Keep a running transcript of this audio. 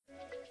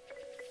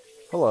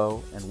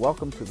Hello, and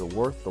welcome to the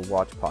Worth the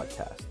Watch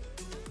podcast.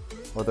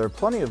 While there are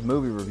plenty of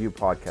movie review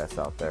podcasts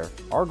out there,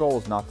 our goal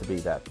is not to be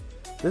that.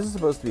 This is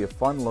supposed to be a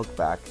fun look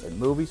back at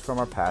movies from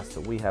our past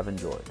that we have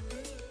enjoyed.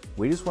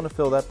 We just want to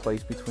fill that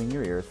place between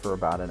your ears for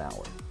about an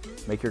hour,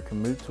 make your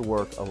commute to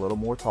work a little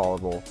more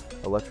tolerable,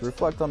 or let you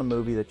reflect on a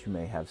movie that you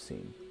may have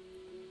seen.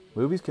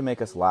 Movies can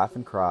make us laugh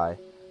and cry,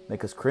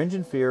 make us cringe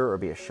in fear, or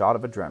be a shot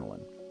of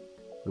adrenaline.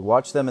 We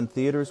watch them in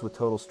theaters with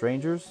total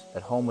strangers,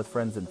 at home with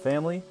friends and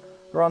family,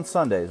 or on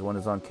Sundays when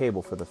it's on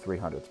cable for the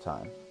 300th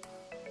time.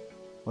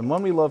 When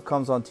one we love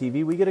comes on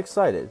TV, we get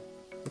excited.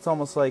 It's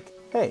almost like,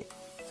 hey,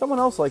 someone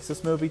else likes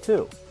this movie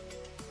too.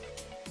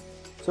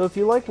 So if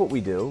you like what we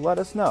do, let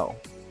us know.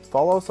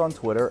 Follow us on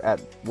Twitter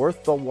at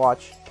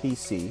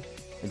WorthTheWatchPC,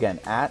 again,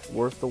 at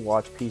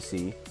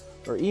WorthTheWatchPC,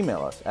 or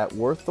email us at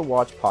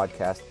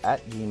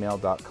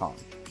worththewatchpodcast@gmail.com.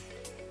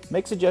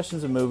 Make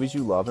suggestions of movies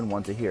you love and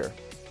want to hear.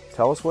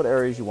 Tell us what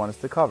areas you want us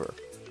to cover.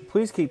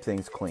 Please keep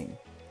things clean.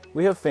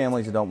 We have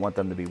families and don't want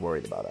them to be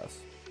worried about us.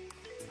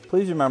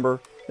 Please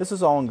remember, this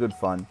is all in good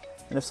fun,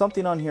 and if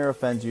something on here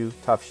offends you,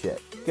 tough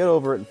shit. Get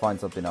over it and find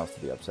something else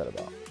to be upset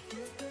about.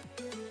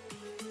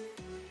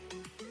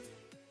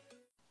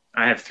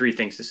 I have three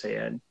things to say,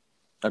 Ed.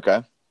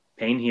 Okay.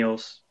 Pain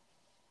heals,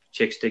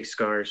 chicks dig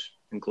scars,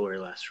 and glory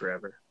lasts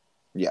forever.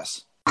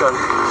 Yes.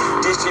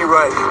 DC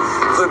right,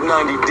 flip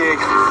 90, dig,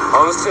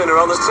 on the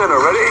center,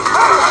 ready?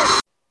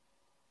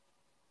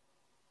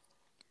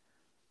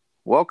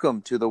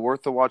 Welcome to the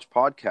Worth the Watch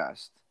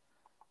podcast.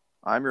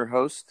 I'm your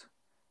host,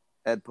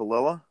 Ed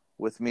Palilla.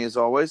 With me, as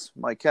always,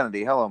 Mike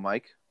Kennedy. Hello,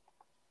 Mike.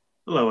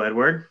 Hello,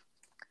 Edward.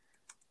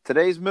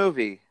 Today's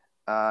movie,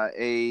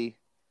 a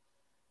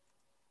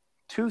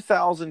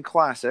 2000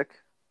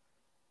 classic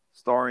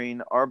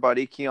starring our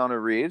buddy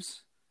Keanu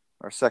Reeves,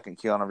 our second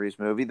Keanu Reeves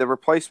movie, The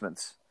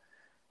Replacements.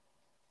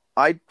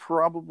 I'd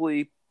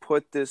probably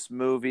put this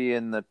movie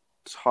in the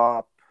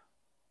top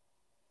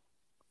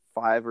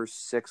 5 or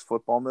 6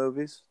 football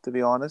movies, to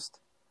be honest.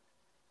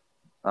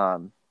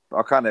 I'll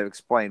kind of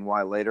explain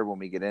why later when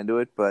we get into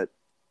it, but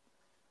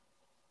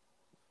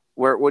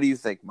what do you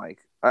think, Mike?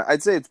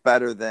 I'd say it's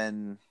better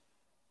than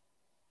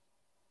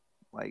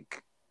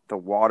like The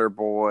Water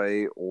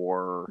Boy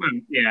or...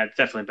 Yeah, it's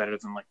definitely better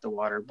than like The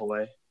Water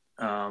Boy.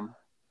 I'd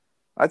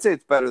say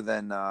it's better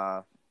than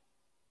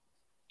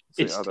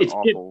it's the other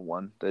awful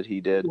one that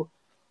he did.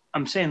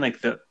 I'm saying like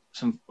the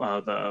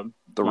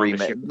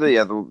remake,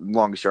 the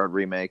Longest Yard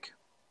remake.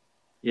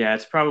 Yeah,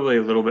 it's probably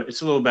a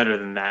little better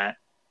than that.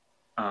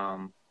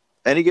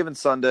 Any Given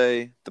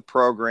Sunday, The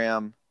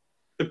Program.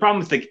 The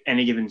problem with like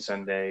Any Given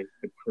Sunday,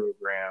 The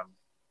Program,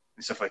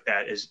 and stuff like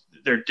that is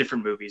they're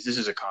different movies. This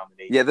is a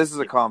comedy. Yeah, this is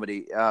a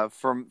comedy.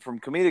 From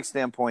comedic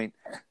standpoint,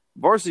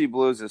 Varsity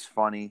Blues is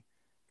funny.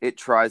 It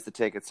tries to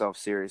take itself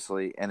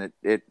seriously, and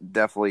it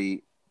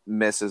definitely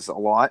misses a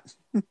lot.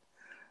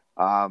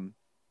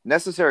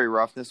 Necessary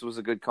Roughness was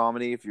a good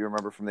comedy, if you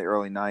remember, from the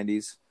early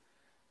 90s.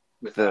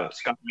 With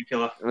Scott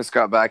Bakula. With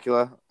Scott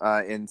Bakula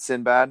in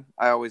Sinbad.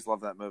 I always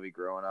loved that movie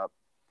growing up.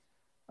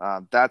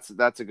 That's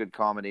a good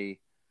comedy.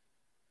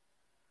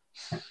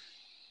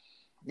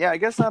 Yeah, I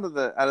guess out of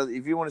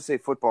if you want to say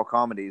football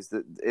comedies,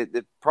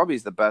 it probably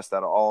is the best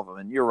out of all of them.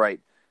 And you're right.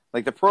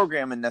 Like The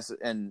Program and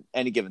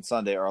Any Given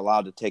Sunday are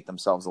allowed to take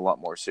themselves a lot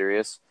more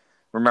serious.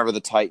 Remember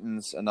the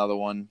Titans, another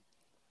one.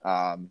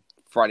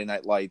 Friday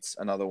Night Lights,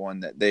 another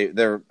one that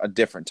they're a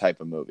different type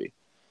of movie.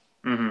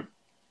 Mm-hmm.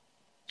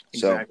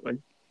 Exactly.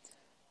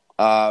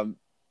 So,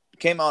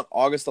 came out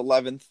August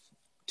 11th,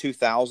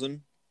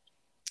 2000.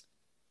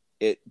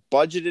 It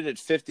budgeted at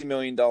 $50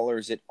 million.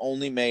 It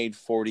only made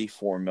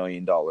 $44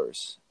 million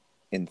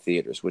in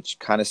theaters, which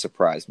kind of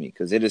surprised me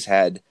because it has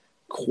had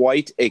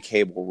quite a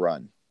cable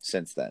run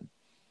since then.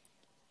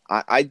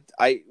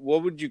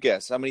 What would you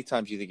guess? How many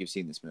times do you think you've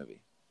seen this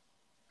movie?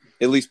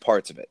 At least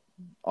parts of it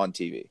on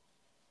TV.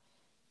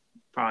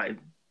 I'm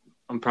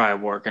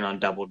probably working on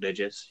double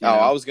digits.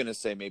 I was going to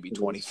say maybe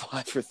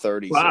 25 or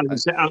 30. Well, I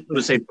was going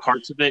to say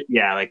parts of it.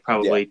 Yeah, like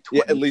probably 20.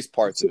 Yeah, at least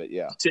parts of it,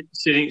 yeah.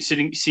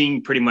 Sitting,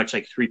 seeing pretty much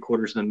like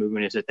 3/4 of the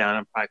movie and sit down,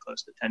 I'm probably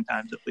close to 10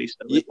 times at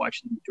least. I've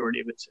watched the majority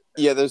of it.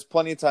 Yeah, there's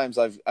plenty of times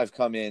I've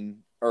come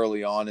in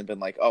early on and been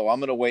like, oh, I'm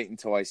going to wait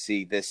until I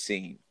see this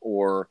scene.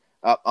 Or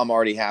I'm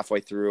already halfway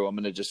through. I'm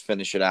going to just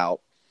finish it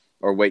out.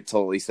 Or wait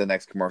till at least the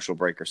next commercial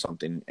break or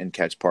something and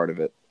catch part of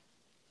it.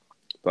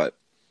 But...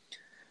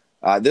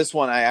 this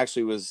one, I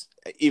actually was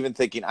even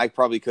thinking I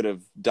probably could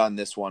have done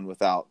this one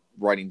without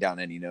writing down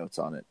any notes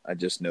on it. I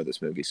just know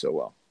this movie so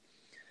well.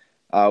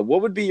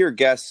 What would be your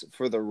guess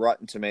for the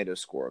Rotten Tomatoes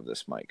score of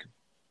this, Mike?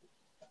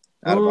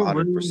 Out of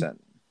 100%.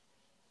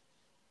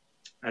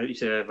 You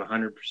said out of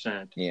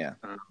 100%. Yeah.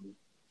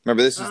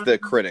 Remember, this is the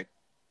critic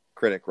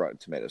Rotten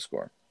Tomatoes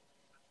score.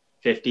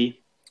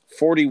 50.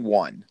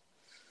 41.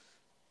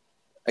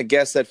 I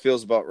guess that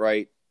feels about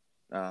right.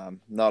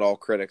 Not all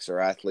critics are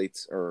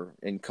athletes, or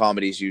in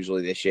comedies,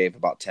 usually they shave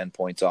about 10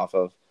 points off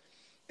of.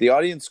 The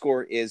audience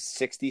score is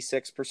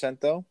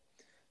 66%, though.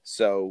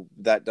 So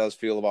that does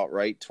feel about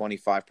right,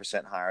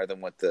 25% higher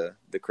than what the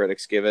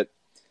critics give it.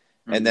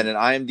 and then an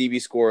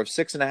IMDb score of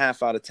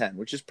 6.5 out of 10,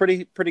 which is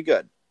pretty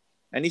good.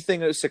 Anything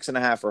that is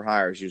 6.5 or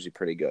higher is usually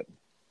pretty good.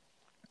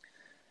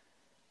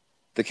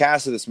 The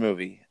cast of this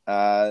movie,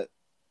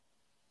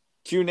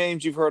 few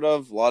names you've heard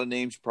of, a lot of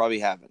names you probably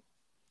haven't.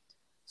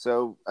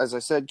 So, as I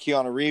said,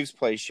 Keanu Reeves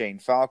plays Shane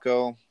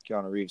Falco.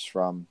 Keanu Reeves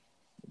from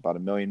about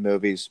 1 million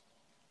movies.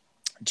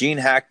 Gene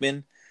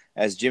Hackman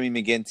as Jimmy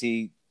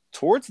McGinty.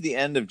 Towards the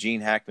end of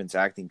Gene Hackman's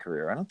acting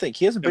career, I don't think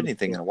he hasn't been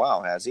anything in a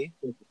while, has he?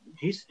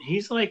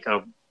 He's like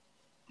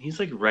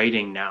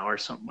writing now or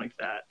something like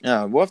that.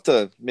 Yeah, we'll have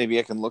to, maybe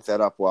I can look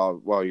that up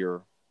while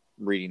you're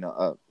reading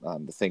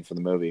the thing for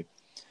the movie.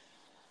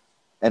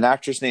 An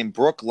actress named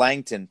Brooke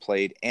Langton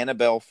played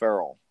Annabelle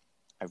Farrell.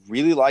 I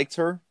really liked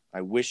her.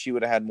 I wish she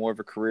would have had more of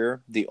a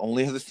career. The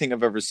only other thing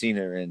I've ever seen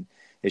her in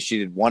is she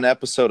did one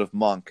episode of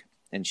Monk,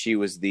 and she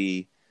was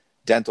the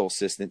dental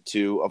assistant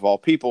to, of all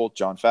people,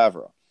 Jon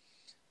Favreau,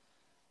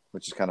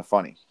 which is kind of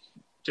funny.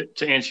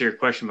 To answer your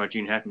question about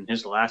Gene Hackman,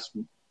 his last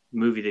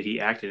movie that he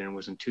acted in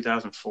was in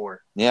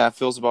 2004. Yeah, it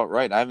feels about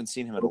right. I haven't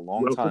seen him in a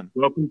long time.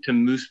 Welcome to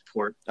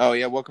Mooseport. Oh,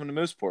 yeah, Welcome to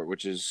Mooseport,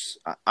 which is...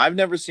 I've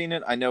never seen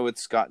it. I know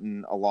it's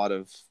gotten a lot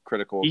of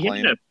critical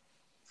acclaim.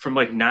 From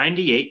like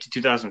 98 to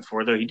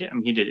 2004, though, he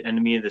did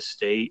Enemy of the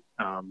State,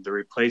 The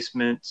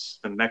Replacements,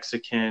 The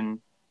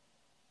Mexican,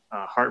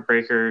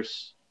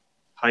 Heartbreakers,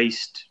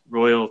 Heist,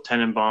 Royal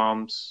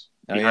Tenenbaums,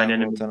 Behind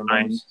Enemy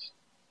Lines,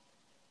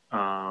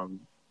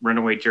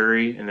 Runaway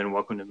Jury, and then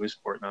Welcome to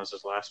Mooseport. And that was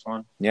his last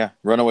one. Yeah,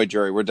 Runaway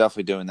Jury. We're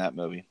definitely doing that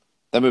movie.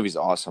 That movie's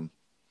awesome.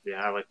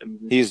 Yeah, I like that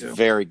movie. He's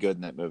very good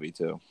in that movie,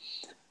 too.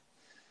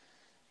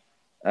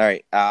 All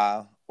right.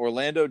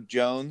 Orlando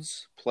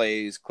Jones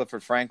plays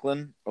Clifford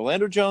Franklin.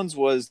 Orlando Jones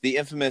was the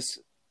infamous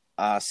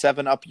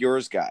 7 Up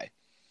Yours guy.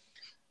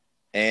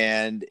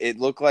 And it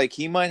looked like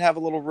he might have a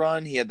little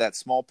run. He had that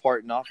small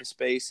part in Office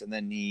Space, and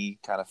then he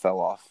kind of fell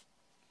off.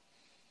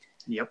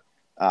 Yep.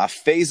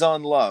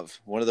 Faison Love,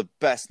 one of the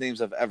best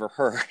names I've ever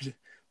heard,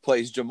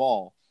 plays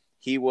Jamal.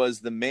 He was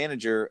the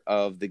manager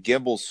of the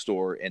Gimbels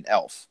store in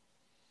Elf.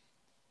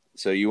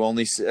 So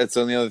that's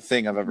the only other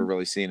thing I've ever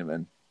really seen him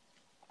in.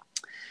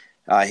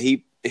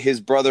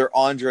 His brother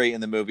Andre in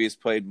the movie is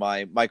played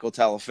by Michael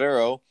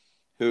Taliaferro,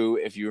 who,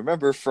 if you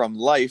remember from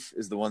Life,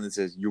 is the one that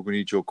says, "You're going to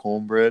eat your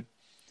cornbread."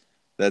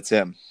 That's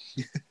him.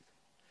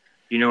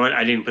 You know what?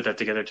 I didn't put that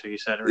together until you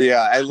said it. Right?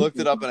 Yeah, I looked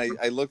it up, and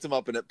I looked him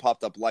up, and it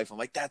popped up Life. I'm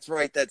like, that's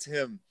right, that's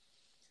him.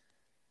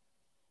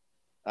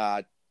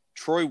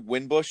 Troy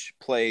Winbush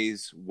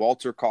plays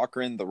Walter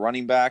Cochran, the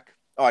running back.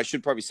 Oh, I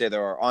should probably say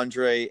there are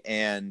Andre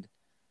and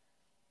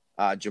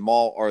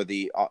Jamal are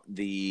the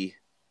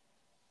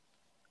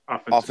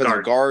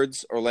offensive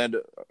guards.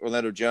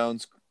 Orlando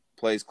Jones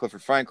plays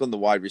Clifford Franklin, the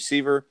wide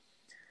receiver.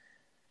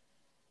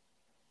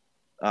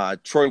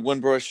 Troy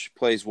Winbush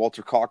plays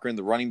Walter Cochran,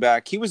 the running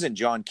back. He was in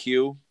John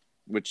Q,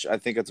 which I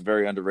think that's a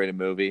very underrated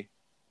movie.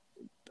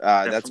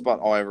 That's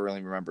about all I ever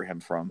really remember him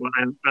from. Well,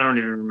 I don't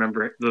even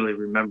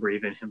remember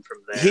even him from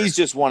there. He's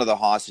just one of the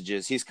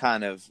hostages. He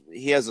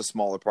has a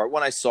smaller part.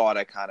 When I saw it,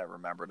 I kind of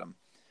remembered him.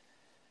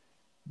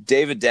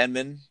 David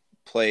Denman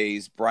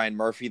plays Brian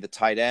Murphy, the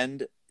tight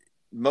end,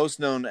 most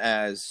known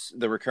as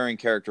the recurring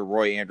character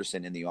Roy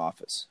Anderson in The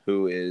Office,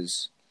 who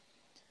is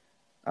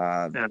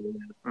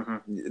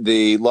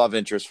the love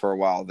interest for a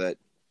while that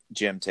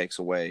Jim takes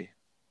away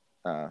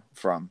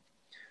from.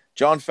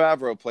 Jon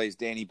Favreau plays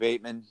Danny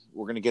Bateman.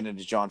 We're going to get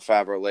into Jon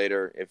Favreau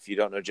later. If you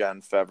don't know who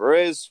Jon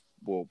Favreau is,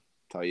 we'll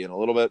tell you in a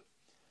little bit.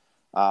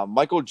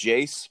 Michael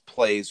Jace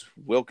plays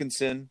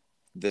Wilkinson,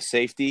 the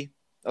safety.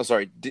 Oh,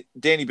 sorry.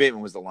 Danny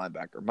Bateman was the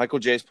linebacker. Michael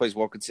Jace plays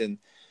Wilkinson,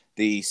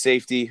 the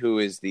safety, who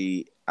is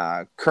the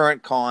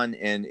current con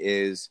and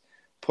is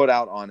put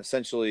out on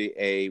essentially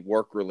a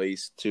work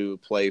release to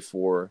play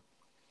for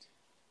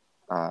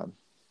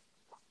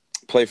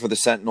the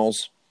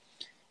Sentinels.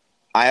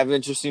 I have an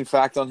interesting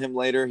fact on him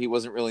later. He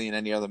wasn't really in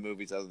any other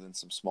movies other than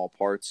some small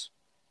parts.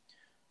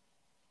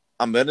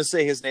 I'm going to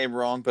say his name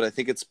wrong, but I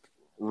think it's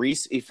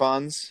Rhys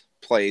Ifans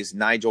plays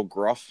Nigel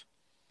Gruff.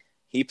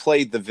 He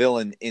played the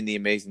villain in The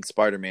Amazing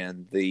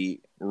Spider-Man, the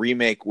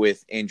remake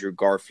with Andrew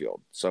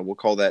Garfield. So we'll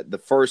call that the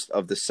first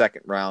of the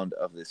second round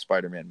of the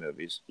Spider-Man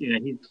movies. Yeah,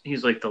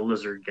 he's like the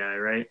lizard guy,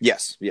 right?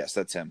 Yes,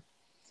 that's him.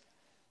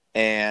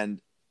 And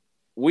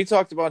we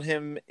talked about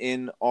him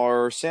in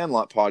our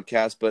Sandlot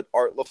podcast, but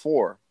Art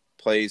LaFour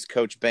plays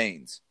Coach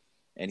Baines,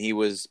 and he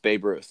was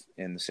Babe Ruth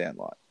in The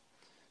Sandlot.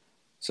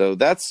 So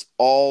that's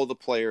all the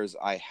players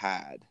I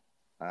had,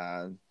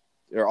 or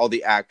all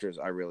the actors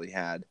I really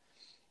had.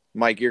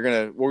 Mike,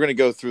 we're gonna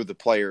go through the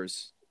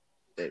players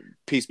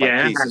piece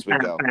by piece as we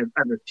go. I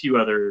have a few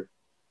other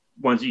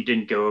ones that you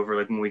didn't go over,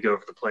 like when we go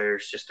over the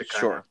players, just to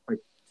kind of, like,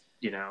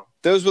 you know.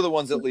 Those were the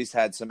ones that at least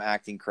had some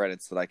acting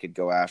credits that I could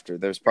go after.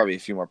 There's probably a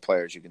few more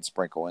players you can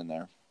sprinkle in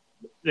there.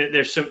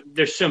 There's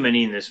so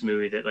many in this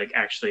movie that like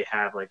actually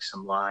have like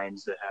some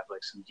lines that have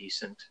like some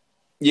decent.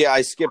 Yeah,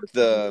 I skipped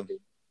the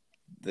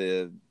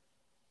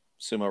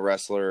sumo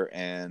wrestler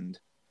and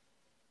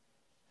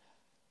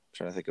I'm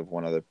trying to think of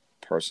one other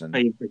person.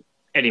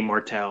 Eddie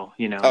Martell,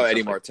 you know. Oh,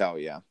 Eddie Martell,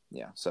 yeah.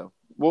 Yeah, so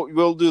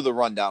we'll do the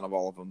rundown of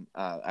all of them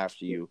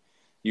after you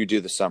do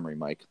the summary,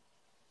 Mike.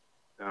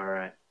 All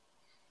right.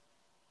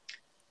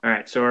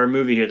 So our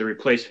movie here, The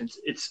Replacements,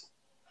 it's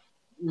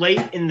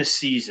late in the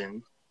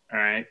season, all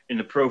right, in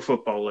the Pro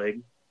Football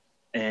League,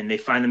 and they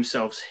find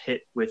themselves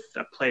hit with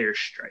a players'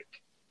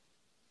 strike.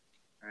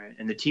 All right,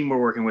 and the team we're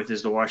working with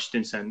is the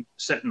Washington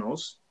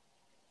Sentinels,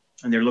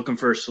 and they're looking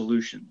for a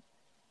solution.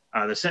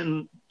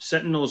 The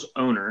Sentinels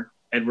owner,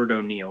 Edward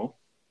O'Neill,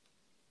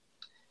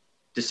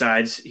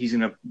 decides he's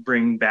going to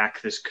bring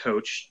back this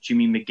coach,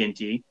 Jimmy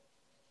McGinty,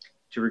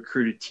 to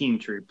recruit a team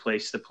to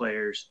replace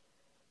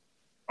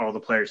all the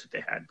players that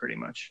they had pretty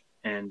much.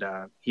 And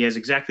he has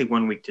exactly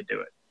 1 week to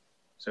do it.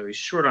 So he's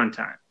short on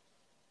time.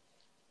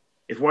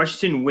 If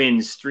Washington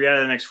wins 3 out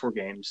of the next 4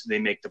 games, they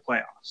make the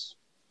playoffs.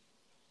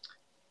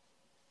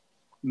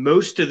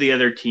 Most of the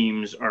other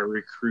teams are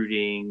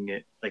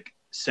recruiting like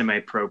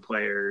semi-pro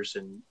players,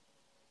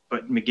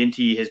 but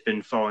McGinty has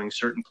been following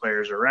certain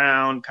players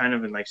around kind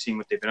of and like seeing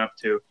what they've been up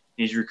to.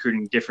 He's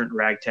recruiting different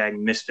ragtag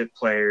misfit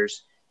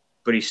players,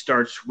 but he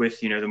starts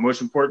with, the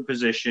most important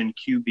position,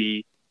 QB,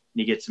 and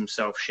he gets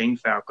himself Shane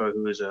Falco,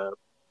 who is a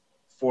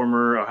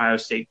former Ohio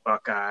State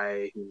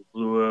Buckeye who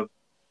blew a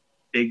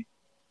big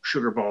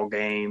Sugar Bowl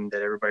game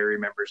that everybody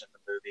remembers in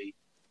the movie.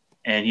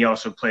 And he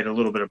also played a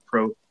little bit of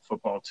pro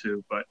football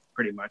too, but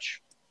pretty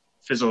much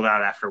fizzled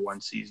out after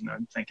 1 season,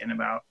 I'm thinking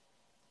about.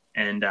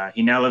 And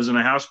he now lives on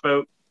a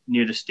houseboat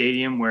near the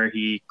stadium where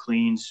he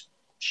cleans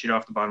shit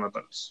off the bottom of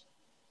boats.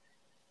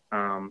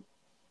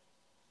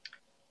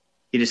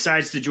 He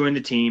decides to join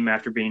the team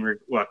after being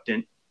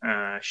reluctant,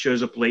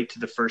 shows up late to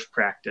the first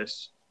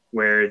practice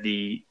where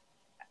the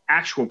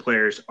actual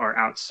players are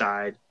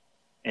outside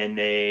and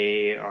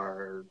they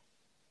are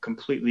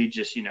completely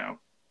just,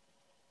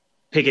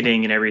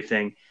 picketing and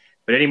everything.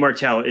 But Eddie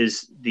Martell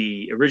is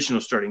the original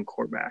starting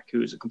quarterback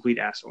who is a complete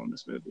asshole in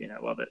this movie, and I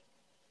love it.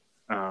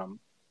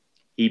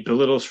 He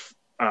belittles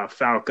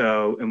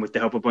Falco, and with the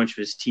help of a bunch of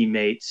his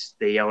teammates,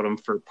 they yell at him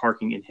for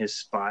parking in his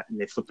spot, and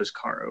they flip his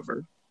car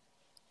over.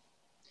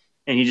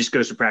 And he just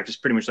goes to practice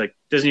pretty much like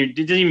doesn't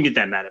even get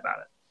that mad about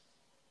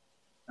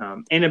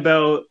it.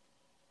 Annabelle,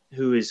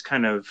 who is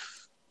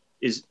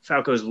is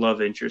Falco's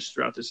love interest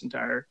throughout this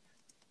entire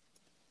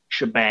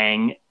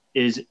shebang,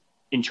 is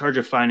in charge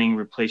of finding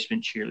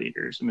replacement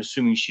cheerleaders. I'm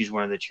assuming she's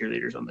one of the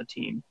cheerleaders on the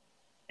team.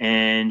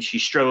 And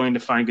she's struggling to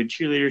find good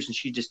cheerleaders, and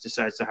she just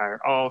decides to hire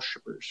all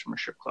strippers from a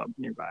strip club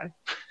nearby,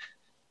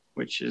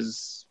 which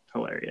is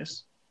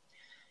hilarious.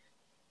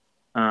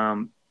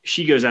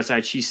 She goes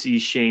outside. She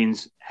sees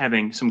Shane's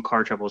having some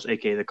car troubles,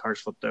 a.k.a. the car's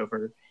flipped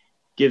over,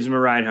 gives him a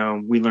ride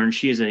home. We learn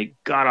she is a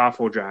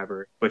god-awful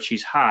driver, but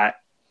she's hot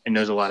and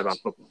knows a lot about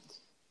football.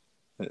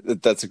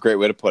 That's a great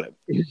way to put it.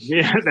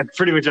 Yeah, that's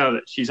pretty much all of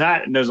it. She's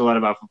hot and knows a lot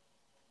about football.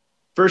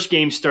 First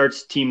game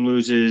starts, team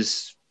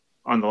loses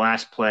on the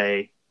last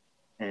play,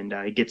 and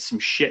he gets some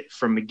shit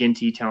from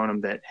McGinty telling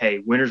him that, hey,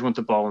 winners want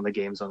the ball when the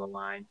game's on the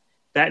line.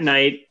 That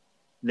night,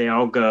 they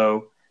all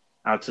go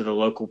out to the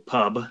local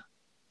pub,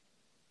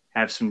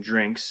 have some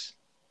drinks,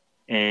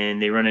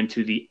 and they run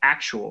into the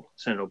actual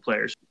Sentinel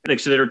players.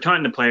 So they're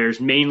taunting the players.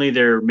 Mainly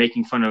they're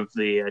making fun of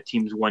the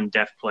team's one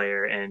deaf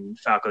player, and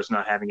Falco's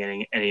not having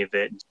any of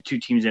it. 2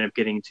 teams end up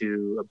getting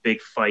to a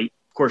big fight.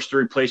 Of course, the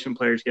replacement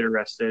players get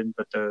arrested,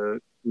 but the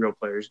real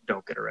players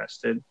don't get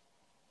arrested.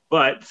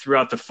 But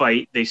throughout the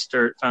fight, they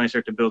finally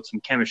start to build some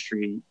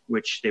chemistry,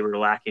 which they were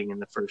lacking in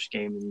the first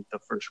game in the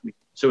first week.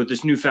 So with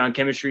this newfound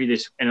chemistry,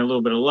 and a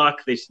little bit of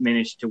luck, they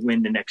managed to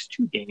win the next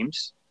 2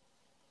 games.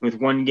 With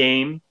 1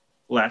 game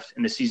left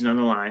and the season on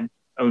the line,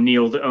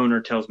 O'Neill, the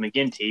owner, tells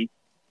McGinty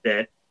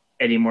that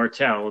Eddie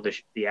Martell,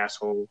 the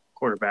asshole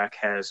quarterback,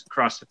 has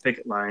crossed the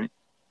picket line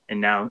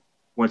and now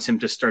wants him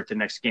to start the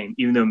next game,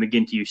 even though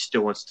McGinty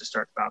still wants to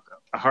start Falco.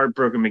 A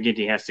heartbroken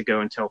McGinty has to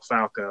go and tell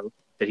Falco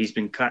that he's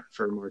been cut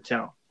for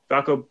Martell.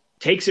 Falco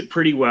takes it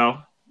pretty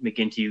well.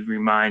 McGinty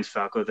reminds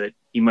Falco that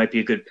he might be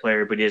a good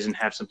player, but he doesn't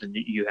have something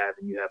that you have,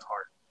 and you have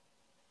heart.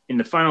 In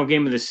the final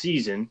game of the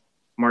season,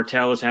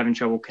 Martell is having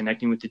trouble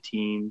connecting with the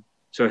team.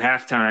 So at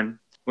halftime,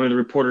 one of the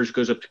reporters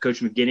goes up to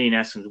Coach McGinty and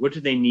asks him, what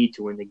do they need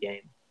to win the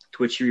game? To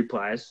which he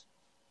replies,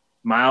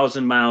 miles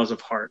and miles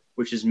of heart,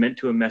 which is meant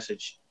to a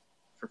message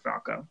for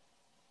Falco.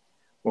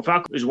 Well,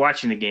 Falco is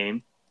watching the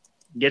game,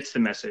 gets the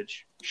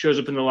message, shows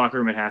up in the locker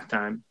room at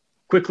halftime.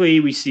 Quickly,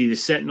 we see the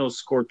Sentinels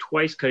score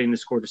twice, cutting the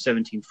score to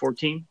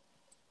 17-14.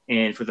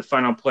 And for the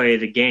final play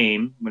of the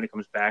game, when it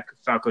comes back,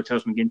 Falco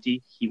tells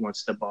McGinty he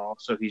wants the ball,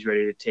 so he's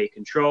ready to take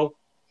control.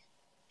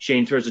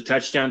 Shane throws a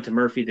touchdown to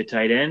Murphy, the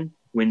tight end,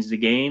 wins the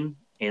game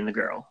and the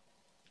girl.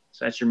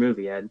 So that's your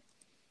movie, Ed.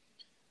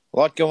 A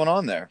lot going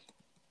on there.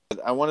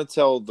 I want to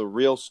tell the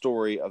real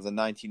story of the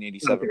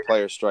 1987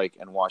 player strike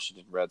and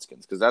Washington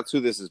Redskins, because that's who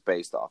this is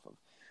based off of.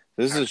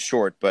 This is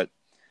short, but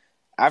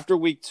after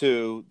week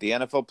 2, the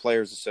NFL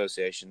Players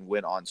Association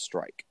went on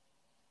strike.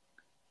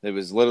 It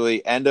was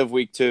literally end of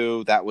week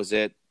 2. That was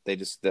it. They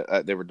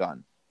were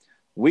done.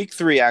 Week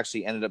 3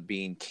 actually ended up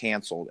being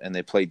canceled, and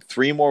they played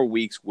 3 more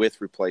weeks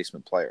with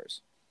replacement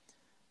players,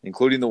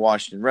 including the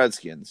Washington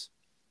Redskins,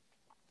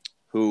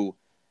 who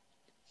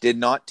did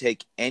not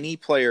take any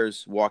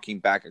players walking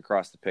back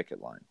across the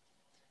picket line.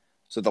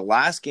 So the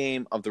last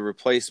game of the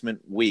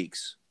replacement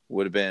weeks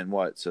would have been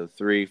what? So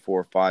 3,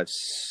 4, 5,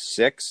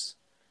 6.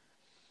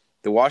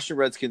 The Washington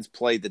Redskins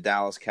played the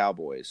Dallas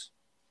Cowboys,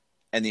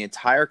 and the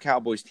entire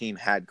Cowboys team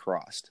had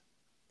crossed.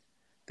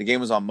 The game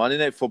was on Monday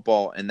Night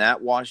Football, and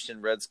that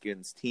Washington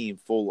Redskins team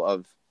full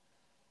of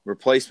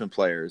replacement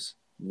players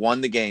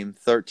won the game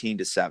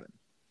 13-7.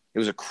 It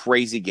was a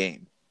crazy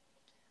game.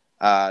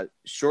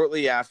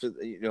 Shortly after,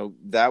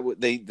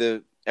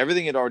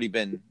 everything had already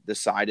been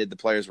decided. The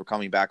players were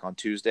coming back on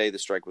Tuesday. The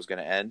strike was going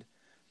to end.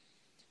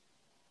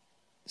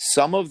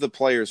 Some of the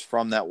players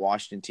from that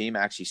Washington team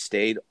actually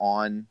stayed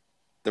on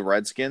the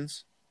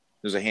Redskins.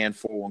 There's a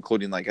handful,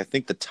 including I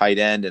think the tight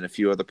end and a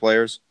few other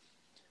players.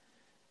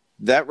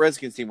 That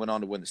Redskins team went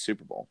on to win the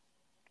Super Bowl.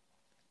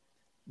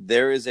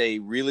 There is a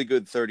really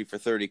good 30 for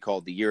 30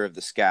 called The Year of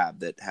the Scab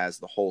that has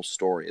the whole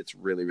story. It's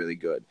really, really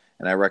good.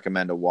 And I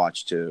recommend a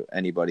watch to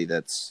anybody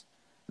that's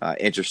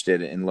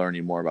interested in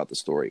learning more about the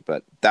story.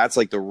 But that's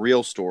the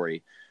real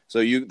story.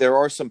 So there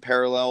are some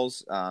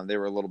parallels. They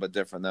were a little bit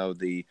different, though.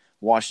 The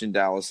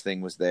Washington-Dallas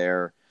thing was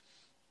there.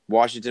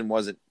 Washington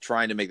wasn't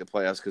trying to make the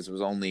playoffs because it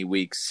was only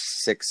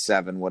weeks 6,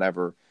 7,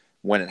 whatever,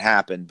 when it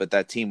happened. But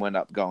that team went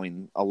up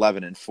going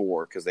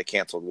 11-4 because they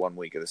canceled 1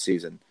 week of the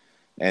season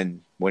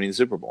and winning the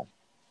Super Bowl.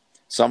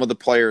 Some of the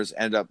players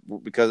ended up,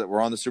 because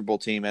we're on the Super Bowl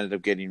team, ended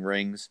up getting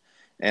rings.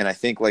 And I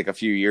think a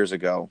few years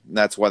ago, and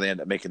that's why they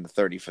ended up making the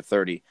 30 for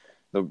 30.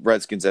 The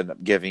Redskins ended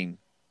up giving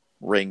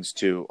rings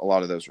to a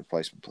lot of those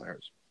replacement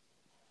players.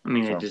 I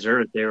mean, they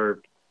deserve it. They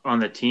were on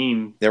the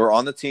team. They were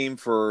on the team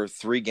for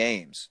 3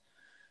 games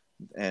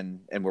and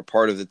were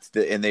part of it.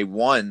 And they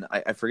won.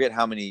 I forget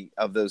how many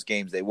of those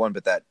games they won,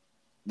 but that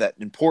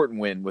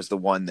important win was the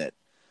one that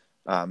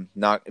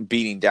not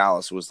beating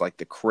Dallas was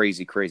the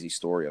crazy, crazy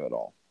story of it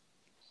all.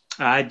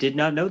 I did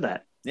not know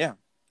that. Yeah.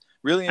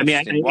 Really I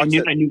interesting.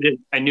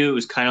 mean, I knew it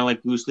was kind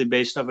of loosely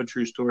based off a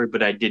true story,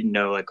 but I didn't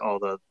know I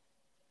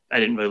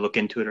didn't really look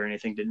into it or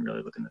anything. Didn't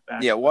really look in the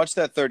facts. Yeah, watch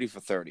that 30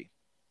 for 30.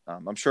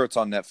 I'm sure it's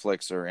on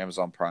Netflix or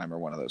Amazon Prime or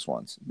one of those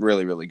ones.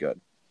 Really, really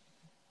good.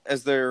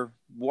 As they're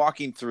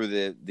walking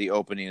through the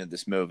opening of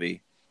this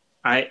movie,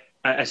 I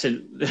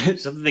said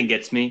something that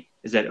gets me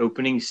is that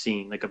opening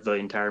scene of the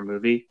entire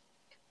movie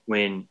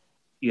when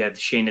you have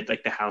Shane at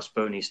the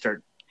houseboat and he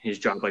starts his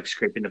job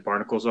scraping the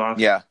barnacles off.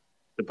 Yeah,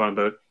 the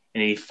boat,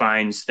 and he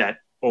finds that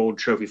old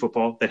trophy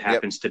football that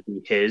happens to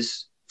be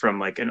his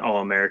from an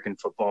All-American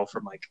football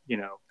from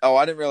Oh,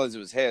 I didn't realize it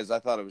was his. I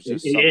thought it was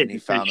just something he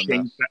found in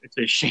the. It's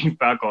a Shane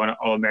Falco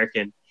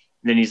All-American.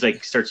 And then he's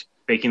starts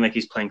faking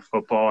he's playing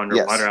football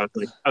underwater.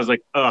 Yes. I was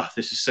like, oh,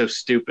 this is so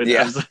stupid.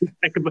 Yeah.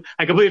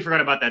 I completely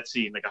forgot about that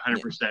scene, 100%.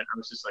 I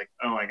was just like,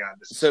 oh my god.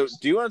 So,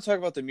 do you want to talk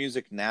about the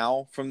music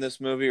now from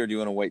this movie, or do you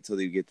want to wait till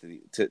you get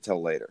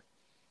till later?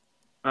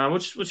 We'll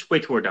just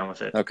wait till we're done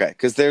with it. Okay,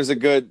 because there's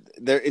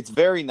it's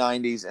very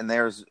 90s, and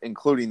there's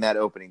including that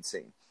opening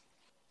scene.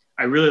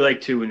 I really like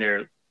too when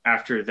they're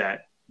after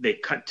that they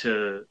cut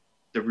to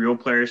the real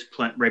players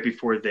right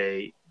before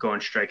they go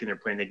on strike and they're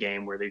playing the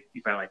game where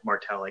you find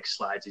Martell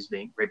slides. He's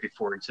being right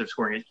before instead of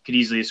scoring it, could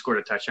easily have scored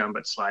a touchdown,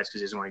 but slides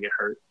because he doesn't want to get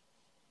hurt.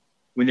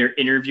 When they're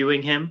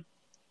interviewing him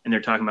and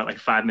they're talking about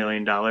 $5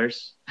 million,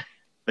 he's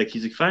like,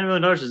 $5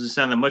 million doesn't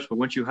sound that much, but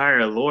once you hire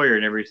a lawyer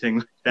and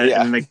everything that,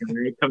 yeah. And then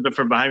he comes up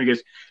from behind me and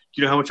goes,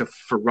 do you know how much a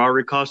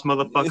Ferrari costs,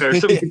 motherfucker? Or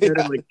something like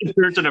that. I'm like,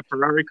 insurance on a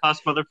Ferrari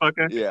costs,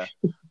 motherfucker? Yeah.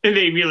 And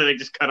they immediately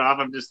just cut off.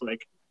 I'm just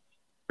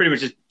pretty much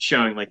just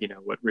showing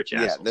what rich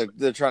assholes. Yeah,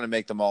 they're trying to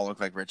make them all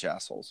look like rich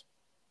assholes.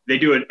 They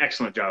do an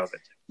excellent job of it.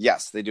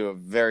 Yes, they do a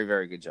very,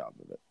 very good job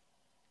of it.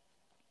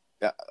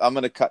 Yeah, I'm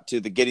going to cut to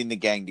the getting the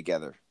gang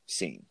together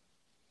scene.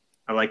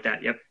 I like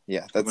that. Yep.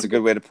 Yeah, that's a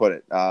good way to put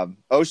it.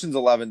 Ocean's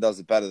 11 does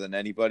it better than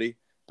anybody,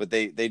 but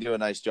they do a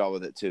nice job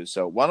with it too.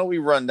 So why don't we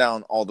run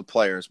down all the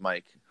players,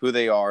 Mike, who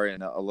they are,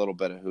 and a little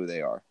bit of who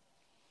they are.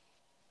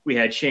 We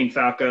had Shane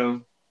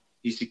Falco.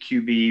 He's the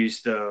QB.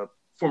 He's the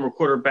former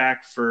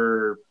quarterback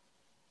for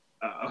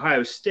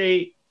Ohio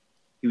State.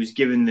 He was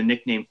given the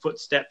nickname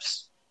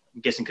Footsteps.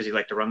 I'm guessing because he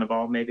liked to run the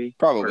ball, maybe.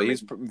 Probably.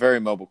 He's a very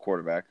mobile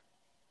quarterback.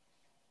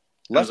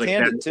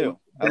 Left-handed, too.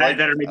 I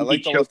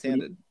like the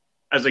left-handed.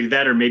 I was like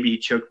that, or maybe he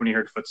choked when he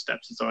heard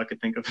footsteps. That's all I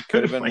could think of.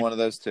 Could have been one of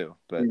those two.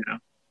 But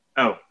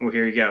Oh, well,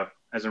 here you go.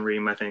 As I'm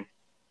reading my thing.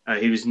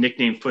 He was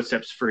nicknamed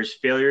Footsteps for his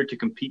failure to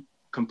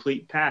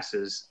complete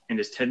passes and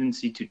his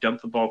tendency to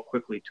dump the ball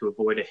quickly to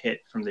avoid a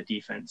hit from the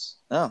defense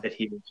that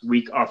his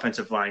weak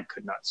offensive line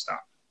could not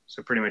stop.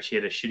 So pretty much he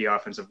had a shitty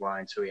offensive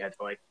line, so he had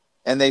to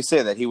And they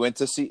say that he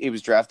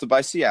was drafted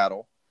by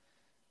Seattle.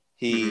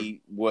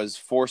 He was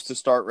forced to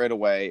start right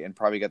away and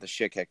probably got the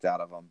shit kicked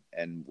out of him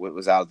and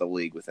was out of the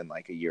league within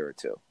a year or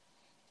two.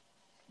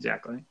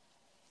 Exactly.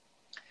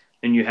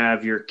 Then you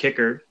have your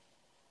kicker,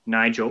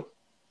 Nigel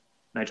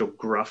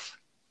Gruff.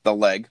 The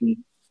leg.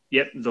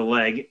 Yep, the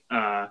leg.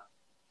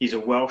 He's a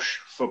Welsh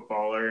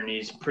footballer, and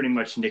he's pretty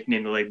much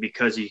nicknamed the leg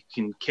because he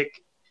can kick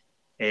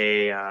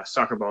a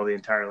soccer ball the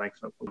entire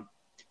length of the field.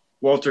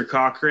 Walter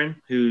Cochran,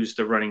 who's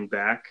the running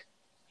back.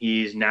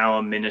 He's now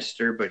a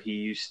minister, but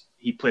he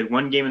played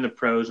one game in the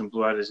pros and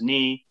blew out his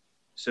knee,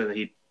 so that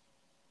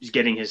he's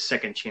getting his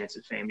second chance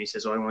at fame. He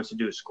says all he wants to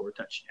do is score a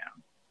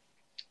touchdown.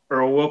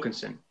 Earl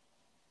Wilkinson,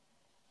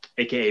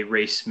 a.k.a.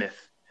 Ray Smith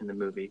in the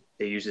movie.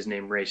 They use his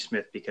name Ray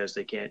Smith because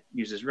they can't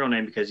use his real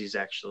name because he's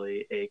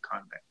actually a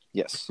convict.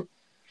 Yes. So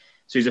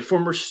he's a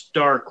former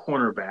star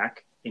cornerback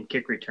and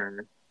kick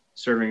returner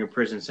serving a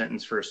prison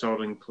sentence for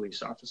assaulting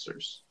police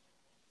officers.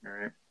 All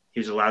right. He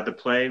was allowed to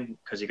play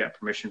because he got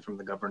permission from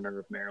the governor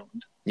of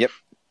Maryland. Yep.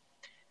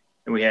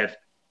 And we have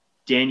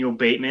Daniel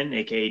Bateman,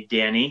 a.k.a.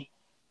 Danny,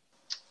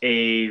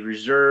 a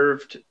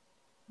reserved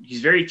 –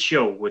 he's very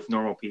chill with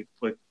normal people,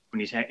 like when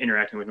he's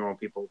interacting with normal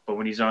people. But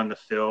when he's on the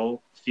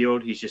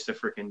field, he's just a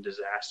freaking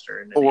disaster.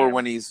 And or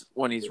when he's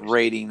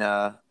raiding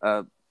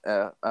looked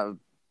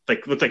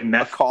like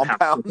meth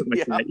compound.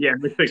 Yeah,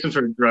 looks like some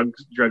sort of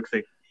drug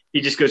thing.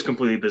 He just goes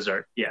completely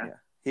berserk. Yeah.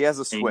 He has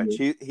a switch.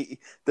 He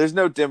there's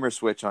no dimmer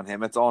switch on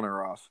him. It's on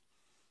or off.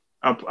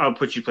 I'll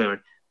put you play on.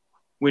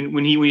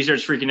 When he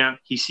starts freaking out,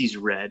 he sees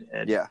red.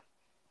 Ed. Yeah.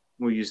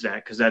 We'll use that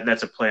because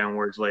that's a play on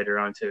words later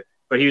on too.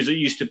 But he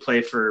used to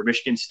play for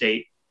Michigan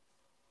State,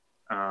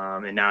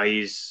 and now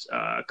he's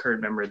a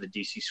current member of the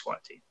DC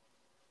SWAT team.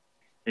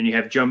 Then you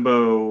have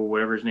Jumbo,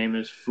 whatever his name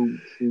is,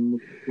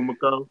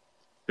 Fumiko,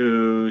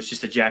 who's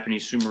just a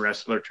Japanese sumo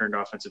wrestler turned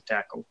offensive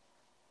tackle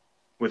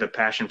with a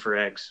passion for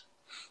eggs.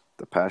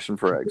 The passion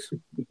for eggs.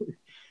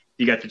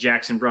 You got the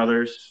Jackson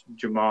brothers,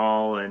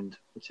 Jamal and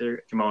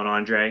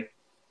Andre.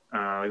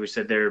 Like we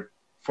said, they're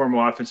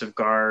former offensive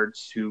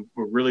guards who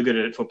were really good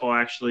at football,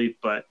 actually.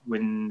 But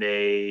when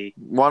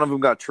one of them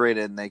got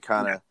traded, and they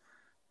kind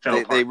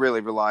of they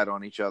really relied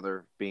on each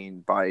other,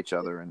 being by each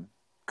other, and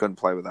couldn't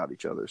play without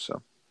each other.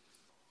 So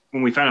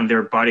when we found them, they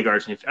were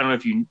bodyguards. And I don't know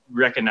if you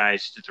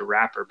recognized the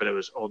rapper, but it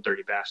was Old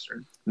Dirty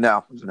Bastard.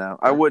 No,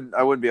 I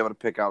wouldn't be able to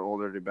pick out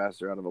Old Dirty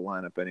Bastard out of a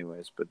lineup,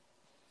 anyways. But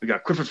we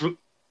got Clifford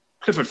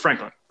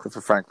Franklin.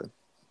 Clifford Franklin,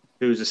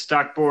 who's a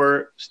stock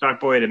boy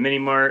at a mini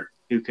mart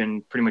who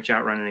can pretty much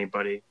outrun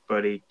anybody,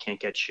 but he can't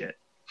get shit.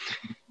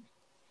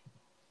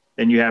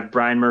 Then you have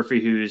Brian Murphy,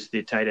 who's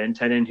the tight end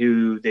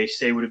who they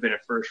say would have been a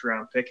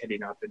first-round pick had he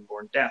not been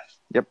born deaf.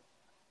 Yep.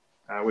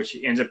 Which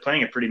ends up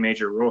playing a pretty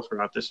major role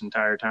throughout this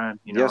entire time.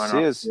 Yes,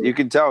 he is. You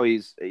can tell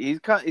he's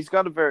got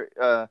a very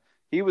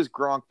he was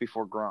Gronk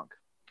before Gronk.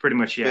 Pretty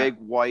much, yeah. Big,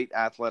 white,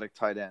 athletic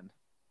tight end.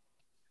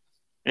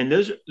 And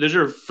those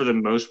are, for the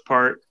most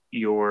part,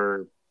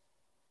 your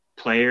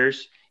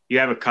players. You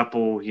have a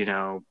couple,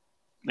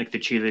 like the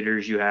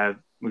cheerleaders. You have,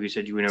 like you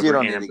said, you went over. You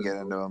don't need to get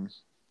into them.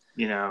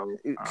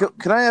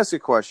 Can I ask a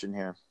question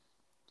here?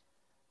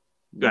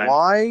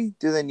 Why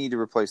do they need to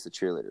replace the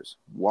cheerleaders?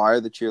 Why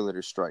are the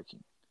cheerleaders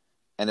striking?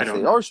 And if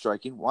they are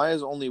striking, why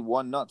is only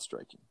one not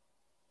striking?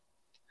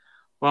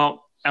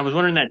 Well, I was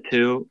wondering that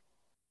too.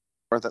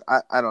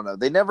 I don't know.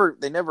 They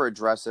never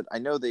address it. I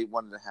know they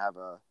wanted to have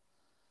a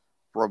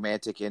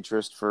romantic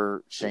interest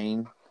for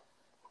Shane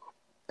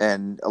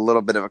and a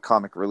little bit of a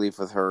comic relief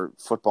with her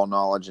football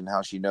knowledge and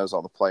how she knows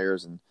all the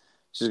players. And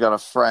she's got a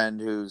friend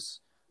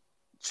who's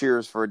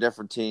cheers for a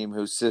different team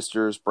whose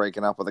sister's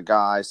breaking up with a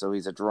guy, so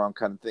he's a drunk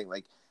kind of thing.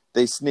 Like,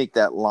 they sneak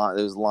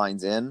those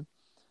lines in,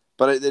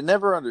 but they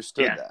never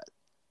understood that.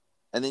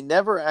 And they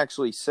never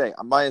actually say.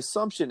 My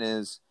assumption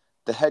is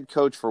the head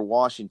coach for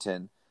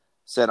Washington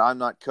said, I'm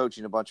not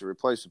coaching a bunch of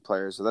replacement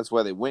players, so that's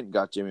why they went and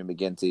got Jimmy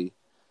McGinty.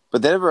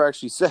 But they never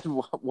actually said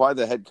why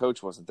the head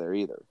coach wasn't there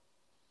either.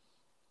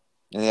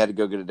 And they had to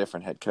go get a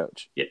different head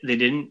coach. Yeah, they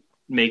didn't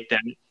make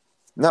that.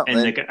 No.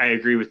 And I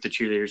agree with the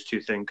cheerleaders too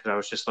thing, because I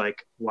was just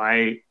like,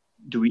 why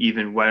don't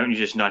you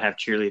just not have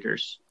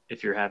cheerleaders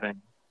if you're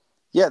having?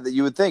 Yeah, that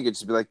you would think it'd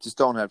just be like, just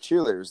don't have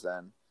cheerleaders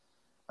then.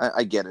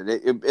 I get it.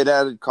 It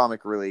added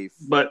comic relief.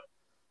 But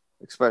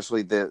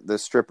especially the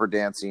stripper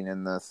dancing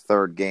in the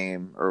third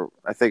game, or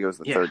I think it was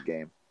the third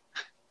game.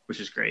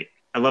 Which is great.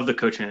 I love the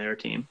coaching of their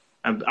team.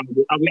 I'll be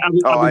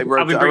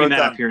bringing that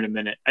up here in a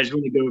minute. I just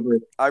want to go over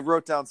it. I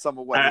wrote down some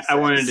of what I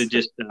wanted to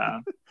just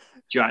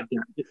jot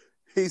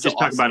down.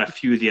 Talk about a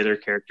few of the other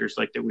characters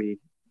like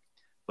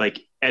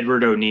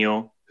Edward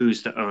O'Neill,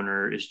 who's the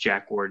owner, is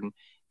Jack Warden.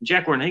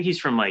 Jack Warden, I think he's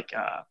from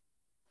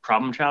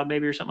Problem Child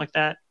maybe or something like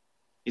that.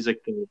 He's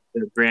like the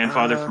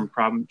grandfather from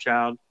Problem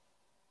Child.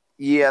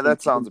 Yeah,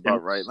 that sounds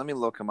about right. Let me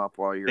look him up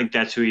while you're. I think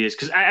that's who he is,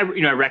 because I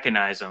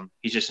recognize him.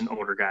 He's just an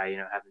older guy.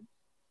 Haven't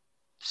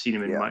seen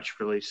him in much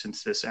really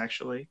since this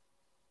actually.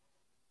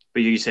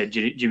 But you said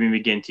Jimmy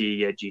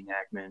McGinty, Gene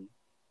Hackman.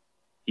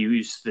 He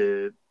was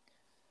the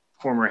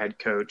former head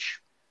coach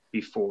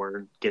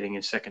before getting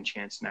his second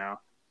chance now.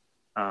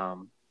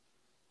 And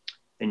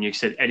you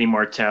said Eddie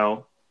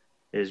Martell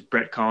is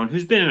Brett Cohen,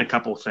 who's been in a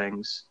couple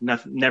things.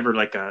 Never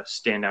like a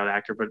standout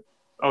actor, but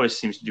always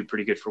seems to do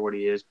pretty good for what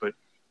he is. But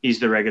he's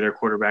the regular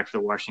quarterback for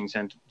the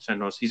Washington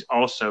Sentinels. He's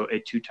also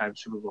a 2-time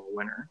Super Bowl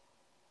winner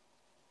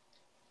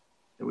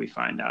that we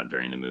find out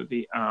during the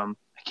movie. I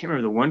can't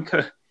remember the one.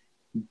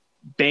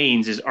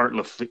 Baines is Art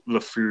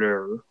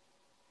LaFleur.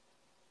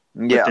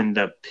 Yeah. But then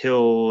the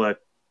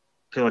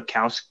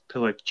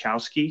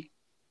Pilakowski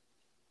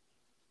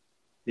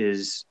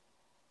is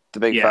The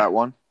big Yeah. fat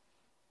one.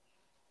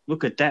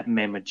 Look at that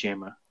mamma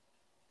jamma.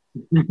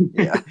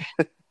 Yeah.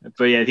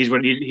 But yeah,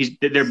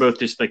 they're both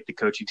just like the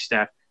coaching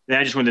staff. And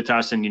I just wanted to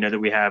toss in, that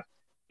we have,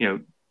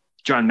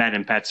 John Madden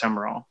and Pat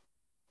Summerall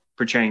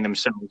portraying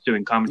themselves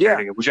doing commentary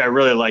together, which I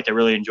really liked. I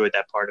really enjoyed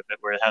that part of it,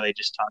 where how they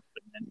just talked.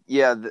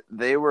 Yeah,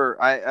 they were.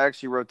 I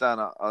actually wrote down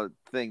a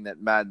thing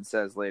that Madden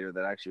says later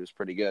that actually was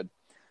pretty good.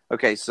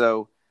 Okay,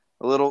 so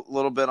a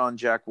little bit on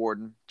Jack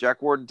Warden.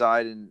 Jack Warden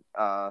died in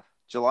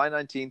July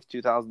 19th,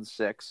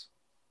 2006.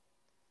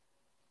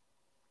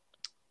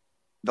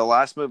 The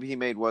last movie he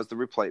made was The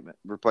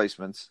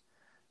Replacements.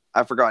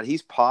 I forgot.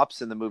 He's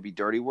Pops in the movie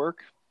Dirty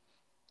Work,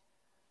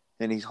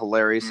 and he's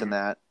hilarious in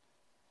that.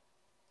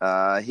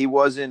 He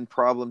was in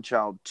Problem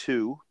Child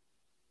 2,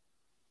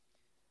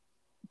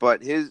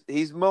 but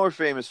he's more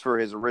famous for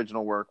his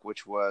original work,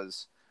 which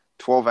was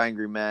 12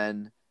 Angry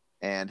Men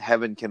and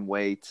Heaven Can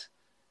Wait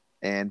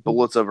and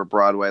Bullets Over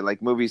Broadway,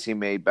 like movies he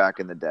made back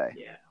in the day.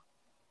 Yeah.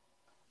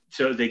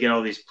 So they get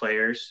all these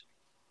players.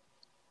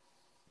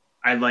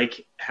 I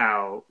like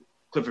how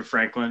Clifford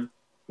Franklin,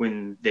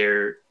 when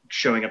they're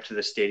showing up to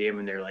the stadium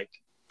and they're like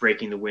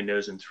breaking the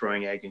windows and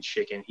throwing egg and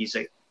chicken, he's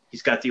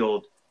got the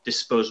old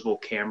disposable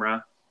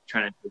camera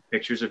trying to take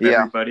pictures of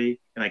everybody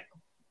and like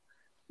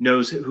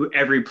knows who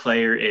every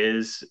player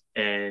is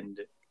and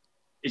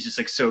is just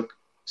like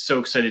so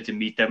excited to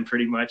meet them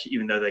pretty much,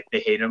 even though like they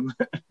hate him.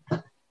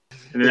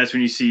 And then that's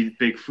when you see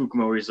Big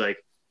Fukumo where he's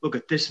like, look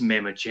at this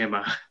mamma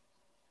jamma.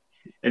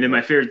 And then one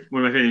of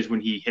my favorite is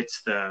when he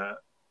hits the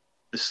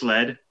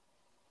sled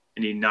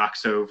and he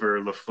knocks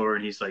over LaFleur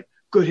and he's like,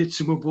 good hit,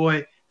 Sumo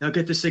boy. Now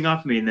get this thing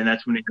off me. And then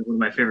that's when he has one of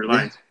my favorite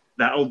lines.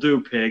 That'll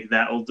do, pig.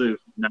 That'll do.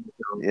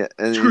 Yeah,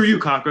 screw you,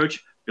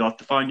 cockroach. You'll have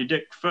to find your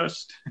dick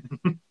first.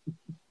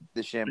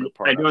 The chamber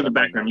part. I know in the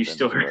background you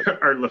still heard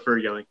Art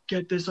LaFleur yelling,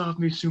 get this off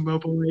me, Sumo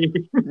boy.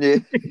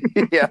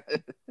 Yeah.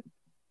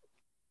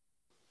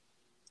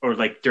 Or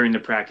like during the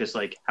practice,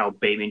 like how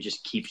Bateman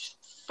just keeps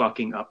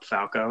fucking up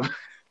Falco.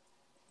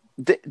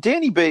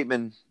 Danny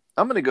Bateman,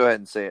 I'm going to go ahead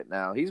and say it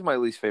now. He's my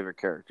least favorite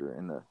character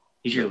in the.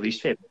 He's your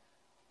least favorite?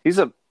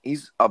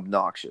 He's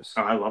obnoxious.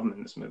 Oh, I love him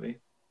in this movie.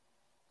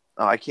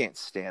 Oh, I can't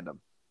stand him.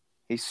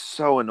 He's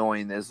so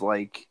annoying. There's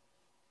like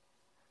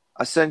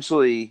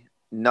essentially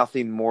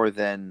nothing more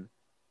than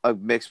a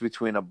mix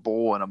between a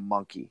bull and a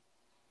monkey.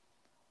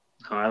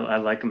 Oh, I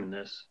like him in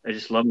this. I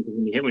just love him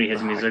because when he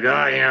hits him, he's like,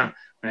 oh, yeah,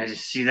 when I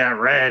just see that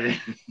red.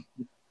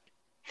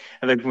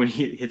 I like when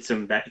he hits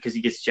him back because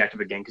he gets jacked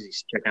up again because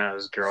he's checking out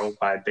his girl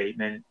by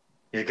Bateman.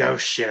 He's like, oh,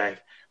 shit, I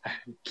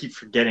keep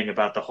forgetting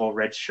about the whole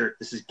red shirt.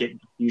 This is getting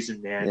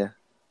confusing, man. Yeah.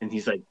 And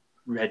he's like,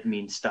 red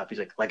means stop. He's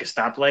like a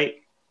stoplight?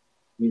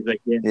 He's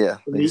like, yeah. Yeah.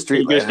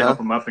 He goes to help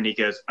him up and he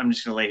goes, I'm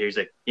just going to lay here. He's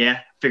like,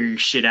 yeah, figure your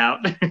shit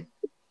out.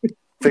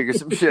 Figure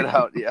some shit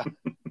out, yeah.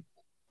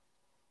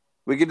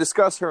 We could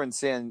discuss her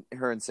insane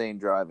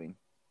driving.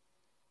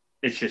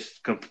 It's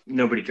just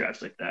nobody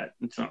drives like that.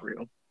 It's not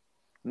real.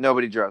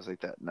 Nobody drives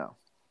like that. No.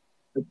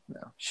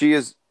 She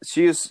is.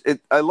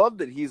 I love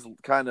that he's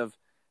kind of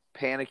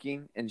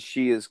panicking and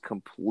she is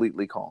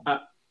completely calm.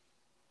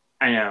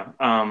 I know.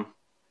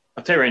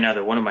 I'll tell you right now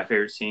that one of my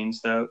favorite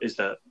scenes though is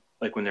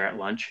when they're at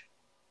lunch.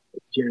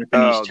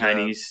 Japanese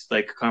Chinese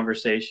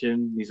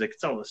conversation. He's like,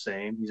 it's all the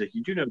same. He's like,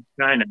 you do know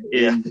China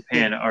and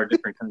Japan are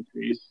different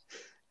countries.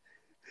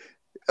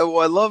 Oh,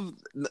 I love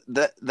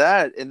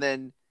that. And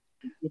then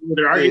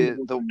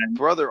the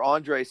brother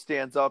Andre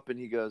stands up and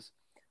he goes,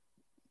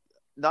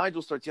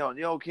 Nigel starts yelling,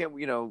 can't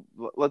we,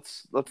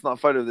 let's not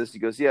fight over this. He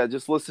goes, yeah,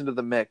 just listen to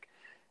the mic.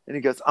 And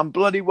he goes, I'm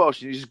bloody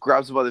Welsh. And he just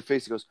grabs him by the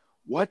face. He goes,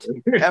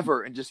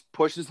 whatever, and just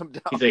pushes him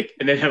down. He's like,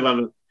 and then I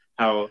love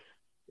how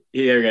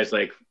the other guy's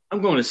like,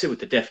 I'm going to sit with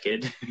the deaf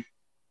kid.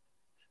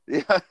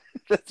 Yeah,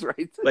 that's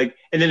right.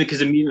 And then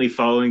because immediately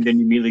following, then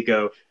you immediately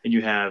go and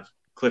you have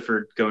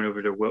Clifford going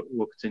over to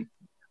Wilkinson.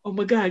 Oh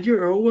my God, you're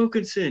Earl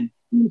Wilkinson.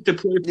 You used to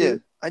play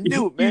for, I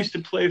knew it, man. You used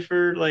to play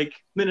for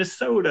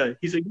Minnesota.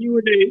 He's like, you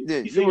would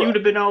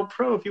have been all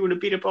pro if you would have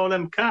beat up all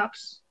them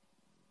cops.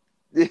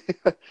 Yeah.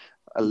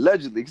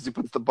 Allegedly, because he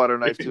puts the butter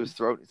knife to his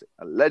throat. He's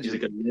like,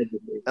 allegedly.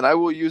 And I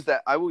will use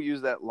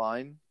that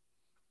line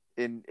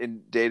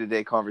in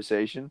day-to-day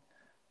conversation.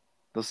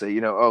 They'll say,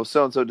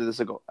 so and so did this.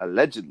 I go,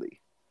 allegedly,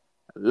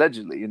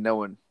 and no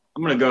one.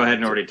 I'm gonna go ahead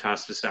and already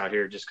toss this out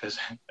here, just because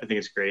I think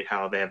it's great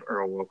how they have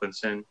Earl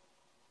Wilkinson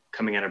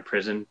coming out of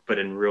prison, but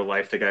in real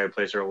life, the guy who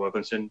plays Earl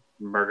Wilkinson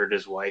murdered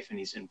his wife, and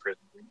he's in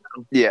prison right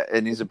now. Yeah,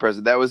 and he's in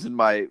prison. That was in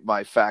my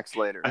facts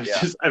later.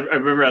 I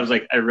remember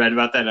I read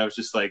about that, and I was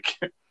just like,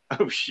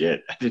 oh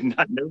shit, I did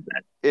not know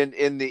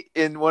that.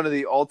 In one of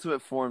the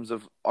ultimate forms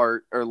of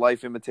art or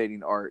life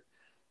imitating art,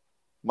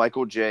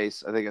 Michael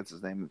Jace, I think that's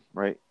his name,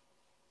 right?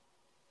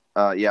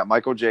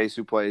 Michael Jace,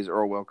 who plays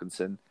Earl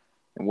Wilkinson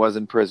and was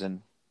in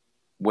prison,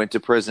 went to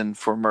prison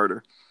for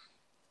murder.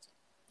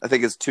 I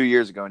think it's 2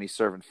 years ago, and he's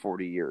serving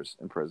 40 years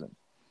in prison.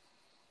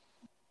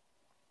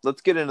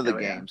 Let's get into the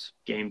games.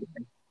 Game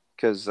day.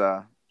 Because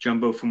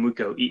Jumbo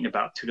Fumiko eating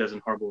about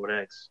 24 hard-boiled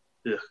eggs.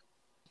 Ugh.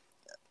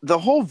 The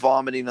whole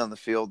vomiting on the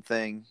field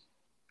thing,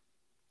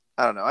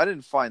 I don't know. I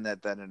didn't find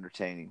that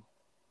entertaining.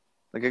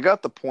 Like, I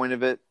got the point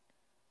of it,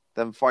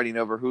 them fighting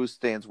over who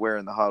stands where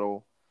in the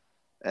huddle,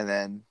 and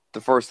then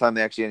the first time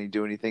they actually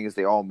do anything is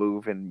they all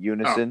move in Oh,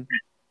 unison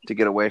to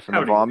get away from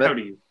how the do you,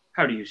 vomit.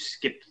 how do you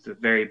skip to the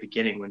very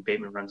beginning when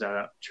Bateman runs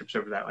out, trips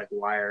over that like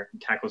wire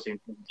and tackles him?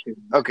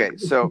 Okay,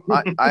 so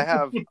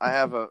I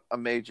have a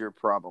major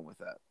problem with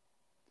that.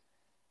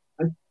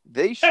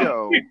 They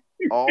show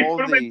all one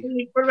the of my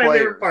favorite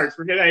players. parts.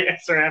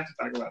 Sorry, I have to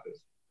talk about this.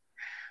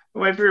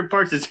 One of my favorite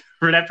parts is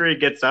right after he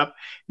gets up,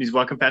 he's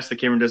walking past the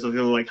camera and does a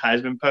little like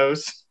Heisman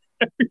pose.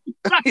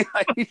 Yeah,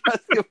 he does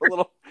give a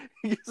little.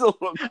 He gives a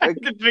little quick.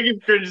 The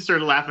biggest kid just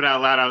started laughing out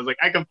loud. I was like,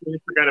 I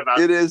completely forgot about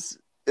It is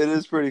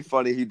pretty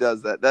funny. He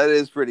does that. That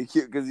is pretty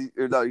cute because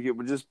not cute,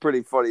 but just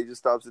pretty funny. He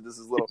just stops and does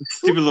his little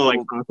stupid little like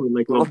awkward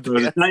like little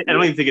pose. dance. I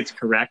don't even think it's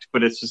correct,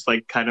 but it's just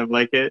like kind of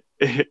like it.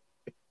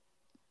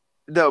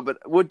 No,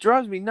 but what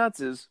drives me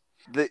nuts is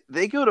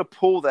they go to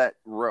pull that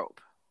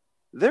rope.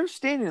 They're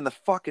standing in the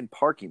fucking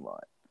parking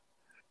lot.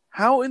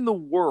 How in the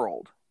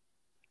world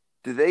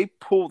do they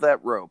pull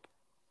that rope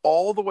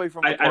all the way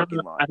from the parking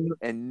lot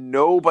and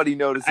nobody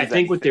notices? I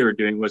think what they were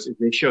doing was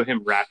they show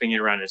him wrapping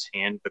it around his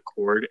hand, the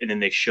cord, and then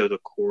they show the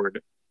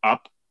cord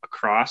up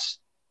across.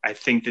 I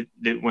think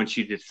that wants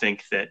you to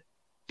think that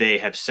they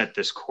have set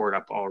this cord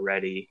up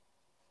already,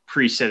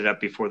 pre-set it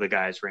up before the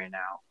guys ran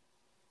out.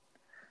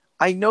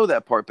 I know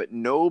that part, but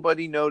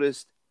nobody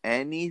noticed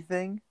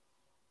anything.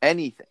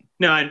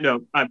 No, I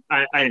know.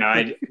 I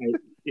know.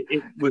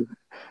 It was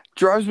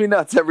drives me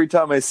nuts every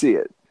time I see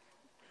it.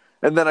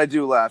 And then I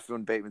do laugh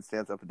when Bateman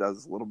stands up and does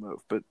this little move.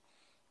 But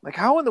like,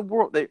 how in the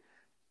world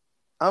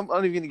I'm not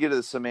even going to get into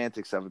the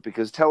semantics of it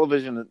because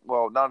television,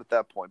 well, not at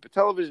that point, but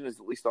television is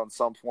at least on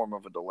some form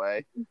of a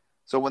delay.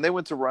 So when they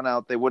went to run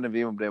out, they wouldn't have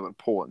even been able to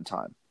pull it in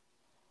time.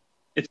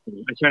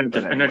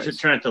 I'm not just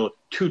trying to look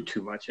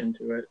too much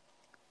into it.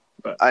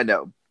 But I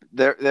know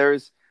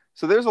there's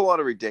a lot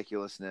of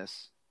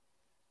ridiculousness,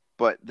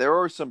 but there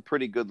are some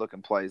pretty good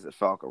looking plays that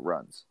Falco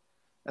runs.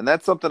 And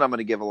that's something I'm going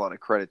to give a lot of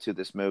credit to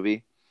this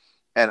movie.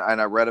 And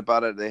I read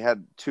about it. They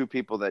had two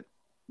people that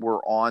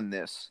were on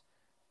this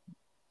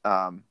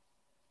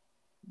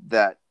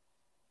that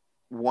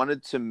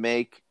wanted to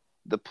make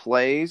the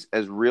plays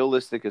as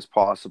realistic as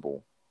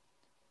possible.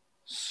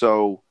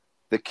 So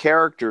the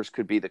characters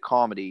could be the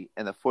comedy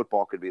and the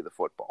football could be the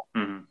football.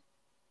 Mm-hmm.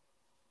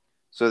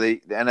 So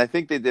I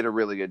think they did a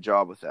really good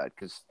job with that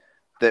because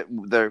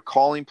they're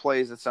calling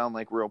plays that sound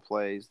like real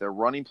plays. They're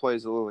running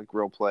plays that look like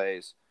real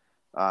plays.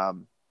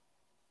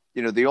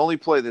 The only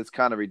play that's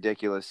kind of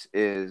ridiculous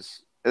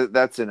is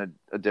that's in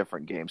a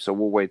different game. So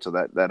we'll wait till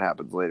that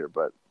happens later.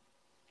 But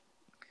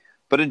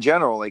in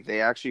general, like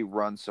they actually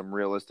run some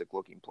realistic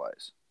looking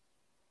plays.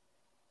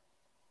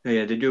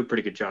 Yeah, they do a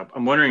pretty good job.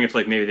 I'm wondering if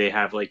like maybe they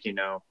have like,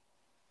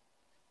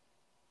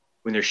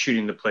 when they're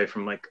shooting the play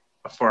from like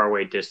a far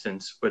away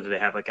distance, whether they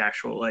have like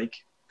actual like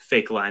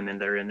fake linemen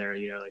that are in there,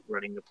 like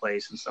running the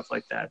plays and stuff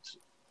like that.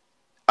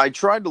 I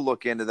tried to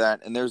look into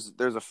that, and there's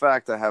a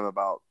fact I have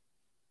about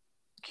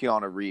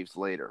Keanu Reeves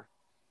later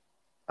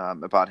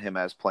about him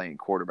as playing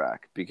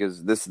quarterback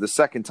because this is the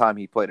second time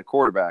he played a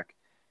quarterback.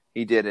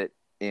 He did it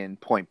in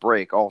Point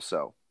Break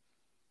also,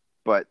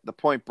 but the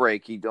Point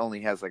Break he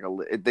only has like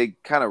they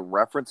kind of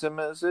reference him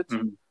as it,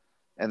 mm-hmm.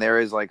 and there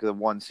is like the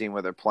one scene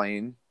where they're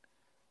playing,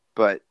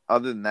 but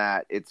other than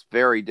that, it's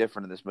very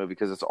different in this movie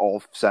because it's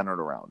all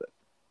centered around it.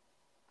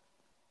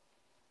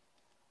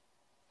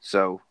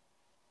 So,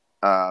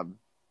 the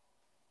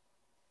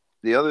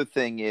other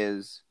thing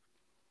is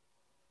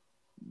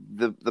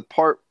the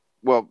part.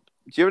 Well, do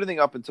you have anything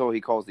up until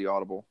he calls the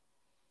audible?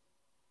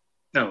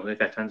 No, they've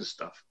got tons of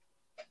stuff.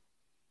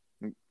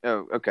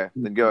 Oh, okay.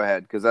 Then go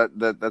ahead because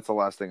that's the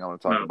last thing I want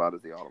to talk about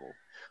is the audible.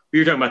 We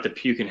were talking about the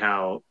puke and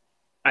how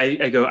I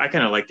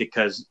kind of liked it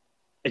because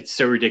it's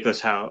so ridiculous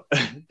how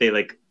they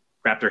like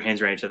wrap their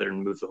hands around each other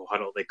and move the whole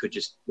huddle. They could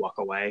just walk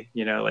away,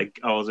 like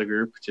all as a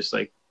group, just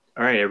like,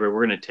 all right, everybody,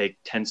 we're going to take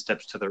 10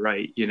 steps to the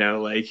right,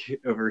 like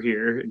over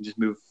here and just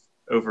move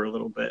over a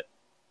little bit.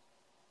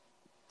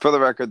 For the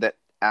record, that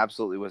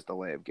absolutely was the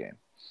lay of game.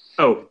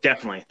 Oh,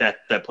 definitely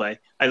that play.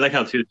 I like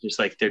how too, just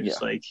like, they're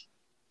just like,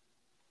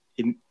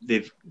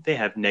 they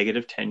have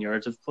negative 10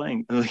 yards of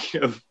playing,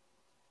 of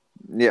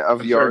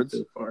yards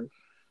so far.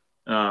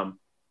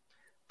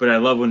 But I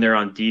love when they're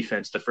on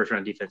defense, the first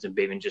round defense, and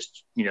Bateman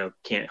just,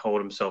 can't hold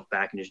himself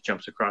back and just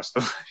jumps across the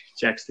line,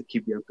 jacks the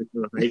QB up to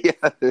the right.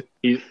 Yeah.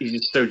 He's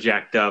just so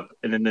jacked up.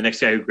 And then the next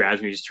guy who grabs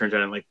me just turns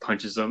around and like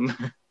punches him.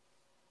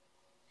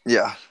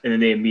 Yeah. And then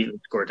they immediately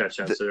score a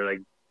touchdown. So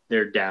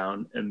they're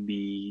down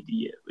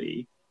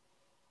immediately.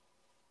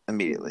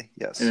 Immediately,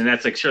 yes. And then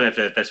that's like, sure,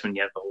 that's when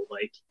you have the whole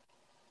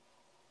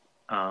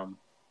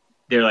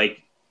they're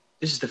like,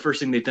 this is the first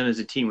thing they've done as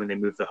a team when they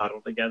move the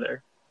huddle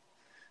together.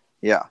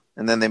 Yeah,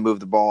 and then they move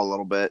the ball a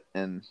little bit,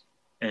 and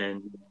I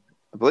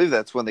believe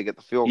that's when they get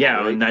the field goal. Yeah,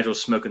 right? when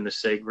Nigel's smoking the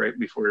cig right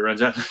before he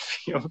runs out of the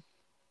field.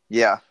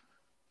 Yeah.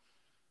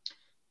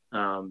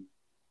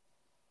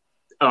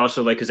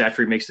 Also, because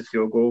after he makes the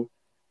field goal,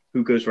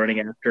 who goes running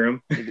after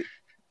him?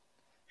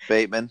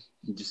 Bateman.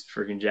 He just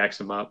freaking jacks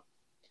him up.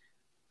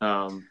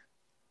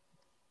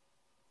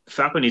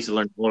 Falco needs to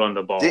learn to hold on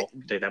to the ball. I'll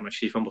tell you that much.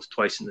 He fumbles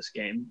twice in this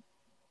game.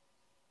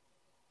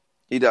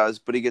 He does,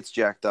 but he gets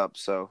jacked up,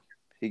 so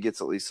he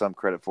gets at least some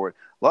credit for it.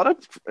 A lot of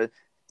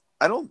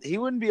he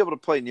wouldn't be able to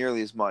play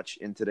nearly as much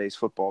in today's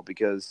football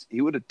because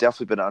he would have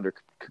definitely been under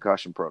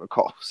concussion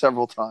protocol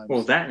several times.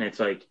 Well, that and it's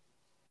like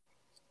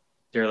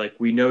they're like,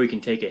 we know he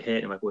can take a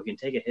hit. I'm like, we can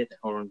take a hit and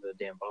hold on to the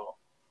damn ball.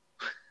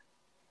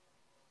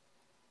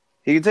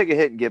 He can take a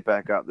hit and get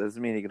back up. That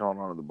doesn't mean he can hold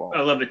on to the ball. I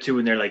love it too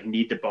when they're like,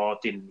 need the ball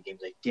at the end of the game.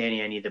 He's like,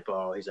 Danny, I need the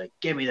ball. He's like,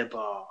 give me the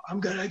ball. I'm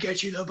gonna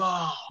get you the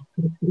ball.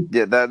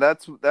 Yeah,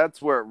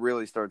 that's where it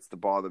really starts to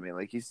bother me.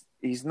 Like he's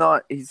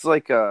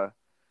like a.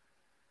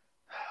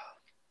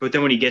 But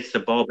then when he gets the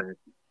ball back,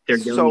 they're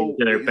so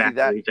to their back.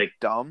 He's like,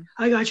 dumb.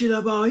 I got you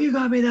the ball. You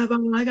got me the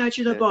ball. I got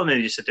you the ball. And then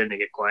they just sit there and they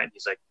get quiet. And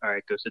he's like, all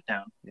right, go sit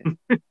down.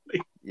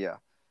 Yeah.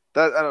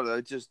 That I don't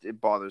know.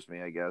 It bothers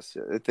me. I guess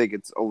I think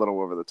it's a little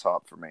over the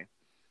top for me.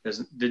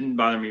 Didn't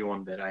bother me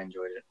one bit. I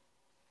enjoyed it.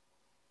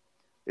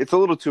 It's a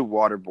little too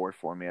waterboy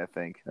for me. I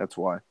think that's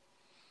why.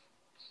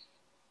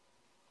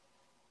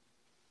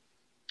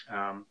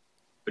 But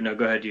no,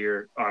 go ahead to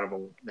your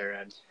audible there,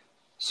 Ed.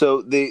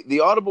 So the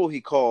audible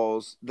he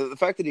calls the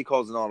fact that he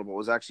calls an audible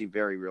was actually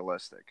very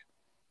realistic.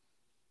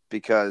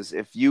 Because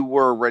if you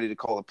were ready to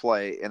call a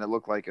play and it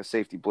looked like a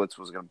safety blitz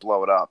was going to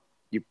blow it up,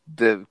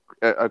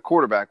 a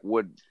quarterback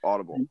would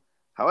audible.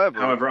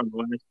 However,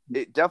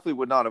 it definitely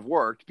would not have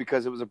worked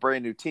because it was a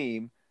brand new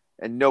team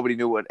and nobody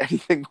knew what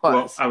anything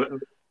was.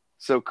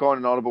 So calling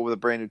an audible with a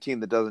brand new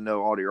team that doesn't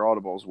know all your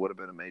audibles would have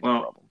been a major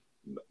problem.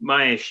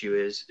 My issue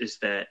is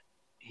that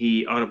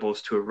he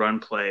audibles to a run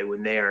play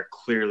when they are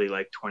clearly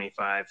like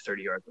 25,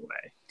 30 yards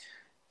away.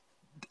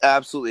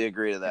 Absolutely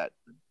agree to that.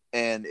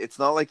 And it's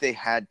not like they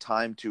had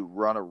time to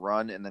run a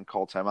run and then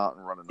call timeout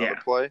and run another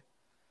play.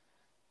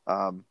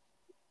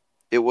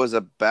 It was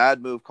a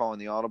bad move calling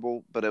the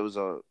audible, but it was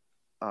a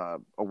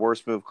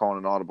worse move calling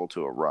an audible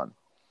to a run.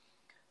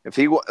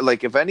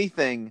 If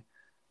anything,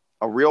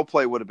 a real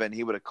play would have been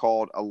he would have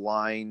called a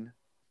line,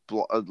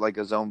 like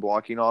a zone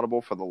blocking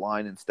audible for the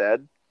line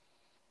instead,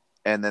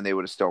 and then they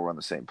would have still run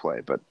the same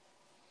play. But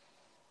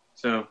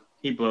so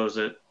he blows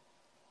it.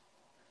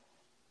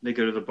 They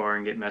go to the bar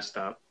and get messed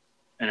up,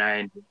 and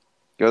I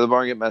go to the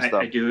bar and get messed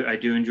up. I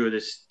do enjoy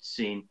this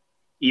scene,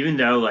 even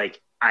though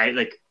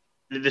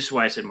this is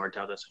why I said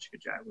Martell does such a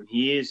good job. When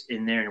he is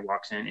in there and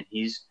walks in and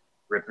he's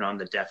ripping on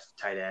the deaf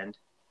tight end,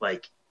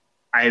 like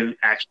I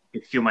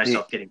actually feel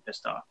myself getting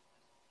pissed off.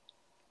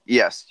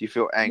 Yes, you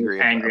feel angry.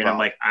 And I'm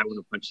like, I want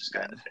to punch this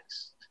guy in the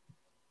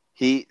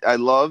face. I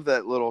love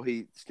that little.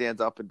 He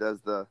stands up and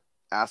does the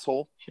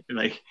asshole,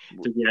 like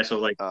the asshole,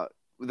 like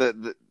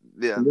the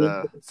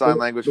sign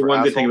language. The for one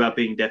asshole. good thing about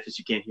being deaf is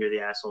you can't hear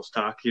the assholes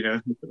talk. You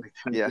know, like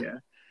that. Yeah,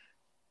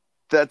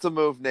 that's a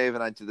move Nave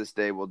and I to this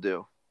day will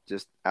do.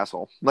 Just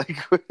asshole, like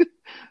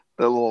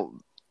the little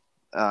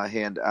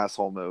hand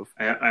asshole move.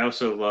 I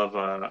also love.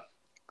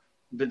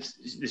 But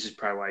this is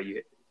probably why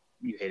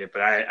you hate it,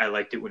 but I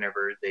liked it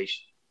whenever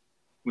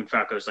when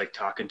Falco's like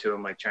talking to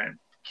him, like trying,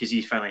 because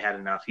he's finally had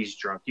enough. He's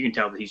drunk. You can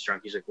tell that he's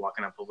drunk. He's like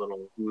walking up a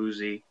little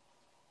woozy.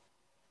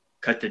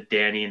 Cut to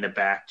Danny in the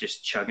back,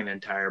 just chugging an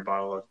entire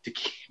bottle of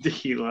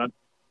tequila.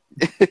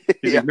 He's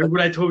like, remember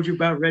what I told you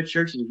about red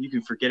shirts? You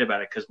can forget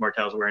about it because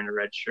Martell's wearing a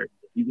red shirt.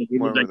 He's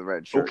like, the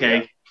red shirt. Okay.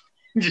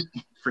 Yeah. Just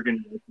freaking.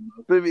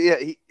 But yeah,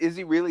 is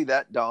he really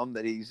that dumb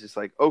that he's just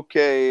like,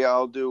 okay,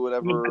 I'll do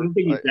whatever. I don't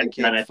think I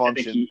can't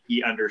function. I think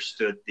he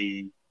understood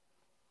the,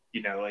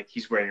 like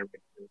he's wearing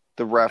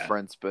the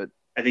reference, but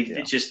I think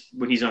it's just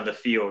when he's on the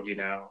field,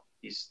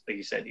 he's like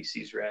you said, he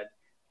sees red.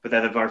 But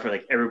at the bar for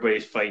like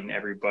everybody's fighting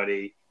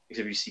everybody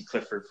except you see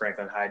Clifford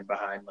Franklin hiding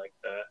behind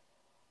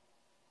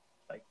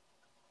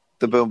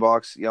the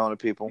boombox yelling at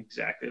people.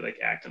 Exactly, like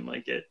acting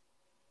like it.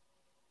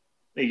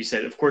 Like you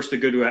said, of course, the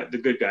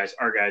good guys,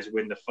 our guys,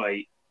 win the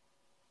fight,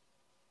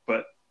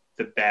 but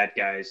the bad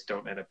guys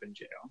don't end up in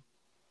jail.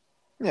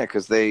 Yeah,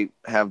 because they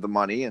have the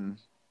money and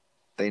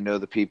they know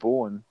the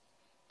people, and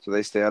so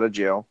they stay out of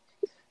jail.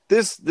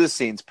 This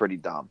scene's pretty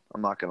dumb.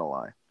 I'm not gonna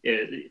lie.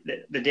 Yeah,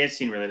 the dance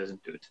scene really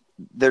doesn't do it.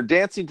 They're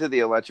dancing to the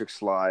electric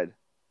slide,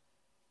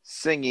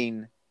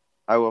 singing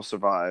 "I Will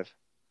Survive,"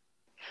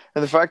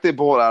 and the fact they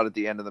pull it out at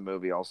the end of the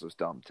movie also is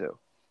dumb too.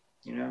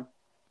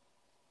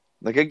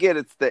 Like I get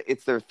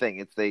it's their thing.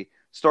 It's they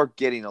start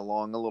getting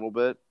along a little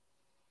bit.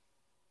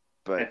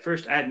 But at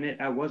first, I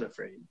admit I was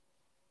afraid.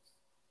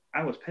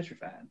 I was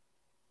petrified.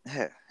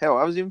 Hell,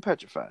 I was even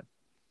petrified.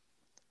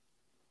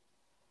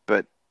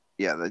 But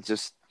yeah, that's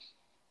just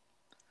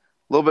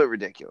a little bit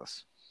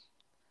ridiculous.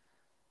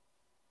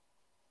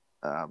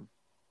 I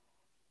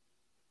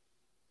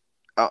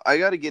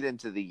got to get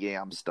into the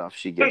yam stuff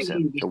she gives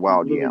him, the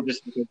wild yam.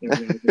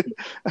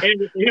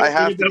 I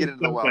have to get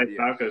into the wild yam.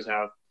 Falco's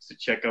house to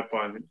check up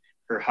on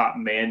her hot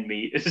man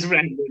meat. This is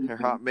when her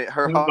hot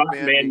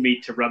man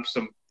meat to rub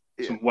some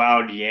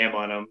wild yam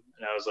on him,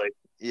 and I was like,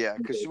 yeah,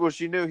 because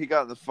she knew he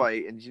got in the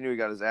fight, and she knew he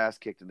got his ass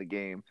kicked in the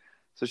game,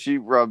 so she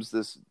rubs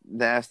this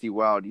nasty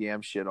wild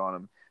yam shit on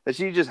him. that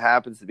she just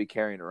happens to be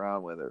carrying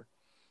around with her.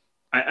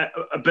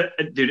 But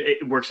dude,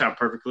 it works out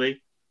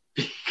perfectly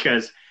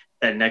because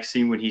that next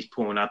scene when he's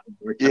pulling up,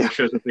 and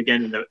shows up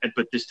again,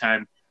 but this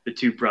time the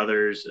two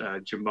brothers,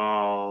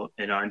 Jamal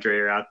and Andre,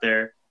 are out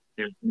there.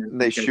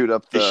 They shoot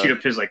up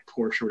his like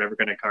Porsche or whatever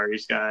kind of car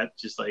he's got.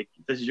 Just like,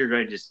 this is your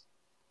guy.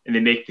 And they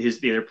make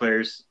the other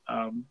players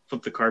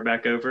flip the car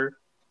back over.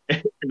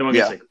 And the one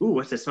guy's like, "Ooh,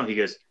 what's that smell?" He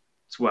goes,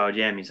 "It's wild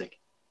yam." He's like,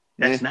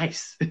 "That's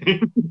nice."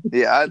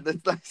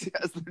 That's nice.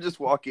 As they're just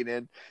walking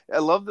in, I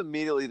love that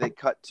immediately they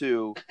cut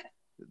to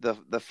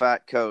the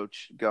fat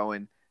coach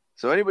going,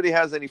 "So anybody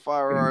has any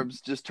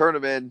firearms, just turn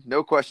them in,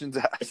 no questions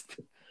asked."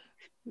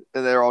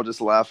 And they're all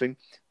just laughing.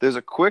 There's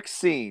a quick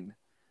scene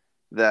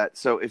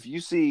so if you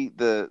see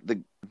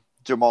the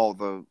Jamal,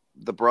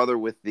 the brother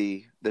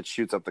that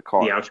shoots up the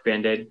car, the ouch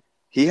Band-Aid.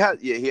 He had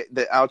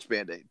the ouch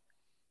Band-Aid.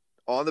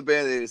 On the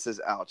Band-Aid it says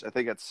ouch. I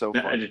think that's so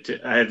funny.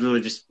 I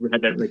literally just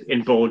had that like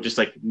in bold, just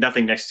like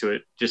nothing next to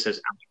it, just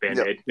says ouch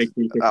Band-Aid. Yep. Makes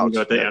me think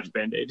about the ouch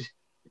Band-Aid.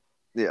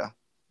 Yeah.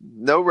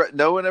 No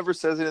one ever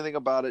says anything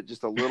about it,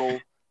 just a little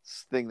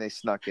thing they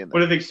snuck in there.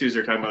 One of the things too is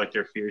they're talking about like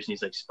their fears, and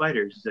he's like,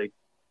 spiders. He's like,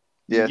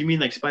 yeah. You mean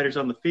like spiders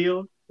on the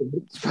field?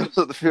 Spiders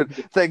on the field.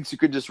 Thanks, you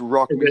could just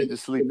rock me to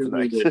sleep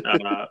tonight.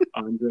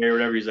 Andre or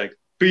whatever, he's like,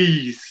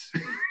 bees.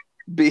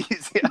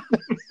 Bees, yeah.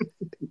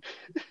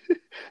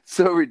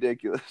 So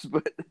ridiculous,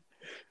 but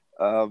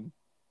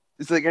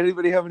it's like,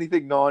 anybody have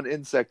anything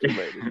non-insect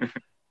related?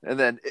 And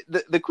then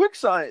the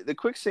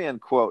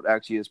quicksand quote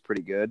actually is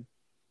pretty good.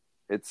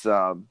 It's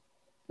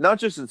not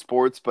just in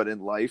sports but in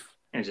life.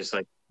 And just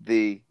like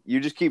you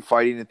just keep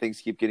fighting and things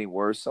keep getting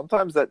worse.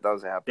 Sometimes that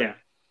does happen. Yeah,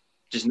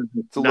 just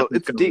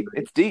it's deep.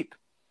 Right. It's deep.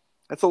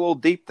 That's a little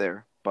deep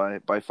there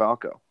by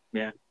Falco.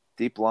 Yeah,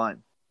 deep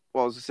line.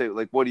 Well, I was gonna say,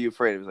 like, what are you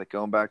afraid of? It was like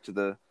going back to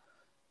the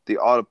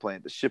auto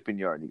plant, the shipping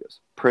yard. And he goes,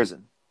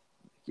 prison.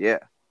 Yeah,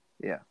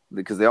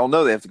 because they all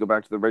know they have to go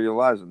back to their regular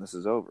lives when this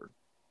is over.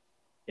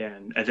 Yeah,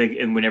 and I think,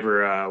 and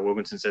whenever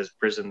Wilkinson says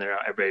prison, there,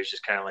 everybody's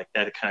just kind of like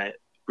that. It kind of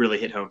really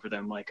hit home for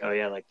them. Like, oh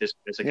yeah, like there's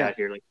a guy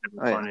here, like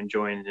having fun,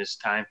 enjoying his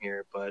time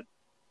here. But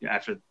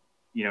after,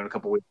 in a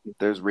couple weeks,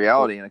 there's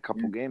reality in a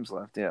couple games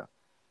left. Yeah,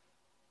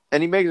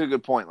 and he makes a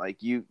good point.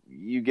 Like you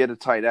get a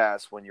tight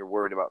ass when you're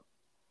worried about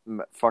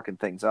fucking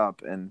things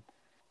up, and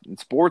in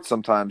sports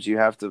sometimes you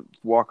have to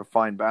walk a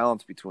fine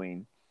balance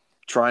between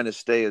trying to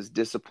stay as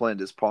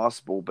disciplined as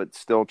possible, but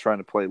still trying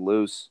to play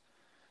loose,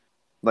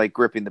 like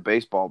gripping the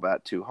baseball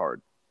bat too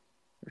hard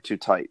or too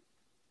tight.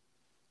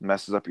 It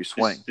messes up your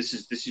swing. This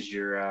is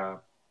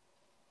your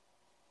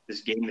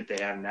this game that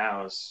they have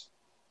now this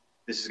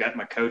has got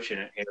my coach in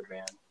it here,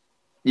 man.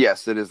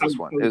 Yes, it is this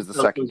one. It was the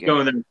second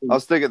game. I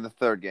was thinking the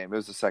third game. It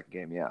was the second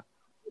game, yeah.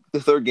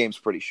 The third game's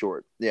pretty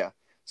short. Yeah.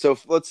 So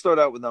let's start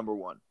out with number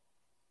one.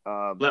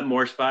 Let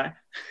Morris by.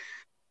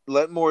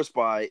 Let Morris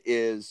by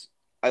is,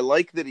 I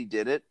like that he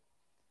did it.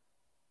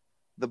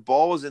 The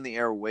ball was in the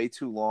air way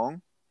too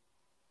long,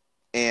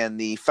 and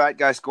the fat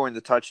guy scoring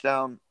the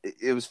touchdown,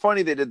 it was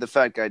funny they did the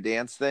fat guy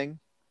dance thing,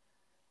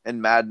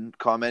 and Madden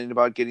commenting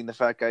about getting the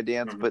fat guy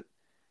dance, but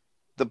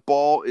the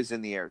ball is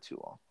in the air too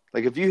long.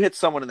 Like, if you hit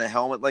someone in the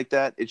helmet like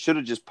that, it should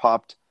have just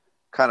popped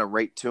kind of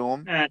right to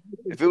him.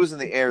 If it was in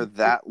the air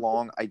that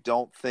long, I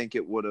don't think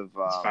it would have.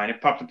 It's fine. It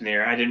popped up in the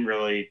air. I didn't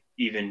really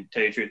even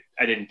tell you the truth.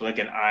 I didn't blink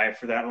an eye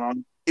for that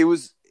long. It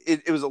was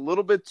a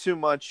little bit too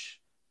much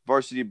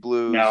Varsity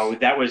Blues. No,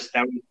 that was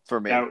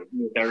for me.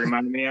 That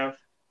reminded me of.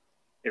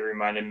 It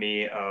reminded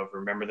me of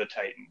Remember the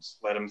Titans.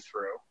 Let them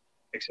through.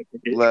 Except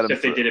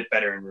they did it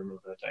better in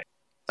Remember the Titans.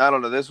 I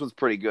don't know. This one's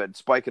pretty good.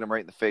 Spiking him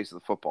right in the face of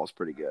the football is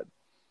pretty good.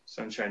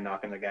 Sunshine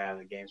knocking the guy out of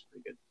the game is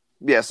pretty good.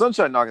 Yeah,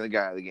 Sunshine knocking the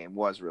guy out of the game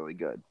was really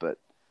good, but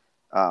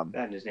that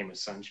and his name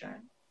was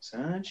Sunshine.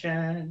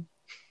 Sunshine.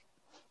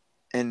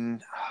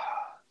 And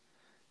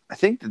I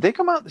think, did they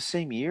come out the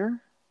same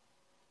year?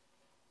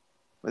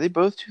 Were they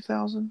both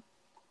 2000?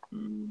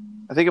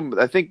 I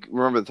think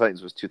Remember the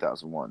Titans was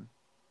 2001.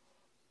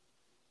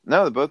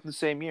 No, they're both in the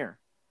same year.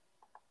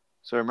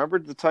 So Remember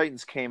the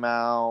Titans came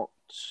out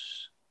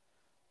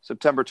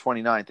September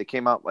 29th. They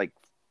came out like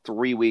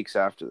 6 weeks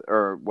after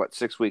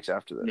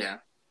this. Yeah.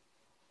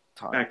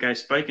 Fat guy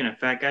spiking a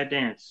fat guy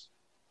dance.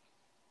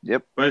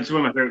 Yep. But it's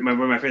one of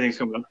my favorite things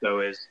coming up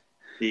though is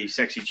the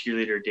sexy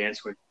cheerleader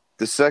dance with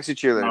the sexy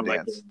cheerleader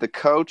dance. Like the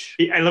coach.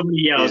 I love when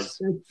he yells.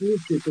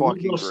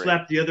 Fucking great.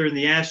 Slap the other in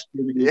the ass.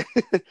 Yeah.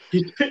 And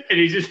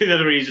he's just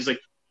another one. He's just like.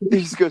 He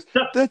just goes,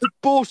 "That's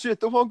bullshit.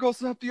 The one girl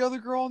slapped the other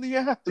girl on the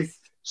ass."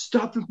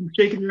 Stop them from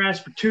shaking your ass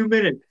for 2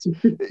 minutes.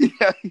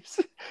 Yeah.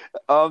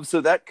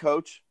 So that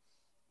coach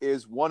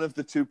is one of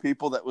the two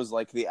people that was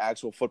like the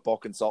actual football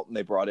consultant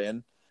they brought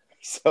in.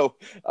 So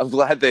I'm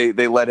glad they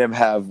let him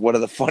have one of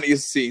the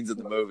funniest scenes in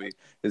the movie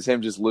is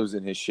him just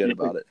losing his shit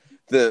about it.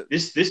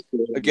 This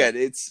again,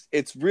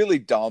 it's really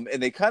dumb,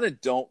 and they kind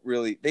of don't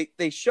really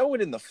they show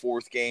it in the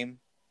fourth game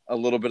a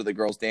little bit of the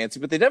girls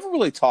dancing, but they never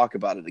really talk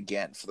about it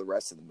again for the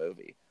rest of the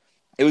movie.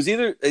 It's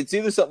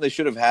either something they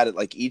should have had at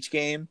like each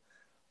game,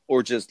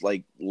 or just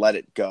like let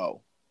it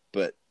go.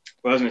 But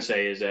what I was gonna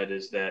say is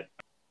that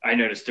I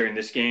noticed during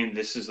this game,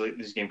 this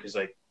game because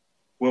like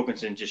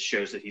Wilkinson just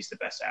shows that he's the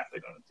best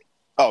athlete on the team.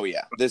 Oh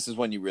yeah, this is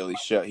when you really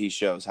he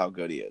shows how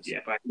good he is. Yeah,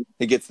 but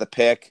he gets the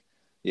pick.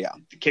 Yeah,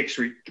 the kicks,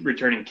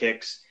 returning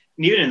kicks,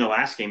 and even in the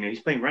last game,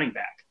 he's playing running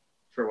back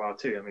for a while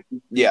too. I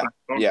mean, yeah.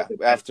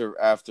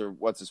 After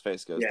what's his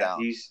face goes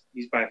down, he's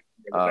by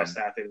far the best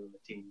athlete on the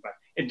team.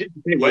 And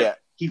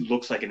he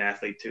looks like an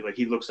athlete too. Like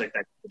he looks like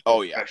that.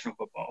 Professional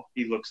football.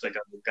 He looks like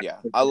a guy. Yeah,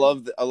 I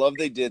love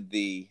they did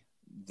the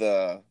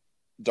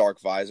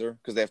dark visor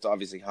because they have to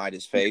obviously hide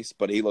his face,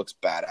 but he looks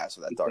badass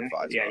with that dark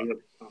visor. Yeah, he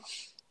looks.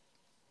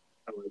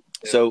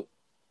 So,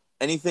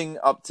 anything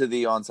up to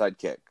the onside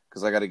kick?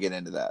 Because I got to get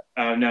into that.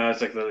 No,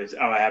 it's like Lily's.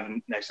 I have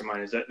next to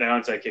mine is that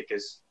onside kick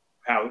is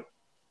how.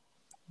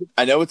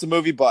 I know it's a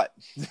movie, but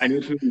I know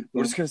it's a movie.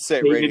 We're just gonna say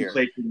it right here.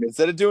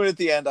 Instead of doing it at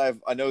the end,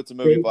 I know it's a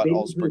movie, but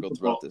I'll sprinkle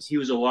throughout this. He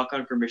was a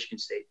walk-on for Michigan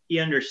State. He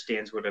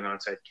understands what an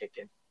onside kick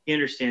is. He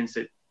understands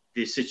that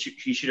he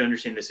should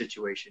understand the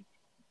situation.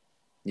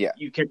 Yeah.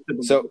 You catch the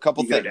ball. So,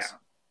 couple things.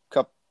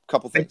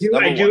 Couple things.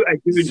 I do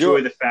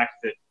enjoy the fact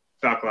that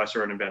Falco has to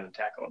run him down and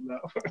tackle him,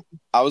 though.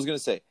 I was going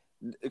to say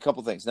a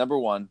couple things. Number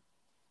one,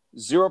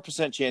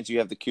 0% chance you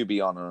have the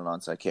QB on an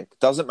onside kick.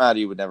 Doesn't matter.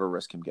 You would never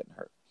risk him getting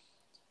hurt.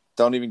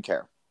 Don't even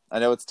care. I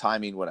know it's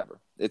timing, whatever.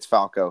 It's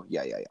Falco.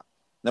 Yeah.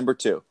 Number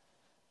two,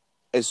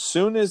 as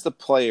soon as the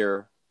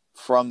player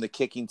from the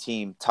kicking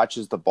team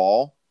touches the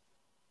ball,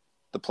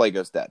 the play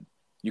goes dead.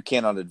 You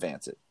cannot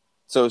advance it.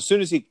 So as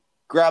soon as he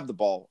grabbed the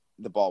ball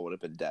would have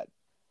been dead.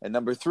 And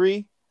number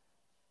three,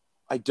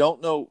 I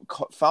don't know.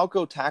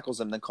 Falco tackles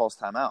him, then calls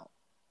timeout.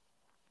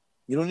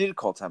 You don't need to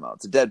call timeout.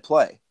 It's a dead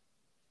play.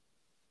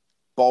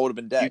 Ball would have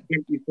been dead.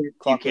 You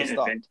can't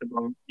advance the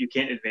ball. You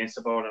can't advance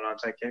the ball in an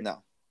onside kick.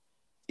 No.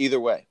 Either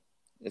way,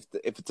 if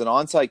it's an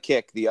onside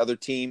kick, the other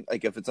team,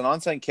 like if it's an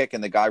onside kick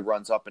and the guy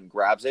runs up and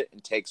grabs it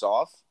and takes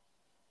off,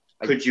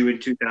 could you in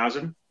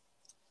 2000?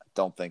 I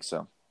don't think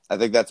so. I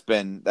think that's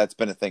been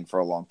a thing for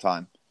a long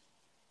time.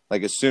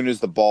 Like as soon as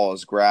the ball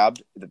is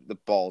grabbed, the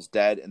ball's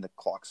dead and the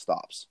clock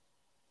stops.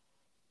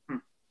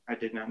 I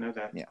did not know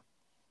that. Yeah.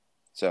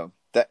 So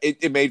that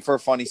it made for a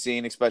funny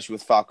scene, especially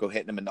with Falco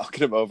hitting him and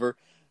knocking him over.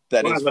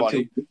 That is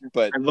funny.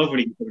 But I love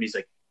when he's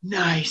like,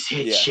 "Nice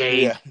hit,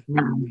 Shane. Yeah.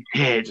 Nice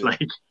hit." Yeah.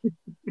 Like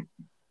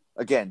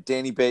again,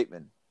 Danny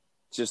Bateman,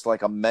 just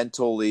like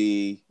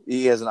he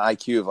has an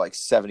IQ of like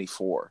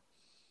 74.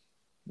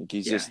 Like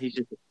he's just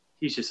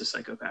a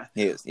psychopath.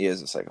 He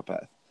is a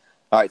psychopath.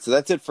 All right, so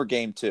that's it for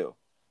game 2.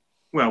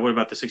 Well, what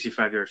about the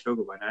 65-yard field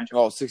goal by Nigel?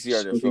 Oh,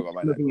 60-yard field goal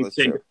by Nigel. That's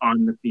true.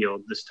 On the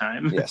field this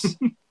time. Yes.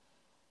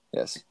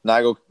 Yes.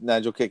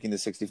 Nigel kicking the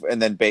 64,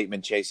 and then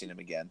Bateman chasing him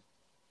again.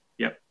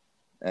 Yep.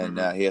 And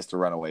he has to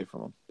run away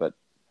from him. But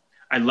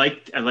I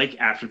like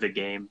after the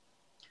game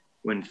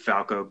when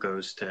Falco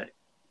goes to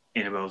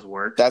Annabelle's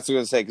work. That's what I was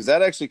going to say, because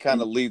that actually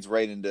kind of leads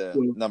right into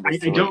number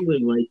 3. I don't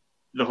really like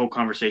the whole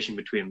conversation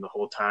between them the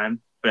whole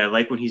time, but I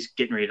like when he's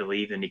getting ready to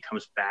leave and he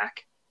comes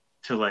back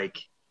to like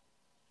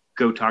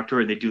go talk to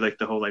her. They do like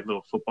the whole like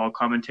little football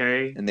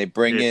commentary, and they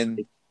bring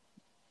in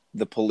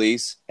the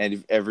police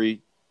and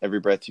every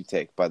breath you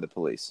take by the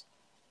police.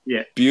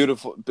 Yeah,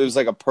 beautiful. It was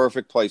like a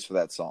perfect place for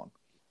that song.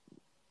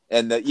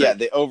 And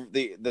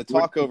the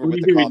talk over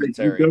with the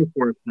commentary. Go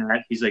for it,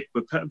 Matt. He's like,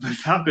 but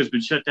Falco's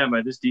been shut down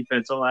by this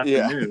defense all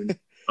afternoon. Yeah.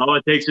 All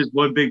it takes is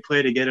one big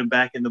play to get him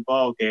back in the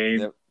ball game.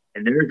 Yep.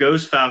 And there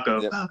goes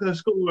Falco. Yep. Falco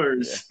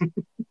scores. Yeah.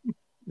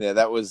 Yeah,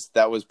 that was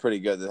pretty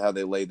good how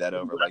they laid that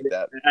over like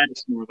that. I had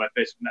to smooth my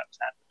face when that was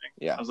happening.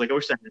 Yeah. I was like, I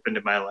wish that happened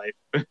in my life.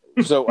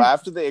 So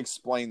after they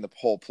explain the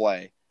whole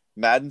play,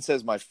 Madden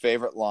says my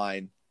favorite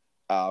line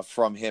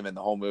from him in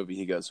the whole movie.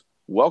 He goes,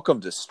 "Welcome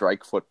to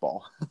strike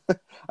football."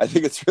 I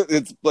think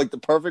it's like the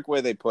perfect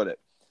way they put it.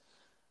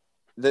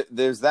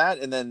 There's that,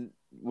 and then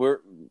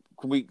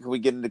can we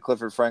get into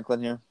Clifford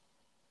Franklin here?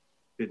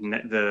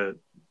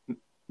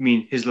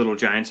 His Little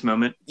Giants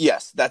moment?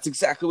 Yes, that's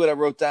exactly what I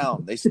wrote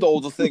down. They stole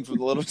the thing from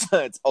the Little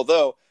Giants.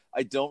 Although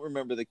I don't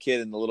remember the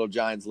kid in the Little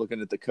Giants looking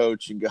at the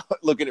coach and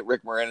looking at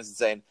Rick Moranis and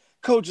saying,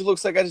 "Coach, it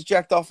looks like I just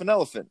jacked off an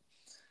elephant."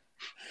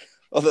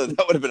 Although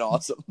that would have been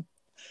awesome.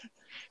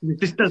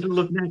 This doesn't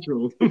look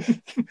natural.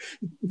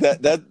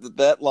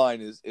 that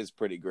line is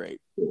pretty great.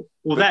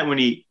 Well,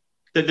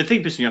 the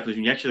thing pissed me off is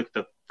when you actually look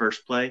at the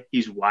first play,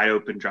 he's wide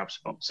open, drops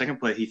the ball. Second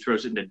play, he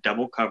throws it into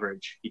double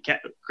coverage. He's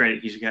got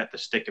the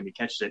stick and he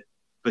catches it.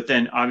 But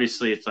then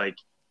obviously it's like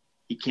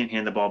he can't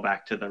hand the ball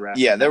back to the ref.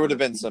 Yeah, there would have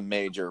been some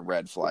major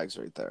red flags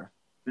right there.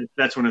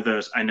 That's one of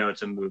those. I know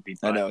it's a movie.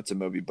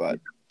 But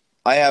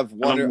I have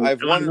one or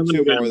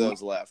two more of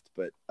those left.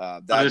 But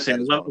I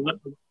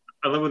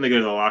love when they go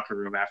to the locker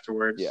room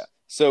afterwards. Yeah.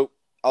 So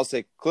I'll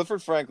say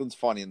Clifford Franklin's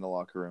funny in the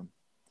locker room.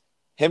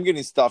 Him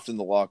getting stuffed in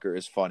the locker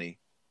is funny,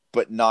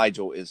 but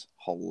Nigel is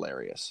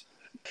hilarious.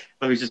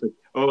 Oh, he's just like,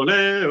 ole,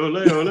 ole,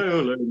 ole,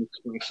 ole,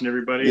 smashing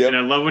everybody. Yep. And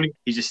I love when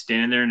he's just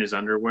standing there in his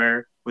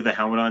underwear with a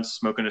helmet on,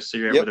 smoking a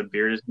cigarette with a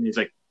beer in his hand. He's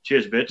like,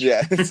 "Cheers, bitch."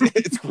 Yeah,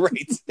 it's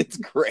great. It's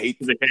great.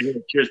 He's like, "Hey,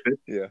 cheers, bitch."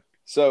 Yeah.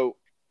 So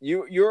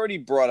you already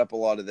brought up a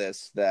lot of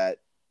this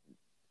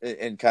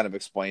and kind of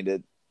explained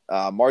it.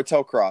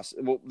 Martel Cross.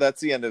 Well,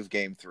 that's the end of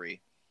game 3.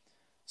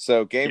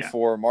 So game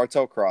 4,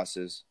 Martel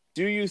crosses.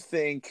 Do you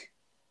think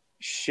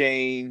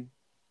Shane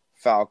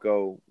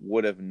Falco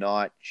would have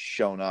not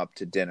shown up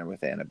to dinner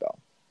with Annabelle?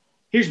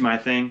 Here's my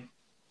thing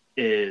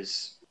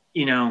is,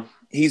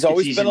 he's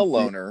always been a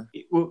loner.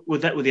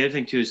 With the other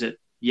thing too is that,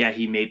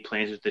 he made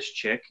plans with this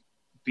chick,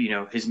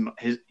 but,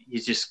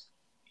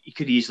 he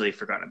could easily have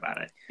forgotten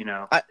about it.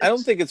 I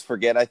don't think it's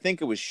forget. I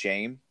think it was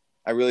shame.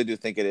 I really do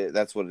think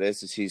that's what it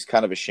is he's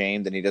kind of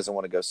ashamed and he doesn't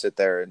want to go sit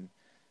there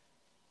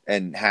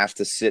and have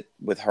to sit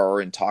with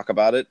her and talk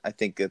about it. I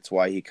think that's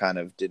why he kind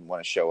of didn't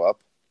want to show up.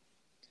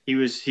 He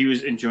was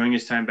enjoying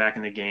his time back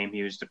in the game.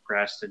 He was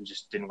depressed and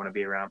just didn't want to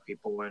be around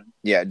people.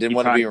 Didn't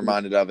want to be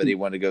reminded of it. He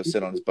wanted to go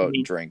sit on his boat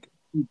and drink.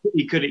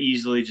 He could have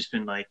easily just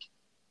been like,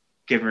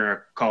 giving her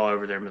a call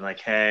over there and be like,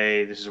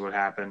 hey, this is what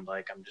happened.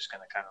 Like, I'm just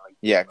going to kind of like...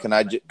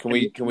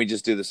 can we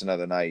just do this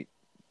another night?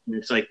 And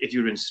it's like, if you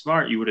would have been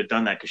smart, you would have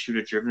done that because she would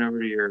have driven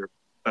over to your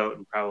boat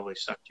and probably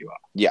sucked you off.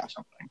 Yeah. Or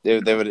something.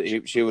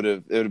 It would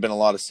have been a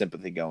lot of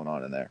sympathy going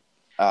on in there.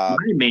 My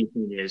main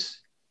thing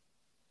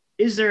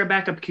is there a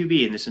backup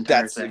QB in this entire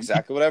thing? That's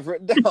exactly what I've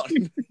written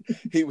down.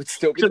 He would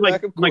still be the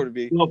backup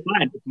quarterback. Well,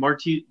 fine. If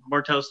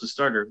Martel's the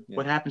starter,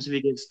 what happens if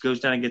he goes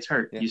down and gets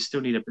hurt? You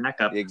still need a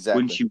backup.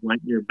 Exactly. Wouldn't you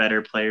want your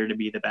better player to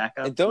be the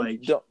backup?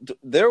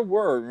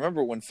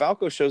 Remember, when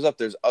Falco shows up,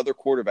 there's other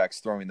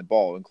quarterbacks throwing the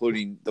ball,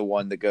 including the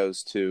one that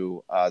goes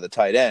to the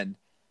tight end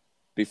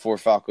before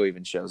Falco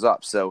even shows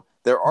up. So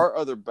there are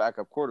other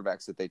backup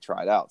quarterbacks that they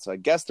tried out. So I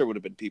guess there would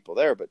have been people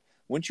there, but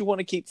wouldn't you want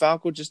to keep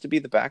Falco just to be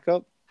the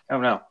backup? Oh,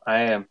 no.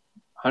 I am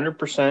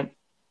 100%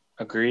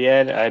 agree,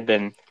 Ed.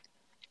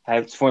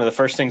 It's one of the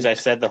first things I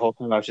said the whole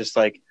time. I was just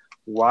like,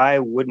 why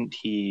wouldn't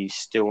he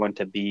still want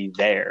to be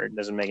there? It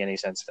doesn't make any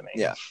sense to me.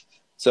 Yeah.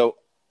 So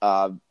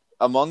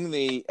among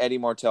the Eddie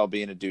Martell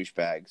being a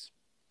douchebags,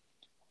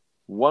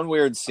 one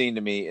weird scene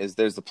to me is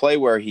there's the play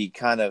where he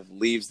kind of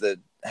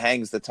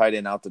hangs the tight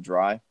end out to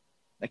dry.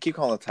 I keep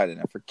calling the tight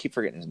end. I keep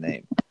forgetting his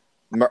name.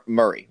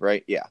 Murray,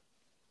 right? Yeah.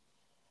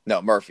 No,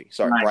 Murphy.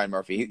 Sorry, right. Brian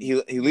Murphy.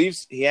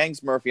 He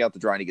hangs Murphy out to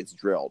dry and he gets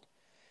drilled.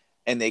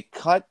 And they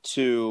cut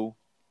to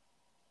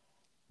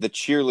the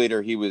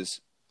cheerleader he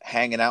was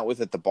hanging out with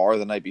at the bar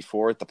the night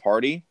before at the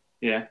party.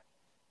 Yeah.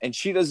 And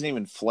she doesn't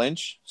even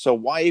flinch. So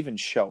why even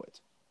show it?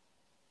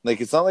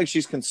 Like, it's not like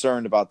she's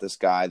concerned about this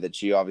guy that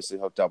she obviously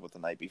hooked up with the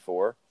night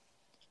before.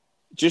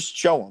 Just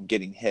show him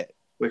getting hit.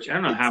 Which I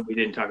don't know how we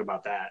didn't talk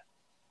about that.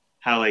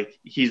 How, like,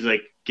 he's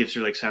like, gives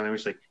her like sign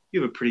language, like,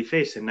 you have a pretty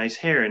face and nice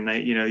hair and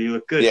you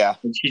look good. Yeah.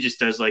 And she just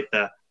does like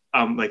the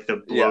blow.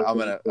 Yeah, I'm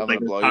gonna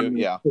blow you.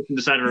 Yeah.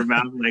 The side of her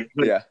mouth, like,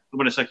 yeah. I'm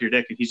gonna suck your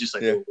dick. And he's just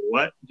like,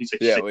 what? He's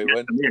like, yeah, wait,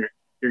 what? Come here.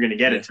 You're gonna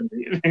get it to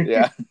me.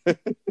 Yeah.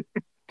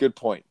 Good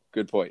point.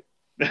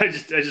 I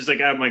just like,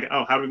 I'm like,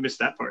 oh, how did we miss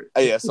that part?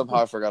 Yeah,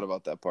 somehow I forgot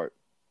about that part.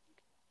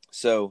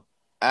 So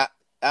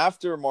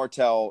after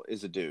Martell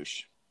is a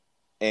douche,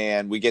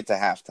 and we get to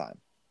halftime.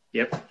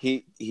 Yep.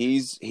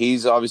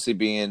 He's obviously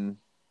being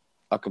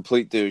a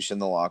complete douche in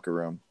the locker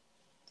room,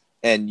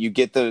 and you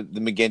get the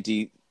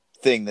McGinty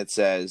thing that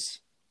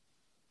says,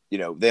 they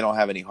don't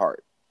have any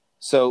heart.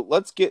 So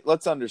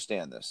let's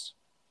understand this.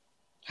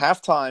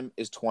 Halftime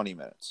is 20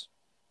 minutes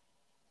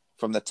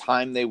from the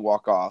time they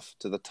walk off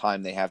to the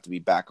time they have to be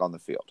back on the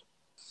field.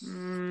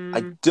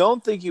 I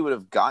don't think he would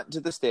have gotten to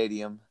the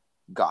stadium,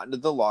 gotten to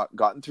the lock,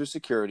 gotten through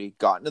security,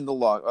 gotten in the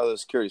lock. Oh, the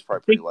security's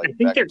probably pretty light. I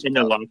think they're in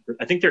the locker.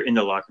 I think they're in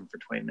the locker room for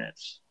 20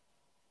 minutes.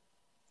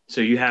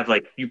 So you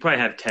probably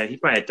have 10. He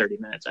probably had 30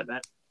 minutes, I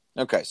bet.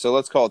 Okay, so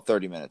let's call it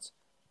 30 minutes.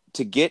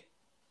 To get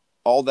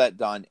all that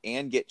done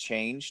and get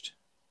changed,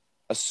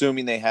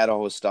 assuming they had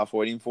all his stuff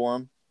waiting for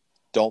him,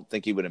 don't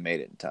think he would have made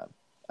it in time.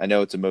 I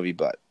know it's a movie,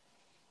 but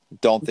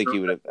don't think he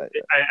would have.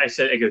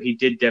 I go, he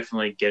did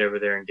definitely get over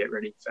there and get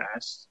ready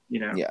fast,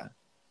 Yeah.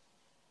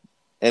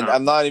 And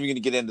I'm not even going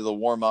to get into the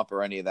warm-up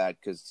or any of that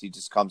because he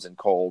just comes in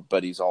cold,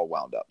 but he's all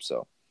wound up.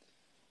 So.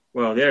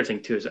 Well, the other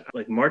thing, too, is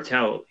like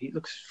Martell, he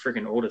looks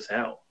freaking old as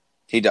hell.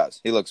 He does.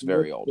 He looks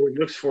very old. He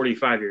looks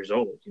 45 years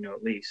old,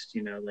 at least.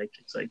 Like,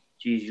 it's like,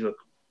 geez, you look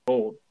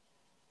old.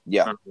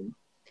 Yeah.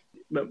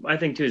 But my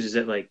thing, too, is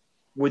that, like,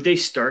 would they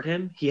start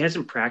him? He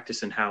hasn't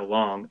practiced in how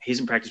long? He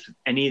hasn't practiced with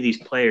any of these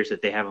players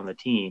that they have on the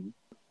team.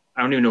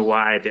 I don't even know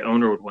why the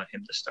owner would want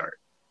him to start.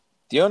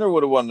 The owner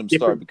would have wanted him to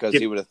start because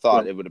he would have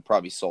thought it would have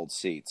probably sold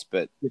seats.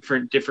 But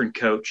different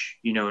coach,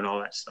 and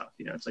all that stuff.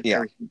 It's like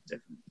everything's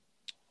different.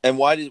 And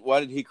why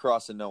did he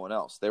cross and no one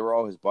else? They were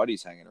all his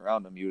buddies hanging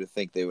around him. You would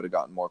think they would have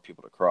gotten more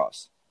people to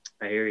cross.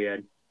 I hear you,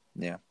 Ed.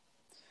 Yeah.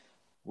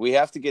 We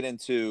have to get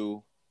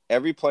into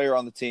every player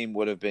on the team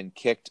would have been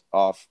kicked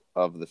off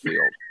of the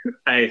field.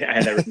 I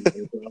had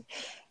everything.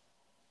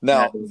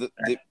 Now,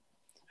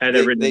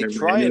 they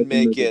try and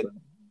make it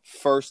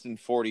first and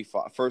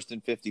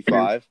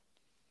 55.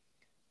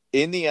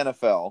 In the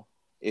NFL,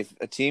 if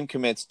a team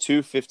commits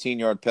 2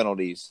 15-yard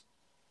penalties,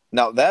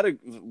 now that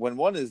when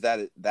one is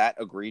that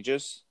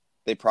egregious,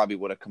 they probably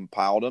would have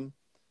compiled them.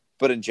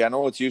 But in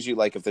general, it's usually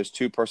like if there's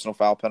 2 personal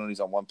foul penalties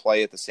on one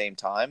play at the same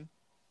time,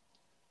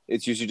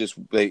 It's usually just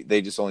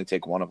they just only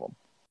take one of them.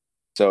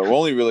 So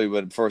only really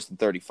with 1st and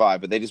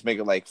 35, but they just make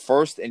it like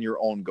 1st and your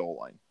own goal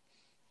line.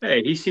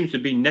 Hey, he seems to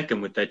be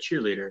necking with that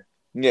cheerleader.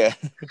 Yeah.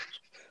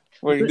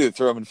 What do you do?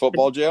 Throw him in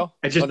football jail?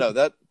 I just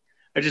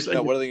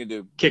What are they gonna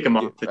do? kick him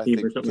off the I team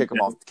think or something. kick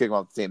him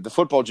off the team. The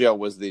football jail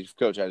was the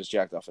coach I just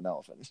jacked off an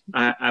elephant.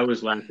 I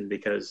was laughing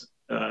because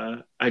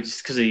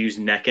because they use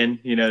necking,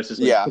 it's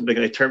just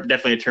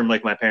definitely a term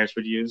like my parents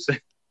would use.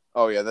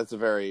 Oh yeah, that's a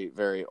very,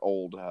 very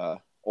old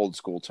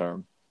school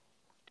term.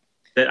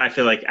 That I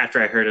feel like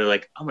after I heard it,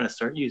 like I'm gonna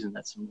start using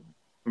that some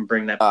and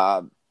bring that.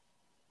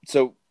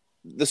 So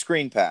the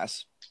screen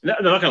pass. No,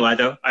 I'm not gonna lie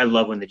though. I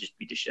love when they just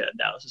beat the shit out of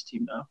Dallas's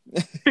team though.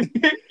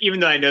 Even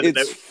though I know that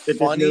there's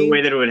no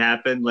way that it would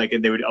happen, like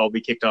and they would all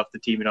be kicked off the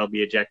team and all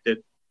be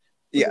ejected.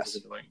 Yes,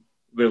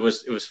 but it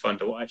was fun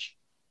to watch.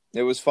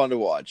 It was fun to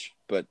watch,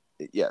 but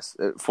yes,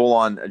 full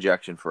on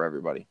ejection for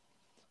everybody.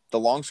 The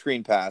long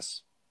screen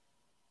pass,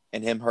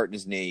 and him hurting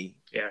his knee.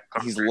 Yeah,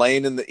 he's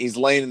laying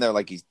in there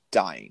like he's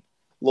dying.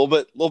 A little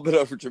bit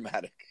over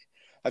dramatic.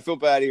 I feel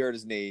bad he hurt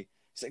his knee.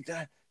 He's like,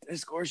 Did I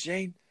score,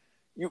 Shane?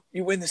 You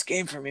win this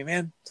game for me,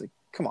 man. It's like,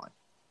 come on.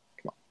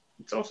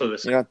 It's also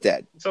You're not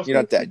dead. You're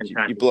not dead.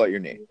 You blew out your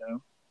knee.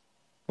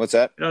 What's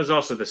that? That was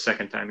also the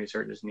second time he's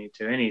hurt his knee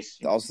too, and he's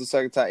also the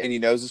second time, and he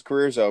knows his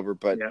career's over,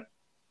 but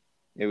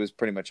it was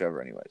pretty much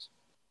over anyways.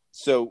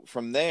 So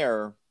from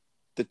there,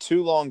 the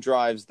 2 long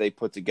drives they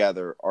put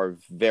together are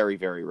very,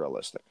 very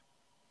realistic.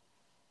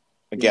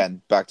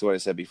 Again, back to what I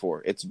said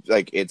before.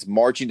 It's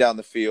marching down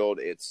the field.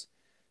 It's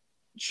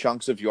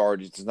chunks of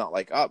yardage. It's not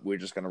like, we're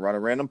just going to run a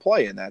random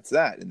play and that's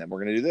that. And then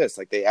we're going to do this.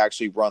 Like they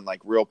actually run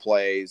like real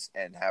plays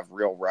and have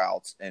real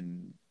routes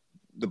and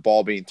the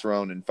ball being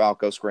thrown and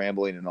Falco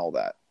scrambling and all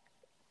that.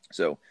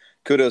 So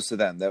kudos to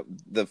them.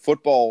 The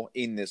football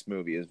in this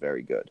movie is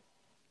very good.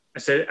 I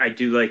said I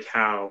do like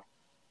how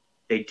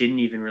they didn't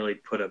even really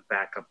put a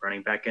backup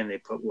running back in. They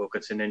put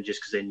Wilkinson in just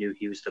because they knew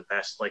he was the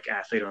best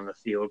athlete on the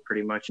field,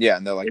 pretty much. Yeah,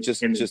 and they're like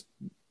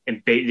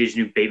and they just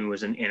knew Bateman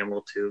was an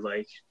animal too,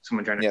 like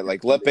someone trying to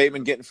let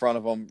Bateman get in front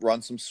of him,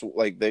 run some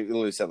they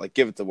literally said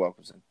give it to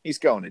Wilkinson. He's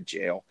going to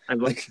jail.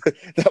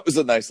 That was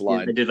a nice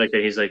line. I did like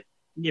that. He's like,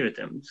 give it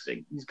to him.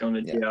 He's going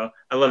to jail.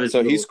 I love it.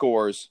 So he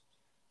scores.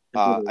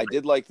 I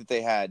did like that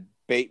they had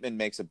Bateman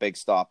makes a big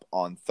stop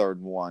on 3rd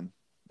and 1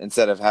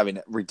 instead of having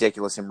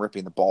ridiculous him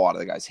ripping the ball out of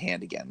the guy's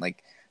hand again.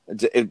 Like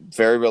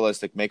very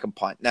realistic. Make him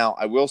punt. Now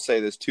I will say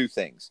there's 2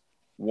 things.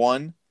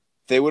 One,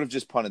 they would have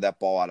just punted that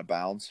ball out of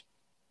bounds.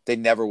 They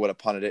never would have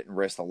punted it and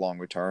risked a long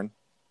return.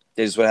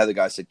 They just would have had the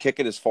guy said, kick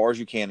it as far as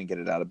you can and get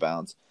it out of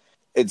bounds.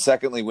 And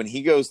secondly, when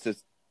he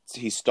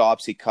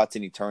stops, he cuts,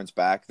 and he turns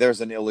back, there's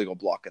an illegal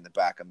block in the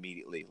back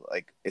immediately,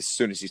 like as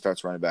soon as he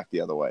starts running back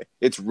the other way.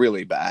 It's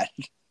really bad.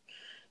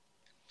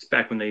 It's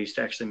back when they used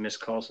to actually miss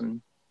calls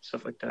and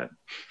stuff like that.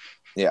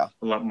 Yeah.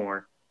 A lot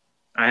more.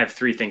 I have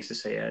 3 things to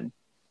say, Ed.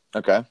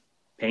 Okay.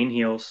 Pain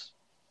heals,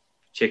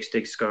 chicks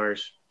dig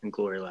scars, and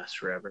glory lasts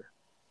forever.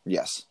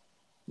 Yes.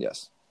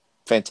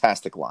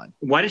 Fantastic line.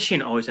 Why does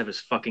Shane always have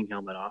his fucking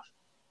helmet off?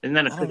 Isn't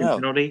that a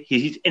penalty?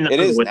 He's in the it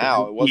huddle is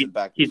now. It wasn't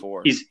back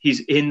before. He's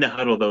in the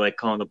huddle though,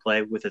 calling the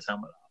play with his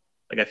helmet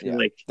off. I feel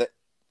like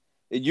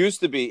it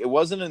used to be. It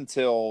wasn't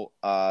until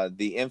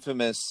the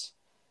infamous.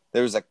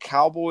 There was a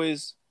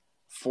Cowboys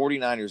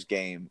 49ers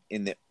game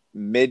in the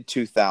mid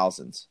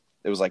 2000s.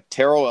 It was like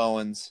Terrell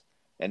Owens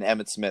and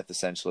Emmitt Smith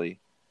essentially,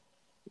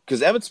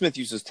 because Emmitt Smith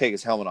used to take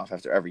his helmet off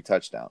after every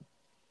touchdown.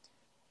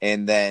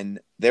 And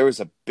then there was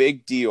a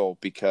big deal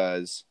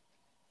because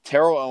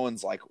Terrell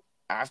Owens,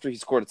 after he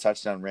scored a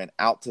touchdown, ran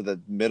out to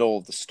the middle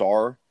of the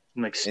star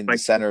in the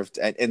center of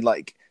and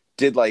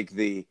did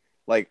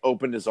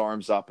opened his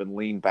arms up and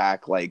leaned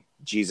back like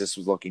Jesus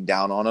was looking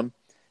down on him.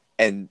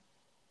 And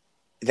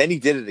then he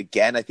did it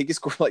again. I think he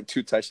scored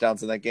 2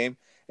 touchdowns in that game.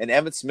 And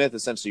Emmitt Smith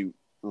essentially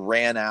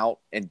ran out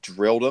and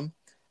drilled him.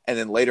 And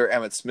then later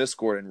Emmitt Smith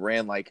scored and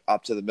ran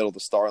up to the middle of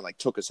the star and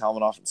took his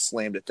helmet off and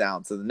slammed it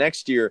down. So the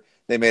next year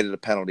they made it a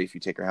penalty if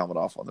you take your helmet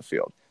off on the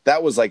field.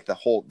 That was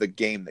the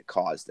game that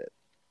caused it.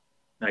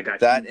 I got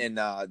that. You.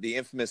 And the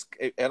infamous,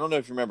 I don't know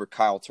if you remember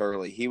Kyle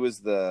Turley. He was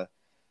the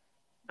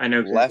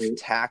left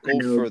tackle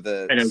for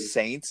the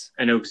Saints.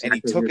 I know exactly.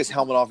 And he took his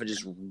helmet off and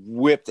just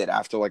whipped it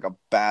after a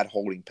bad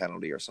holding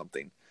penalty or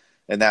something.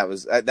 And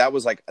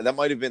that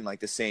might have been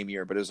the same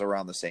year, but it was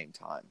around the same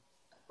time.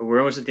 But we're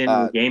almost at the end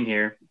of the game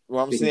here. We're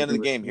almost at the end of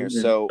the game here.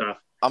 So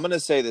I'm going to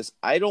say this.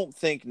 I don't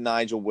think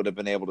Nigel would have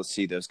been able to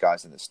see those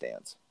guys in the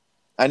stands.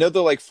 I know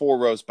they're 4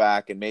 rows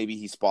back, and maybe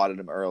he spotted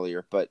them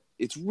earlier, but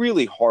it's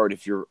really hard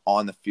if you're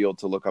on the field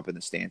to look up in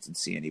the stands and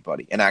see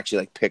anybody and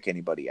actually pick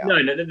anybody out.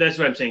 No, that's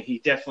what I'm saying. He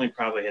definitely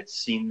probably had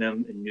seen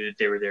them and knew that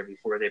they were there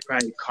before. They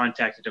probably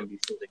contacted him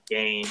before the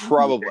game.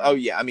 Probably. Oh,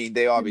 yeah. I mean,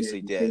 they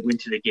obviously did. They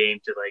went to the game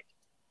to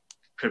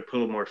could put a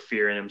little more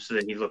fear in him. So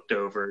then he looked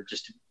over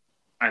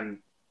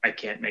I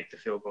can't make the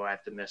field goal. I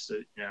have to miss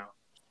it,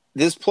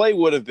 This play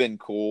would have been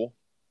cool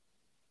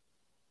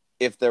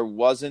if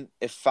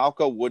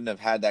Falco wouldn't have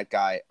had that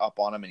guy up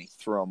on him and he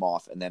threw him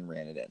off and then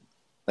ran it in.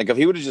 If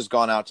he would have just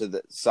gone out to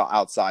the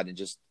outside and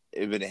just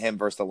it been him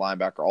versus the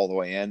linebacker all the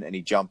way in, and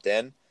he jumped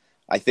in,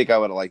 I think I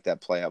would have liked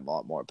that play a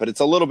lot more. But it's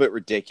a little bit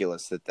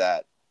ridiculous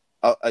that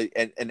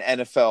an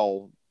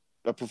NFL,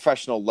 a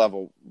professional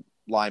level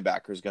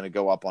linebacker is going to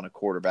go up on a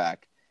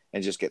quarterback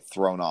and just get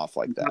thrown off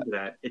like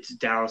that. It's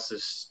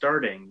Dallas's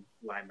starting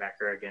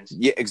linebacker against.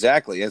 Yeah,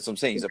 exactly. That's what I'm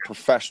saying. He's a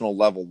professional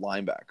level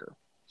linebacker.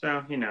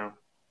 So,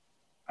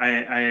 I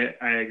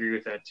agree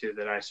with that too.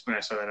 That when I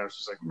saw that, I was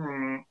just like,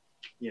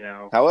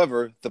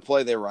 However, the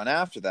play they run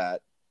after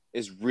that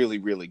is really,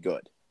 really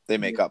good. They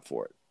make up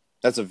for it.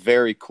 That's a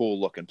very cool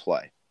looking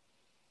play.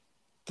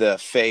 The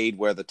fade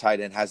where the tight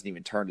end hasn't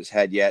even turned his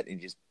head yet and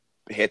he just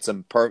hits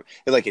him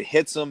it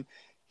hits him.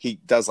 He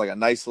does like a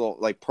nice little,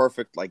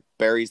 perfect,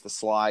 buries the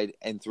slide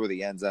and through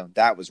the end zone.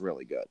 That was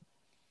really good.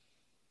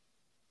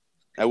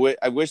 I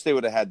wish they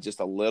would have had just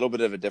a little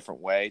bit of a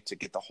different way to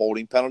get the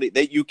holding penalty.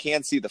 You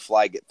can see the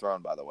flag get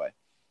thrown, by the way,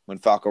 when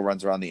Falco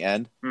runs around the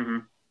end. Mm-hmm.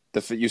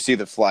 You see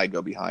the flag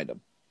go behind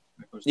him.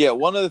 Yeah,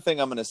 one other thing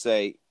I'm going to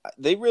say,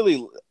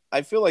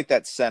 I feel like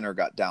that center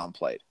got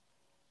downplayed.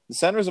 The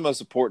center is the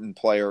most important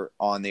player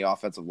on the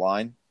offensive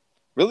line.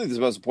 Really, the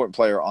most important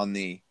player on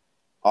the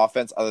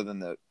offense other than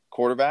the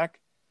quarterback.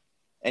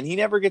 And he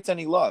never gets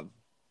any love.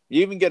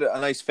 You even get a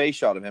nice face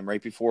shot of him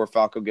right before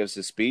Falco gives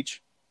his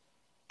speech.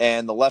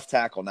 And the left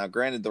tackle. Now,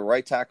 granted, the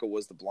right tackle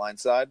was the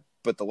blind side,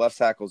 but the left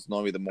tackle is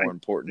normally the more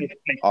important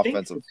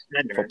offensive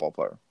football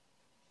player.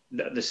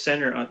 The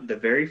center on the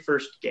very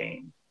first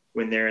game,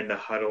 when they're in the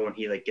huddle and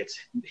he gets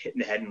hit in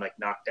the head and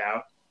knocked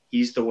out,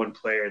 he's the one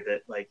player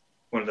that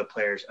one of the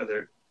players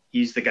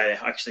he's the guy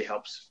that actually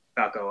helps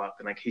Falco up.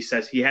 And he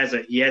says he has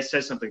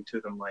said something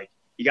to them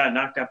you got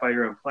knocked out by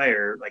your own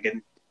player.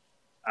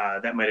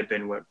 That might have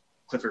been what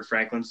Clifford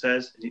Franklin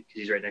says because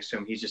he's right next to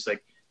him. He's just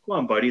come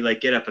on, buddy,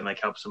 get up and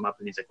helps him up,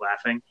 and he's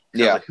laughing.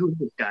 Yeah. Who is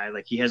this guy?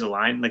 He has a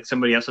line.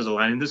 Somebody else has a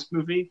line in this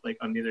movie,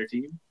 on the other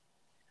team.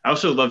 I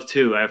also love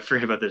too. I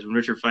forget about this when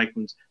Richard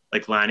Franklin's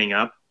lining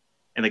up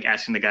and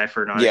asking the guy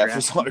for an autograph. Yeah, for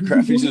his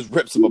autograph, he just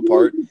rips him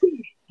apart.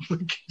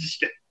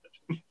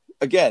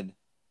 Again,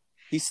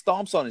 he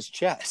stomps on his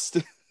chest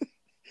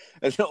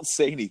and don't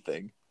say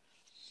anything.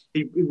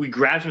 He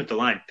grabs him at the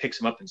line, picks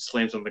him up, and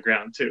slams him on the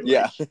ground too.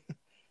 Yeah.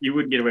 You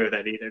wouldn't get away with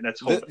that either.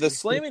 That's the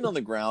slamming on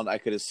the ground. I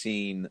could have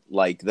seen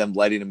them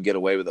letting him get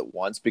away with it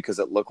once because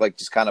it looked like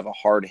just kind of a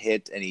hard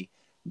hit and he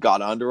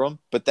got under him.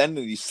 But then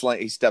he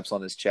steps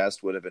on his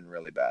chest would have been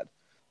really bad.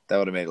 That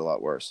would have made it a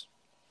lot worse.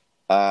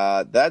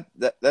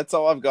 That's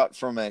all I've got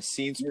from a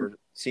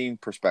scene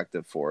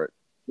perspective for it.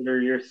 What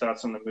are your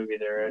thoughts on the movie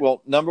there, Ed?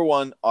 Well, number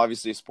one,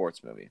 obviously a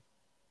sports movie,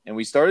 and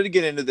we started to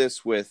get into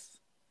this with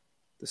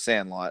The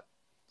Sandlot,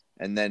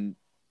 and then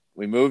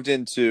we moved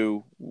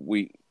into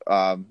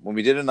when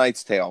we did A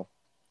Knight's Tale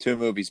 2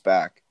 movies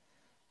back,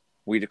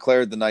 we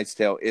declared The Knight's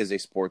Tale is a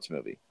sports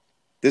movie.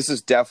 This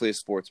is definitely a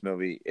sports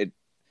movie. I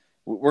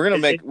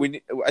think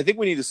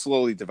we need to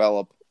slowly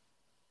develop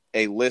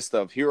a list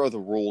of here are the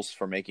rules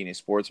for making a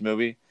sports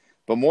movie.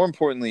 But more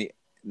importantly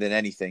than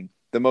anything,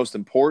 the most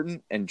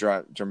important and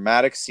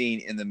dramatic scene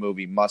in the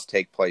movie must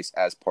take place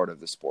as part of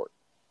the sport.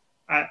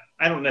 I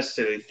don't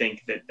necessarily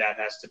think that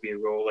has to be a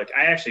rule.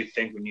 I actually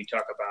think when you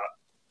talk about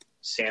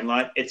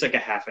Sandlot, it's a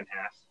half and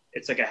half.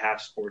 It's a half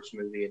sports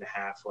movie and a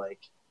half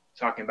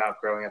talking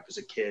about growing up as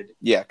a kid.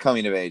 Yeah,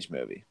 coming of age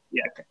movie.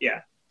 Yeah,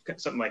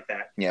 something like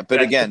that. Yeah,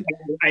 but again,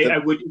 I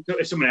would.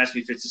 If someone asked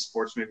me if it's a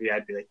sports movie,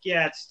 I'd be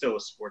yeah, it's still a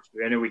sports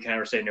movie. I know we kind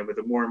of say no, but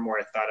the more and more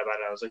I thought about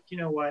it, I was you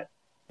know what?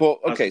 Well,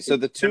 okay, so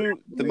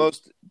the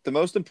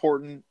most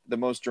important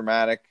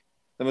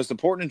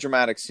and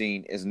dramatic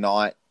scene is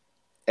not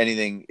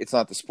anything. It's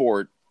not the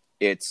sport.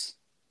 If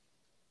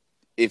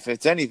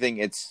it's anything,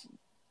 it's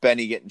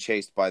Benny getting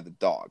chased by the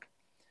dog.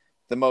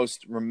 And I was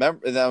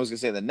going to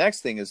say the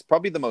next thing is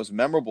probably the most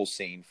memorable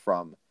scene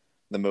from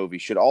the movie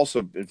should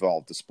also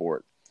involve the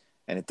sport,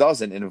 and it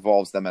doesn't. It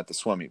involves them at the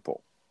swimming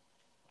pool.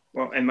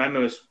 Well, and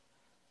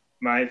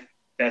my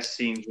best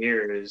scene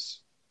here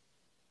is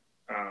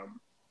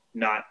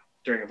not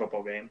during a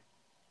football game.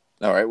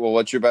 All right. Well,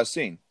 what's your best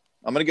scene?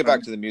 I'm going to get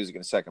back to the music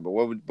in a second, but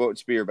what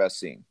would be your best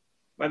scene?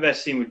 My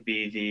best scene would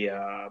be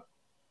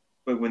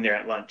when they're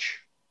at lunch,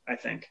 I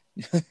think.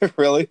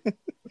 Really? Would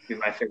be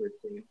my favorite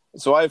scene.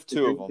 So I have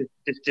 2 of them.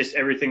 It's just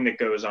everything that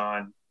goes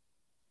on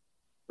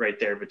right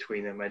there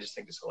between them. I just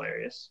think it's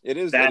hilarious. It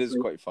is. That is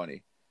quite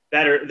funny.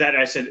 That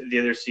I said the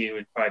other scene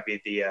would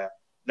probably be the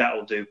 "That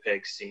Will Do"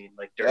 pig scene,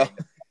 during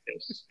the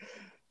practice.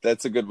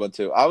 That's a good one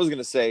too. I was going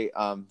to say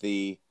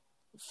the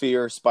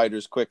Fear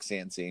Spiders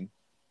quicksand scene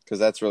because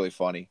that's really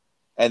funny.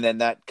 And then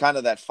that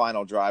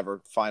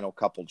final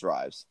couple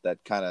drives,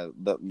 that kind of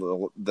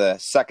the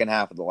second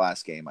half of the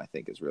last game, I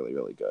think is really,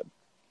 really good.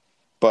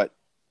 But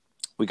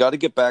we got to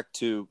get back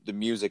to the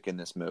music in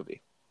this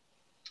movie.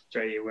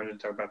 Sorry, you wanted to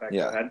talk about that?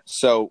 Yeah. Go ahead.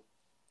 So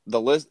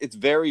the list, it's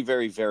very,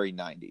 very, very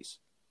 90s.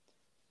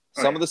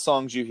 Some of the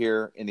songs you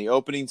hear in the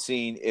opening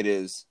scene, it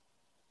is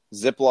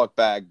Ziploc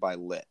Bag by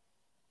Lit.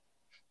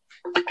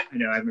 I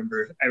know. I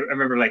remember.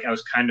 I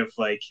was kind of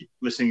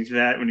listening to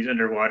that when he's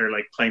underwater,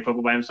 playing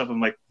football by himself.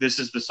 I'm this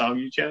is the song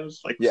you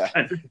chose. Yeah.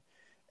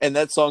 And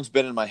that song's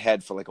been in my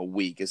head for like a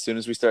week. As soon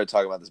as we started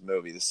talking about this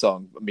movie, the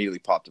song immediately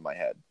popped in my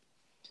head.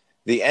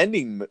 The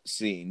ending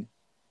scene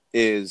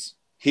is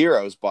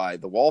Heroes by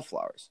the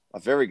Wallflowers, a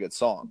very good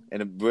song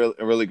and a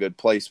really good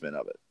placement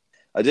of it.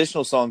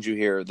 Additional songs you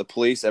hear, The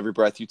Police, Every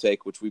Breath You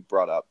Take, which we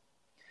brought up.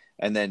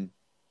 And then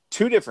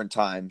 2 different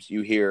times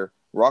you hear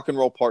Rock and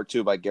Roll Part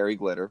 2 by Gary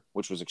Glitter,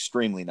 which was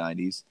extremely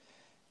 90s.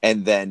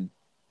 And then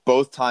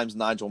both times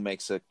Nigel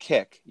makes a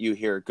kick, you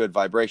hear Good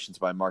Vibrations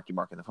by Marky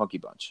Mark and the Funky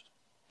Bunch.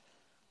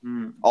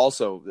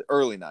 Also, the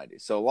early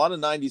 90s. So a lot of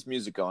 90s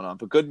music going on,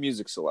 but good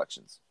music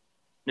selections.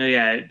 No,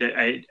 yeah,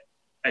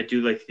 I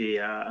do like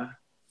the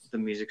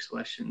music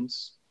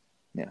selections.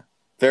 Yeah.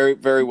 Very,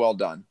 very well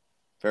done.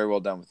 Very well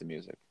done with the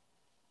music.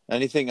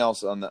 Anything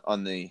else on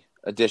the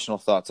additional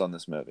thoughts on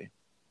this movie?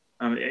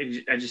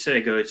 I just said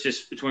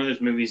it's one of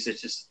those movies that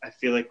just I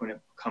feel like when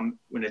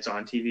it's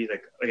on TV,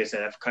 like I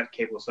said, I've cut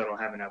cable so I don't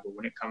have it now, but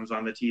when it comes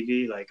on the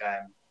TV, like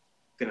I'm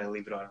gonna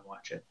leave it on and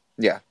watch it.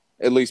 Yeah,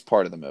 at least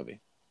part of the movie.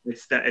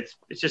 It's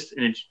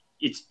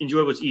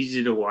enjoyable. It's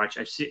easy to watch.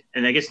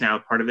 And I guess now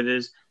part of it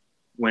is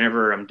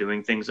whenever I'm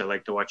doing things, I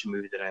like to watch a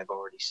movie that I've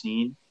already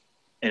seen,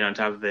 and on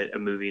top of it, a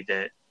movie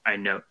that I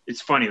know.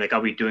 It's funny, like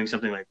I'll be doing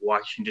something like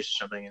washing dishes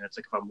or something, and it's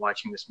like if I'm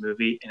watching this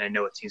movie and I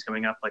know what scene's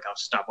coming up, like I'll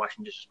stop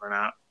washing dishes, run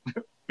out,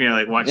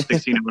 like watch the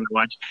scene I want to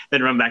watch,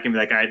 then run back and be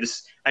like, all right,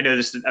 I know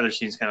this other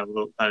scene's kind of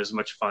not as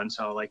much fun,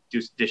 so I'll like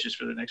do dishes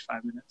for the next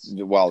 5 minutes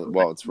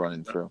while it's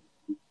running through.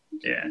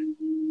 Yeah.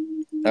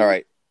 All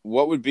right.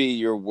 What would be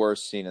your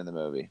worst scene in the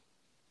movie?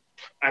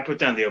 I put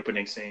down the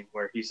opening scene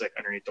where he's like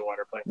underneath the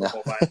water playing the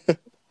whole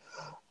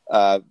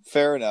vibe.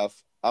 Fair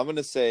enough. I'm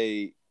gonna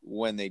say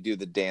when they do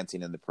the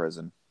dancing in the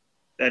prison.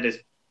 That is,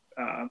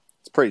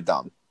 it's pretty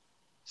dumb.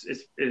 It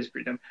is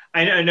pretty dumb.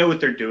 I know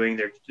what they're doing.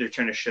 They're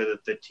trying to show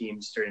that the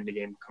team's starting to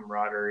gain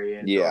camaraderie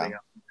and building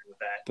up with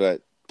that.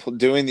 But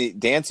doing the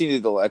dancing to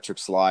the electric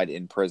slide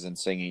in prison,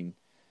 singing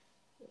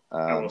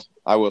 "I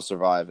Will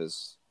Survive"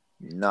 is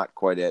not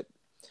quite it.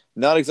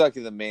 Not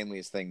exactly the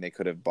manliest thing they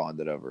could have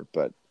bonded over,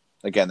 but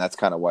again, that's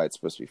kind of why it's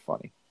supposed to be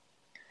funny.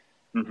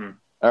 Mm-hmm.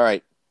 All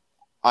right.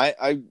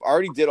 I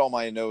already did all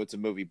my know it's a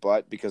movie,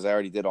 but because I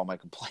already did all my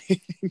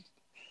complaining.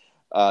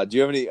 Do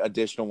you have any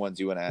additional ones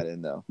you want to add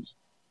in, though?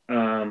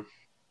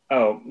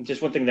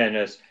 Just one thing that I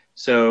noticed.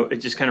 So it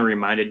just kind of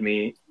reminded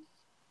me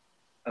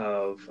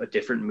of a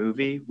different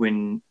movie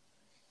when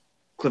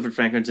Clifford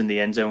Franklin's in the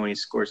end zone when he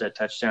scores that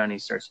touchdown. He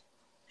starts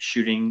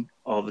shooting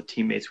all the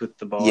teammates with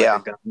the ball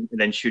like a gun, and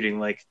then shooting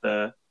like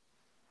the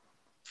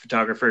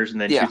photographers,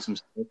 and then shoots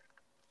himself.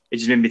 It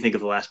just made me think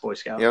of The Last Boy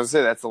Scout. Yeah, I was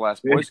gonna say that's The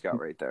Last Boy Scout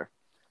right there.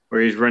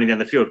 Where he's running down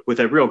the field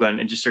with a real gun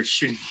and just starts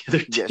shooting the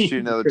other team. Yeah,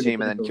 shooting another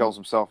team and then kills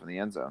himself in the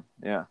end zone.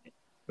 Yeah.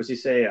 What's he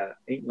say?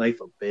 Ain't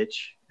life a bitch?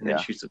 And then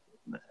shoots him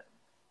in the head.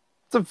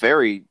 It's a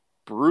very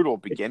brutal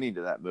beginning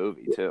to that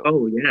movie, too.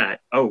 Oh, yeah.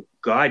 Oh,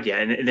 God, yeah.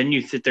 And then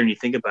you sit there and you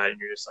think about it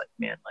and you're just like,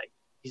 man, like,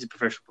 he's a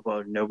professional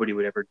footballer. Nobody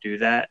would ever do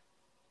that.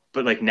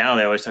 But, like, now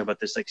they always talk about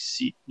this, like,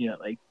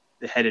 like,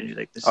 the head injury,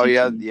 like, the CTE. Oh,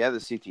 yeah, the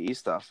CTE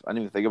stuff. I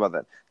didn't even think about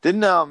that.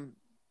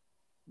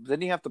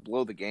 Didn't he have to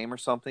blow the game or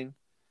something?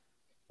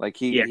 Like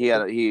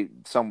the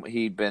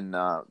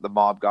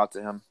mob got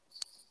to him.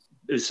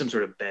 It was some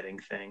sort of betting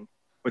thing.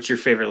 What's your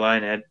favorite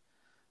line, Ed?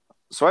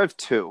 So I have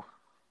 2.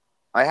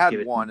 I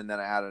had one and then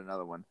I added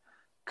another one.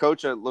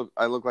 Coach, I look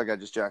like I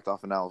just jacked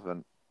off an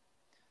elephant.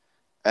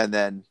 And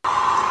then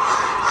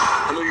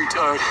I know you're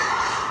tired.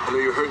 I know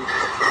you're hurting.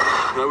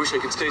 And I wish I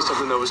could say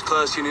something that was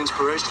classy and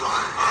inspirational.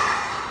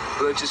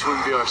 But that just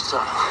wouldn't be our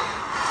style.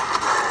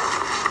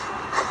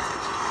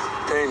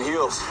 Pain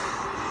heals.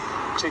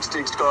 Chicks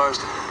dig scars.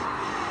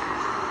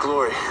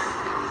 Glory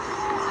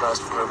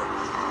lasts forever.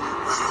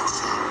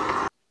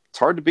 It's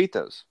hard to beat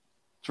those.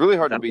 It's really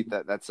hard to beat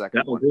that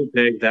second one. That will do,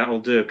 Pig. That will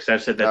do. Because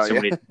I've said that so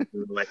many times.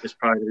 Like, that's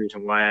probably the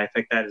reason why I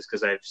think that is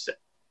because I've said,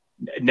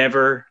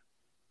 never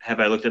have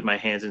I looked at my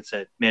hands and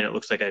said, man, it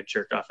looks like I've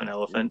jerked off an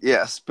elephant.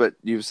 Yes, but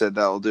you've said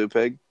that will do,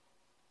 Pig.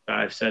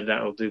 I've said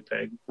that will do,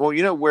 Pig. Well,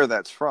 you know where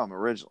that's from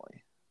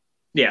originally.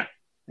 Yeah.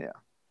 Yeah.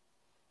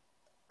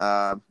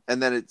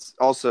 And then it's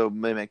also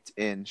mimicked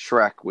in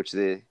Shrek, which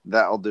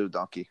that'll do,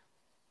 donkey.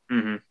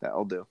 Mm-hmm.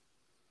 That'll do.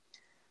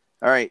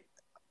 All right.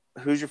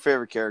 Who's your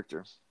favorite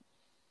character?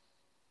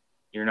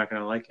 You're not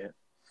going to like it.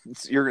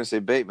 You're going to say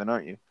Bateman,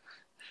 aren't you?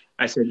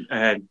 I said I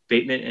had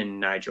Bateman and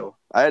Nigel.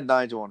 I had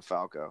Nigel and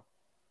Falco.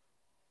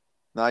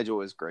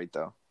 Nigel is great,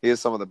 though. He has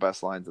some of the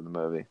best lines in the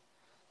movie.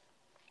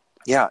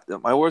 Yeah,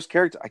 my worst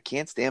character. I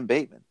can't stand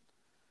Bateman.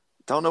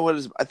 Don't know what it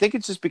is. I think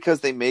it's just because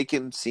they make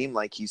him seem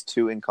like he's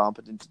too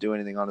incompetent to do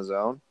anything on his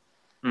own.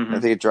 Mm-hmm. I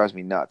think it drives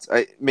me nuts.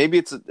 Maybe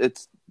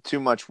it's too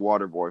much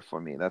Waterboy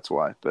for me. That's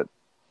why. But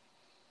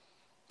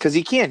because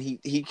he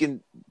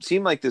can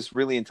seem like this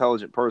really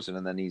intelligent person,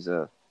 and then he's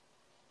a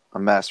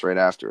mess right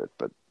after it.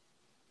 But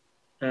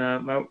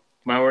my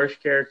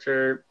worst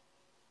character.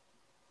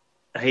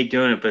 I hate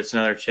doing it, but it's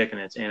another chick, and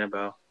it's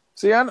Annabelle.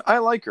 See, I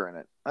like her in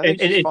it. I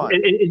think she's fine.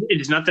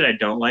 It's not that I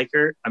don't like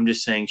her. I'm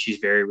just saying she's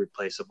very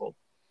replaceable.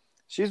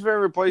 She's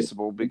very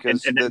replaceable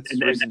because that's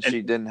the reason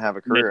she didn't have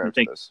a career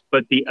after this.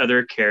 But the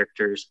other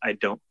characters, I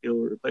don't feel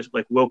replaceable.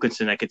 Like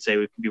Wilkinson, I could say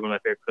would be one of my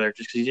favorite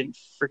characters because he didn't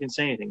freaking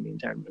say anything the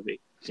entire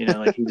movie.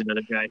 Like he's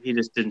another guy. He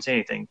just didn't say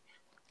anything.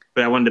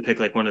 But I wanted to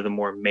pick like one of the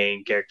more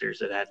main characters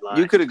that had lines.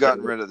 You could have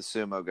gotten rid of the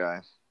sumo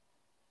guy.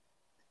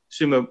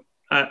 Sumo,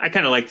 I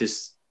kind of like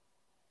his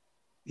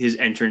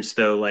entrance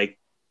though, like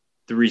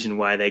the reason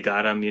why they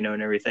got him,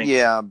 and everything.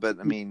 Yeah,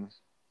 but I mean,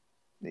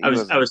 I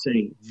was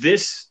saying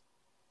this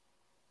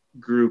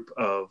group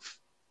of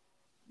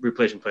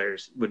replacement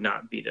players would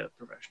not beat a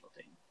professional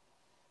team.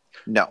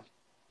 No,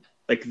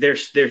 like they're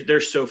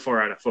so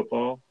far out of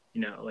football.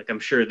 Like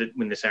I'm sure that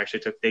when this actually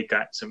took, they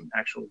got some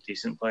actual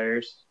decent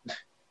players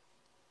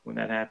when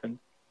that happened.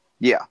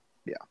 Yeah.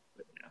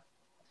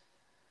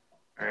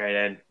 All right,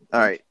 Ed. All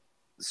right.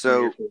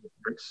 So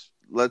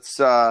let's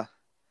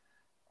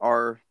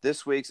our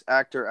this week's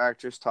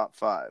actress top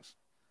 5.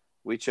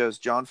 We chose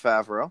Jon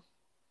Favreau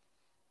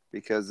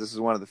because this is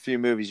one of the few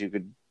movies you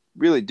could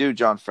really do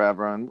Jon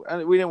Favreau,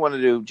 and we didn't want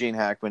to do Gene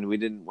Hackman. We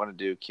didn't want to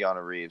do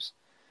Keanu Reeves.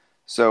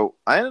 So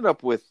I ended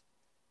up with,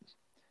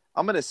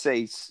 I'm going to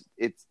say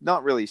it's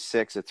not really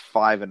 6, it's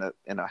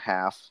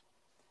 5.5,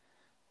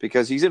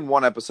 because he's in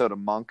one episode of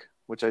Monk,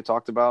 which I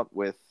talked about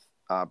with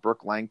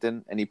Brooke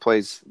Langton, and he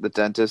plays the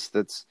dentist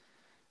that's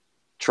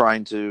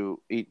trying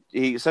to, he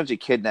essentially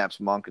kidnaps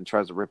Monk and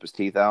tries to rip his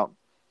teeth out,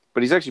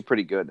 but he's actually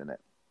pretty good in it.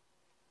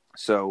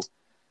 So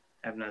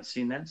I have not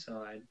seen that,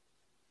 so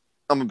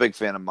I'm a big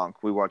fan of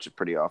Monk. We watch it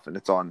pretty often.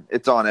 It's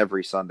on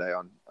every Sunday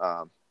on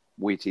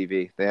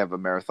WeTV. They have a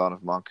marathon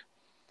of Monk.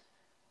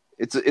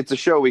 It's a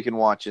show we can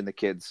watch, and the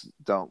kids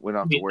don't. We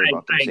don't have to worry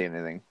about them seeing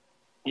anything.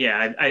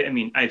 Yeah, I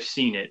mean, I've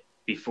seen it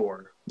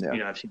before.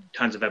 Yeah. I've seen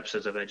tons of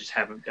episodes of it.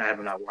 I have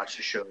not watched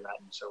the show that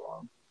in so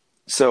long.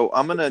 So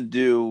I'm gonna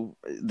do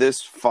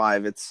this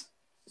 5. It's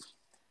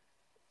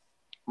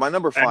my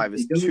number 5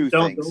 is two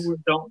things.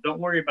 Don't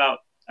worry about.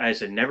 I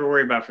said never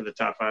worry about for the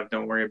top 5.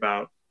 Don't worry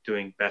about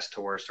doing best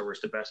to worst or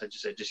worst to best. I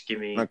just said just give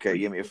me. Okay,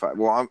 give me a 5.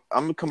 Well,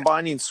 I'm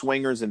combining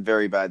Swingers and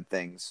Very Bad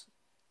Things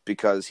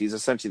because he's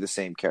essentially the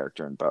same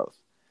character in both.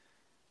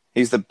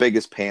 He's the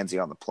biggest pansy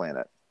on the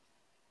planet.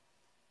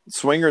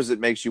 Swingers,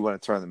 it makes you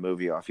want to turn the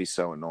movie off. He's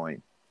so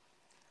annoying.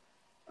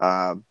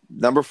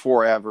 Number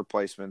 4, I have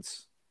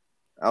Replacements.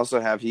 I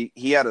also have he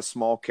had a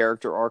small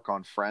character arc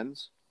on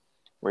Friends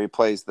where he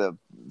plays the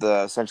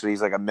essentially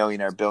he's like a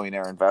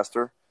billionaire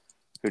investor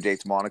who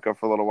dates Monica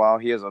for a little while.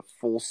 He has a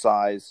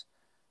full-size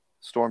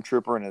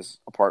stormtrooper in his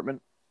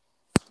apartment.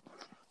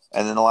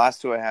 And then the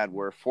last 2 I had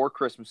were 4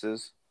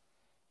 Christmases.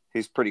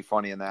 He's pretty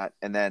funny in that.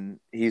 And then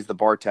he's the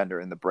bartender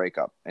in The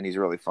Breakup, and he's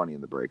really funny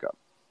in The Breakup.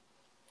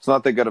 It's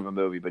not that good of a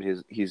movie, but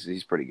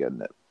he's pretty good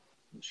in it.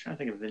 I'm trying to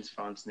think of Vince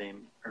Vaughn's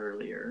name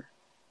earlier.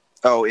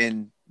 Oh,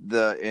 in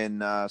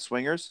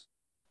Swingers?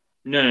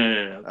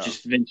 No. Oh.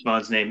 Just Vince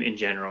Vaughn's name in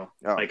general.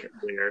 Oh. Like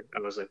earlier, I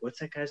was like, "What's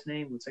that guy's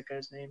name?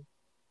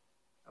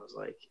 I was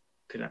like,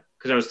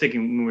 because I was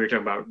thinking when we were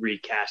talking about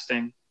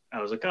recasting,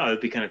 I was like, oh,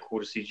 it'd be kind of cool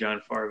to see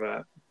Jon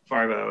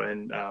Favreau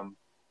and how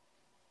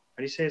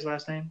do you say his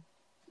last name?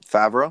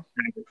 Favreau.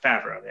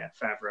 Favreau.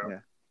 Yeah.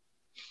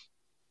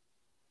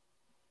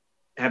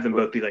 Have them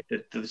both be like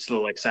this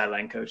little like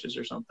sideline coaches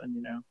or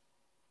something,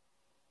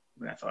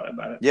 when I thought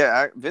about it.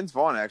 Yeah, Vince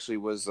Vaughn actually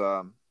was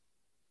a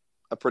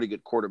pretty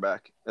good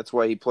quarterback. That's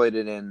why he played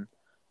it in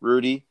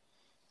Rudy.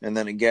 And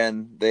then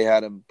again, they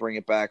had him bring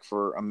it back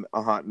for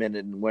a hot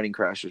minute in Wedding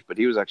Crashers. But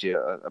he was actually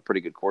a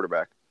pretty good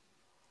quarterback.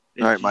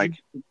 All right,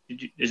 Mike.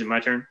 Is it my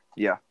turn?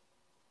 Yeah.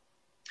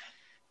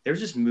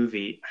 There's this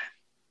movie.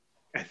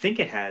 I think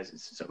it has.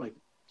 It's something like,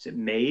 is it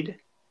Made?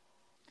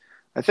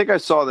 I think I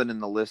saw that in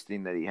the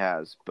listing that he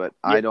has, but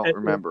yeah, I don't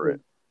remember it.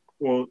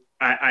 Well,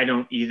 I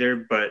don't either,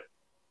 but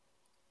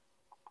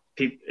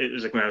it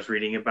was like when I was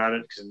reading about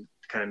it, because it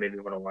kind of made me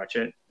want to watch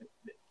it.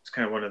 It's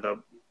kind of one of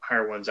the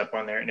higher ones up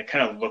on there, and it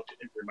kind of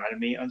reminded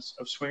me of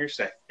Swingers.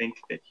 I think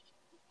that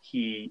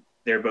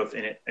they're both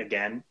in it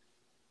again.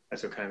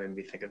 That's what kind of made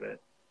me think of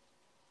it.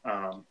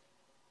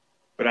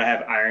 But I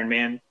have Iron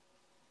Man,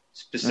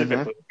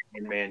 specifically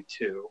Iron Man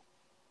 2,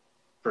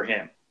 for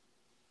him.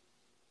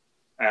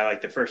 I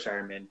like the first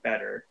Iron Man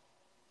better.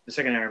 The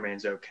second Iron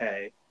Man's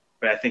okay,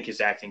 but I think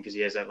his acting, because he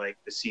has that like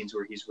the scenes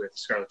where he's with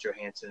Scarlett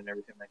Johansson and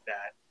everything like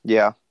that.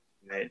 Yeah,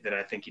 that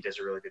I think he does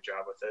a really good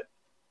job with it.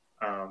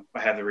 I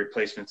have the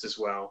Replacements as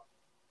well.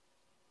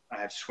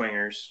 I have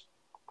Swingers.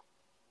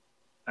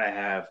 I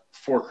have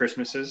 4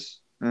 Christmases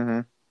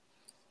and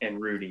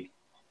Rudy.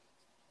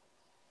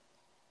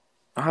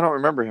 I don't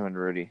remember him and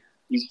Rudy.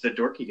 He's the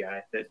dorky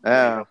guy that he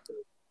helps to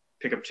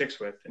pick up chicks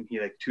with, and he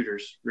like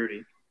tutors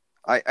Rudy.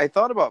 I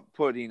thought about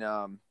putting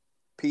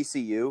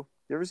PCU. You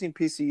ever seen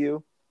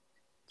PCU?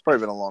 It's probably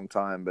been a long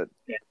time, but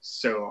yeah,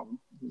 so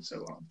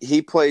long.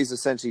 He plays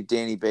essentially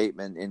Danny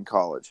Bateman in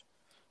college.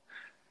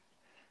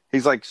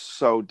 He's like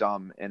so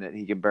dumb in it,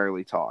 he can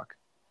barely talk.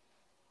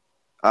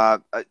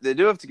 They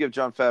do have to give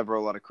Jon Favreau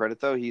a lot of credit,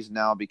 though. He's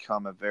now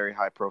become a very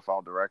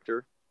high-profile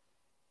director,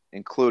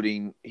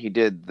 including he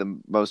did the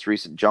most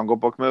recent Jungle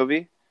Book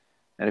movie,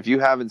 And if you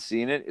haven't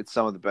seen it, it's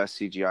some of the best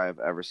CGI I've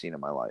ever seen in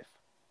my life.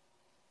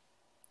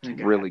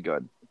 It's really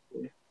good.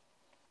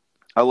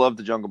 I loved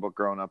The Jungle Book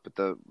growing up, but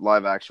the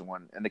live action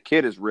one, and the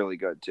kid is really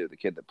good too. The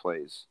kid that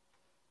plays.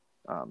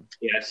 Yeah,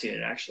 I've seen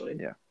it actually.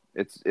 Yeah,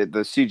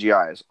 the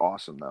CGI is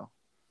awesome though.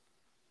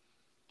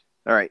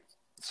 All right,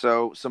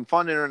 so some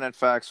fun internet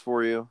facts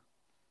for you.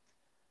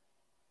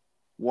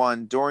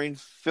 One, during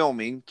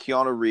filming,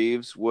 Keanu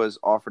Reeves was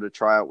offered a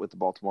tryout with the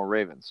Baltimore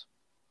Ravens.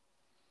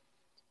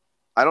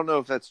 I don't know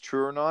if that's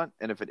true or not,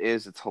 and if it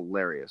is, it's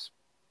hilarious.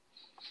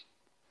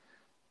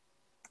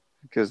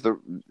 Because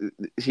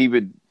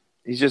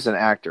he's just an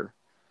actor.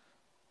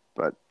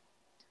 But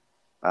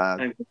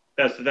that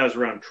was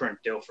around Trent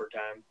Dilfer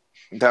time.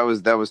 That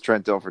was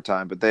Trent Dilfer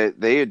time, but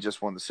they had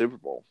just won the Super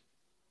Bowl.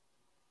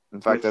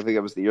 In fact, I think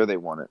that was the year they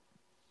won it.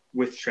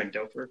 With Trent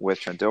Dilfer. With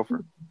Trent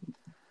Dilfer.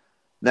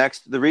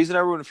 Next, the reason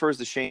everyone refers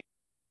to Shane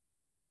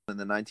in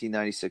the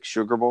 1996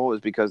 Sugar Bowl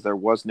is because there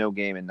was no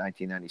game in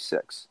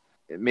 1996.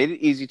 It made it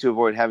easy to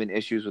avoid having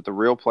issues with the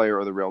real player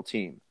or the real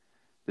team.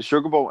 The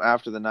Sugar Bowl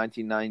after the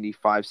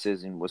 1995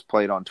 season was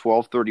played on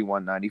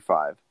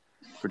 12/31/95.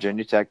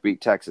 Virginia Tech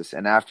beat Texas,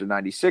 and after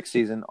 96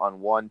 season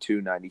on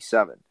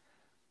 1/2/97.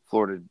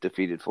 Florida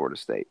defeated Florida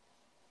State.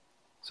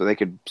 So they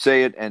could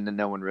say it, and then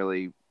no one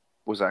really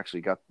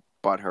got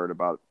butthurt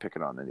about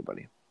picking on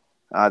anybody.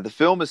 The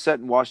film is set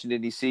in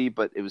Washington, D.C.,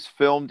 but it was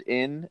filmed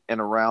in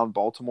and around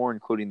Baltimore,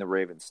 including the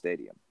Ravens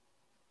Stadium.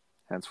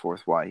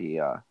 Henceforth, why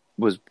he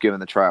was given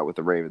the tryout with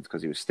the Ravens,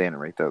 because he was standing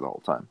right there the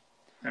whole time.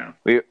 Yeah.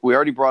 We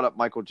already brought up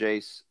Michael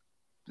Jace.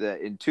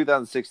 That in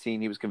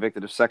 2016, he was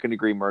convicted of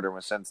second-degree murder and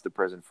was sentenced to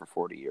prison for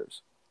 40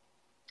 years.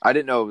 I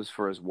didn't know it was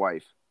for his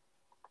wife.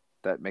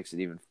 That makes it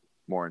even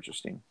more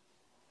interesting.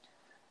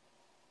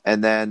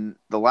 And then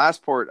the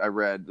last part I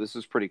read, this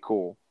is pretty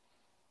cool.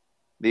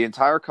 The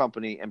entire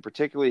company, and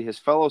particularly his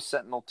fellow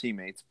Sentinel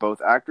teammates,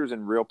 both actors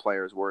and real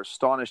players, were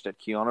astonished at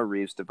Keanu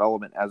Reeves'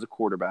 development as a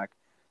quarterback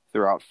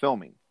throughout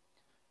filming.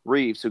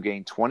 Reeves, who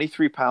gained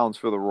 23 pounds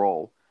for the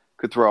role,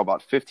 could throw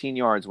about 15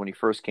 yards when he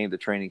first came to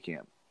training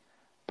camp.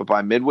 But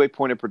by midway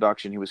point of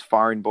production, he was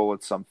firing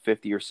bullets some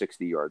 50 or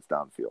 60 yards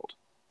downfield.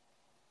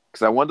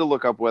 Because I wanted to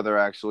look up whether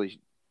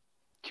actually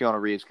Keanu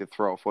Reeves could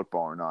throw a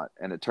football or not.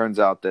 And it turns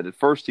out that at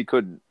first he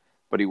couldn't,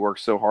 but he worked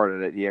so hard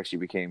at it, he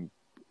actually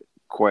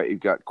he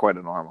got quite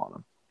an arm on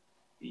him.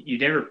 You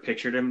never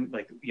pictured him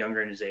like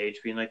younger in his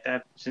age being like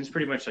that? Since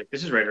pretty much like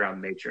this is right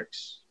around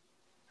Matrix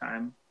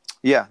time.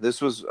 Yeah,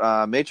 this was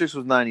Matrix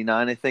was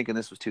 99, I think, and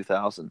this was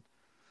 2000,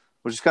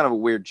 which is kind of a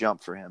weird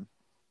jump for him.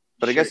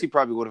 But I guess he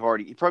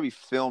probably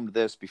filmed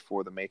this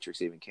before the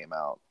Matrix even came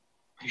out.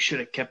 He should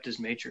have kept his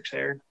Matrix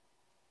hair.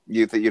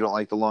 You think you don't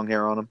like the long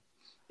hair on him?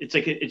 It's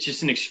like it's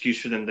just an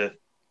excuse for them to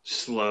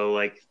slow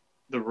like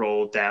the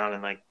roll down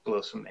and like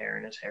blow some air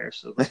in his hair.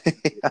 So like,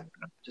 it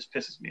just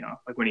pisses me off.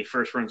 Like when he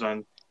first runs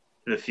on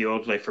the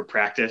field like for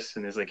practice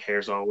and his like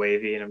hair's all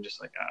wavy and I'm just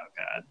like, oh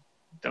God,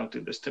 don't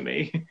do this to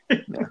me. Yeah.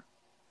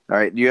 All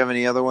right. Do you have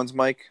any other ones,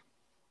 Mike?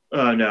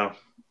 No.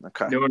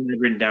 Okay. The one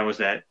I've written down was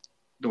the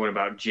one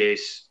about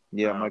Jace.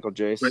 Yeah, Michael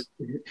Jace. But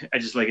I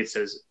just like it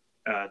says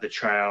the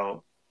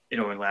trial, it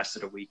only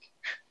lasted a week.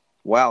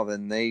 Wow,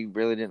 then they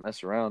really didn't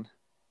mess around.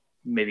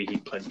 Maybe he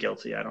pled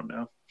guilty. I don't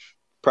know.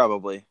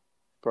 Probably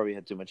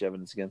had too much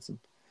evidence against him.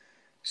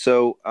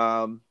 So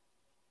I'm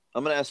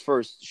going to ask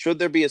first, should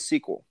there be a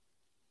sequel?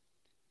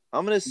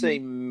 I'm going to say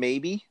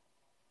maybe.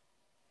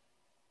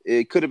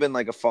 It could have been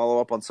like a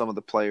follow-up on some of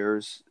the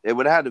players. It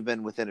would have to have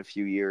been within a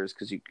few years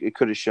because it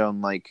could have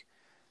shown like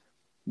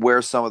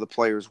where some of the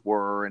players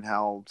were and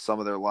how some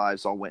of their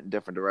lives all went in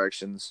different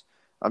directions.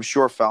 I'm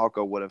sure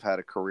Falco would have had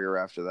a career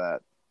after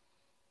that.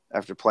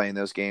 After playing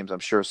those games, I'm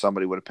sure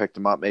somebody would have picked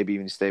him up, maybe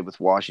even stayed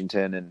with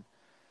Washington and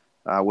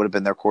would have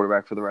been their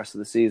quarterback for the rest of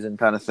the season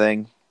kind of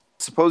thing.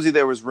 Supposedly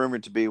there was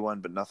rumored to be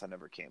one, but nothing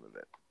ever came of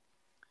it.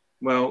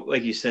 Well,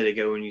 like you said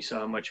ago, when you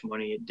saw how much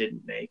money it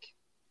didn't make,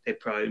 they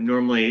probably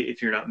normally,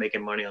 if you're not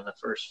making money on the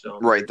first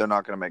film, right, they're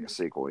not going to make a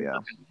sequel. Yeah,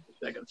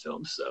 second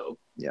film. So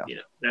yeah,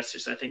 that's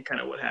just I think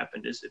kind of what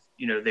happened is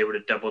if they would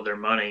have doubled their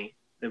money,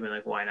 they'd been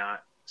like, why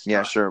not?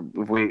 Yeah, sure.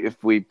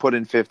 If we put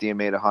in 50 and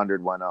made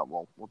 100, why not?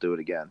 We'll do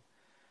it again.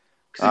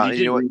 Because if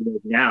you did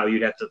it now,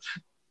 you'd have to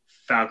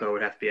Falco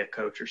would have to be a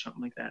coach or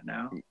something like that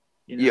now.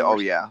 Yeah. Oh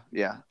yeah.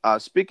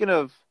 Speaking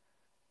of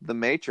The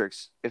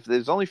Matrix, if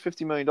there's only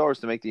 $50 million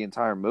to make the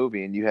entire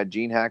movie, and you had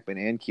Gene Hackman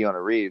and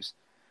Keanu Reeves,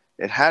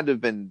 it had to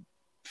have been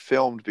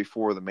filmed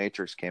before The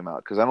Matrix came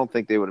out because I don't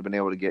think they would have been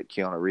able to get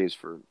Keanu Reeves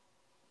for.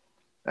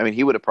 I mean,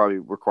 he would have probably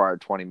required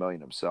 $20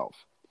 million himself.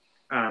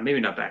 Maybe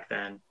not back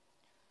then.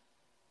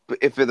 But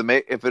if it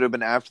had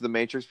been after The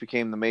Matrix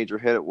became the major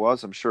hit it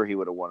was, I'm sure he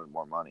would have wanted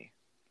more money.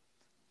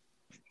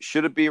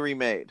 Should it be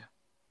remade?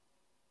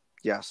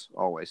 Yes,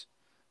 always.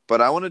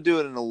 But I want to do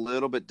it in a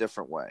little bit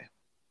different way.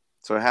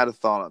 So I had a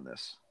thought on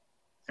this.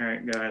 All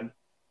right, go ahead.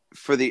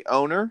 For the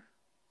owner,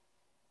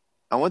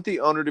 I want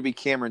the owner to be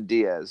Cameron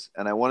Diaz,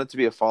 and I want it to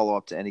be a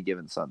follow-up to Any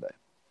Given Sunday.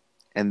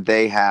 And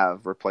they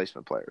have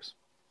replacement players.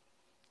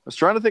 was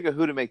trying to think of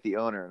who to make the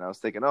owner, and I was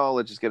thinking, oh,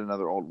 let's just get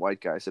another old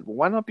white guy. I said, well,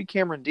 why not be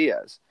Cameron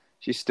Diaz?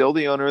 She's still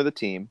the owner of the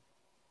team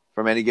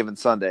from Any Given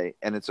Sunday,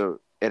 and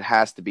it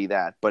has to be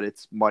that, but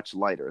it's much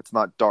lighter. It's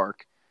not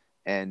dark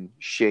and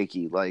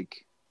shaky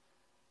like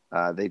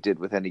they did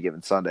with Any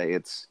Given Sunday.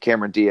 It's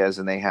Cameron Diaz,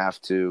 and they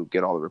have to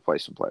get all the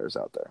replacement players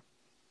out there.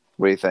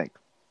 What do you think?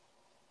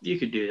 You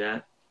could do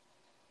that.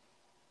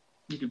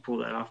 You could pull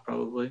that off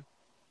probably.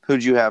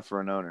 Who'd you have for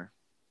an owner?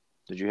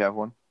 Did you have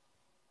one?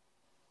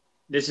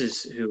 This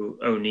is who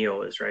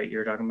O'Neill is, right?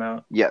 You're talking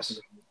about? Yes.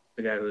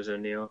 The guy who's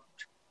O'Neill.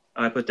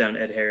 I put down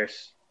Ed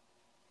Harris.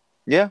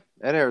 Yeah,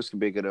 Ed Harris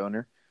could be a good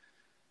owner.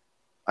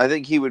 I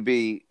think he would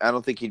be. I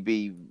don't think he'd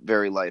be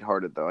very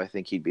lighthearted though. I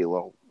think he'd be a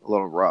little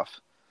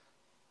rough.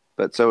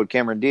 But so would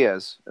Cameron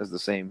Diaz as the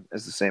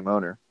same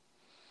owner.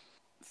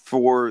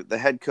 For the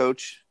head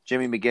coach,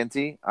 Jimmy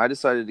McGinty, I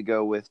decided to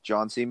go with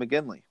John C.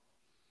 McGinley.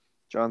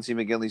 John C.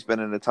 McGinley's been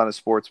in a ton of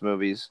sports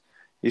movies.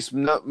 He's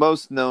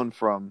most known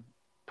from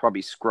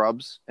probably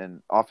Scrubs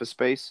and Office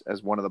Space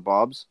as one of the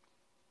Bobs,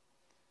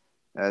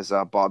 as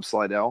Bob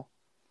Slidell.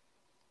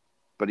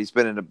 But he's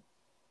been in a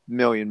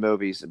million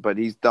movies. But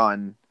he's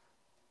done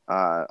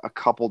a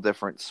couple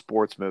different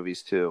sports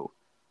movies too.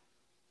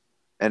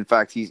 In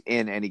fact, he's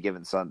in Any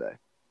Given Sunday.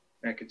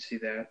 I could see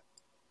that.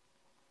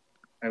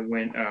 I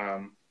went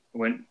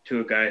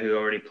to a guy who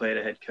already played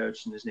a head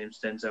coach, and his name's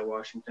Denzel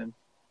Washington.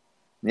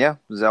 Yeah,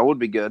 Zell would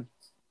be good.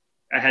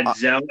 I had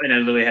Zell, and I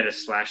literally had a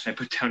slash, and I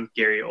put down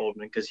Gary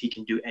Oldman because he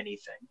can do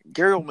anything.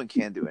 Gary Oldman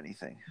can do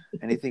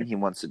anything he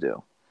wants to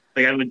do.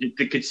 Like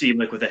I could see him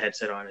like with a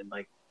headset on and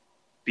like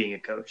being a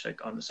coach,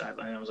 like on the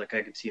sideline. I was like,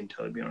 I could see him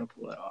totally being able to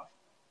pull that off.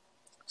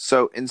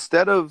 So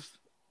instead of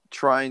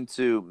trying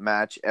to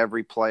match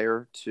every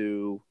player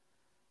to,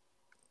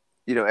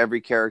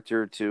 every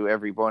character to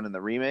everyone in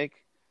the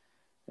remake,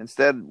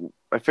 instead,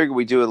 I figured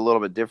we do it a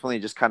little bit differently,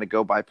 just kind of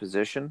go by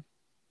position.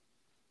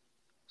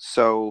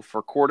 So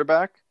for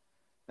quarterback,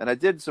 and I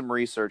did some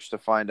research to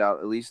find out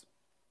at least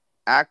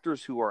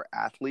actors who are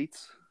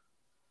athletes.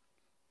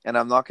 And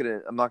I'm not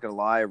gonna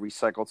lie, I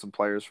recycled some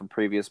players from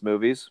previous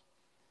movies.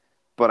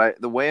 But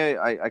the way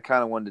I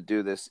kind of wanted to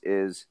do this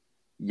is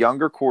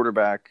younger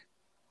quarterback,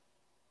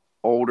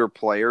 older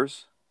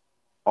players,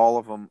 all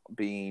of them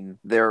being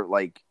they're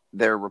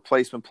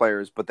replacement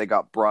players, but they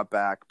got brought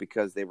back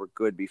because they were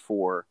good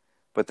before,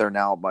 but they're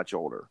now much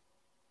older.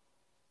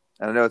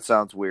 And I know it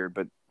sounds weird,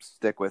 but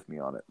stick with me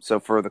on it. So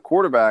for the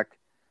quarterback,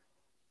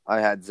 I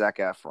had Zac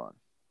Efron.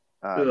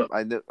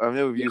 I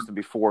know we've used him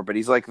before, but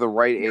he's like the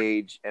right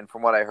age, and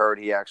from what I heard,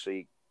 he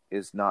actually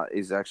is not.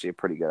 He's actually a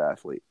pretty good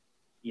athlete.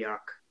 Yuck.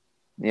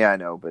 Yeah, I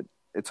know, but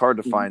it's hard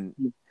to find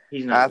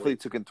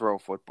athletes who can throw a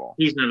football.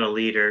 He's not a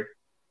leader.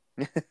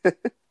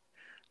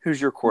 Who's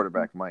your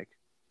quarterback, Mike?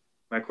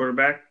 My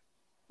quarterback,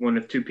 one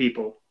of two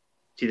people.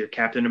 It's either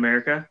Captain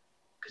America,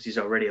 because he's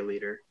already a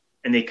leader,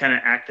 and they kind of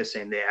act the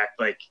same. They act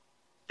like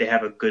they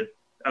have a good.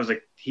 I was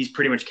like, he's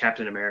pretty much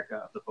Captain America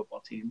of the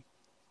football team.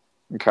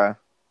 Okay.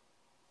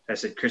 I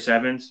said Chris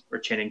Evans or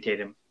Channing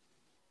Tatum.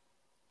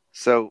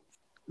 So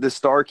the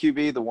star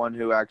QB, the one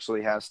who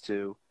actually has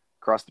to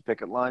cross the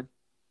picket line,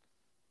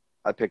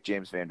 I picked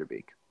James Van Der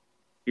Beek.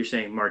 You're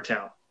saying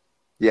Martell.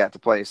 Yeah, to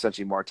play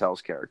essentially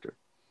Martell's character.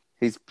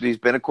 He's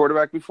been a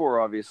quarterback before,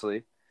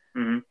 obviously.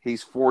 Mm-hmm.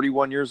 He's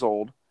 41 years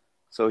old,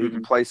 so he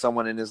can play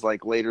someone in his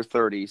later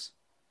 30s.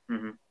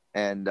 Mm-hmm.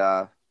 And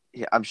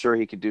I'm sure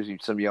he could do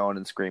some yelling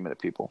and screaming at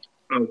people.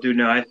 Oh, dude,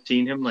 no, I've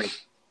seen him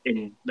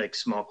in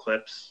small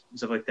clips and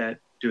stuff like that,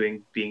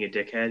 being a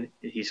dickhead.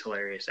 He's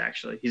hilarious,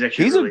 actually. He's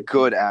really a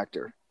good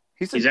actor.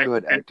 He's a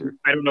good actor.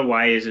 I don't know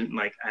why he isn't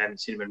I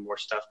haven't seen him in more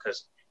stuff,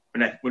 because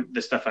when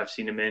the stuff I've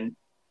seen him in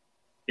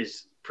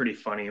is pretty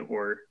funny,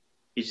 or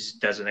he just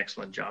does an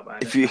excellent job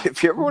at it.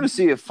 If you ever want to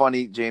see a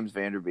funny James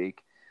Van Der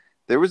Beek,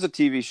 there was a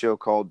TV show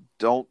called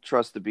Don't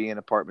Trust the Bee in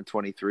Apartment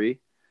 23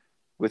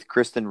 with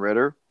Kristen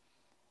Ritter,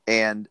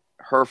 and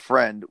her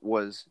friend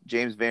was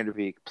James Van Der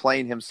Beek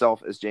playing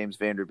himself as James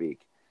Van Der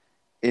Beek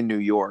in New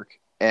York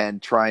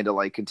and trying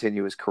to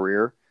continue his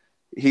career.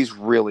 He's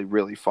really,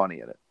 really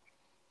funny in it.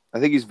 I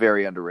think he's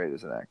very underrated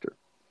as an actor.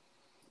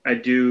 I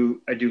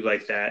do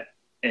like that,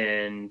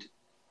 and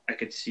I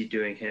could see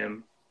doing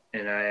him.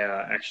 And I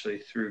actually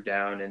threw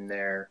down in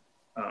there.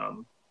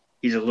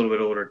 He's a little bit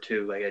older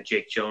too, like a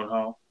Jake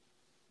Gyllenhaal.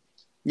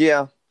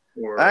 Yeah,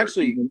 or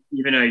actually,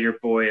 even your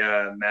boy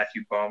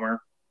Matthew Balmer.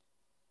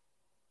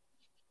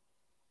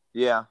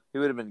 Yeah, he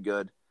would have been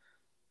good.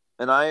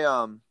 And I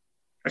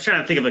was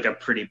trying to think of a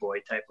pretty boy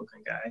type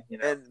looking guy.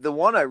 And the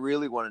one I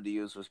really wanted to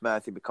use was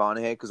Matthew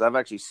McConaughey, because I've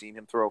actually seen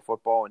him throw a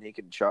football and he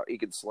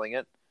can sling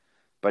it,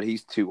 but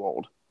he's too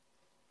old.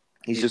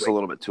 He's just a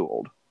little bit too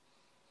old.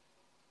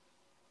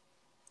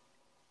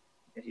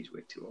 Yeah, he's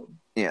way too old.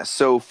 Yeah,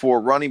 so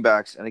for running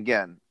backs, and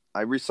again,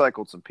 I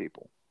recycled some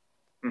people.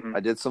 Mm-hmm.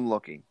 I did some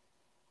looking.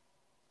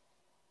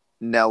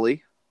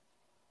 Nelly,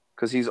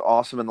 because he's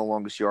awesome in the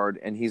longest yard,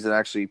 and he's an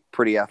actually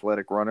pretty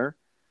athletic runner.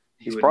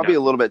 He's probably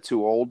a little bit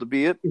too old to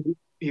be it.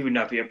 He would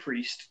not be a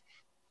priest.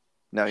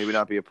 No, he would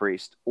not be a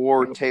priest.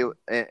 Or Taylor,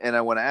 and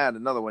I want to add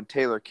another one,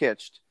 Taylor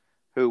Kitsch,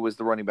 who was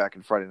the running back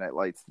in Friday Night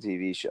Lights, the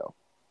TV show.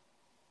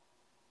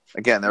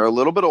 Again, they're a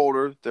little bit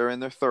older. They're in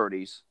their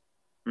 30s,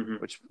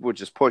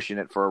 which is pushing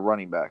it for a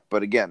running back.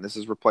 But again, this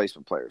is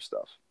replacement player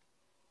stuff.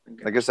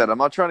 Like I said, I'm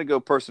not trying to go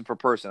person for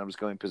person. I'm just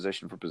going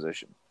position for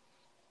position.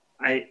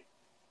 I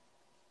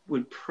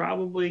would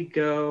probably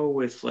go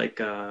with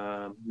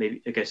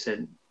maybe, like I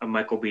said, a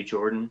Michael B.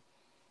 Jordan.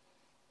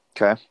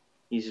 Okay.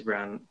 He's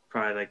around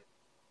probably like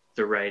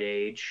the right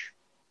age.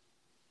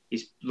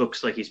 He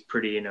looks like he's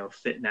pretty,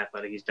 fit and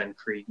athletic. He's done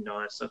Creed and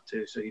all that stuff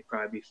too, so he'd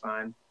probably be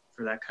fine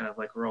for that kind of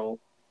like role.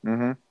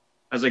 Mm-hmm.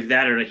 I was like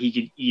that, or he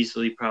could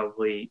easily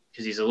probably,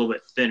 because he's a little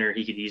bit thinner,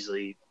 he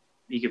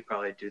could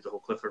probably do the whole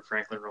Clifford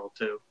Franklin role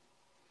too.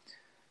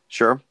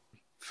 Sure.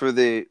 For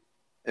the,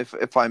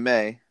 if I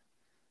may,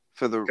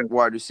 for the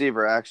wide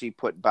receiver, I actually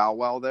put Bow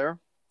Wow there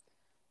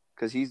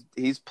because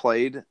he's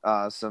played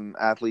some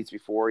athletes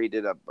before. I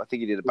think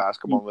he did a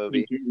basketball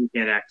movie. He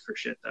can't act for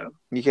shit though.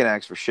 He can't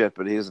act for shit,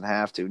 but he doesn't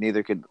have to.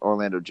 Neither could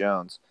Orlando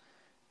Jones.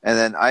 And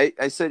then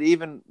I said,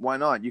 even why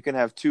not? You can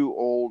have two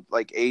old,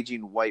 like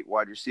aging white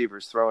wide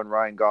receivers, throw in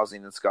Ryan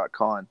Gosling and Scott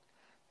Conn,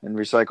 and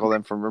recycle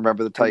them from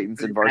Remember the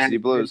Titans and Varsity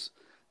Blues.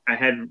 I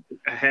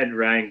had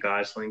Ryan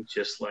Gosling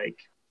just like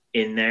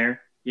in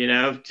there,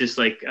 just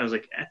like I was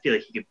like, I feel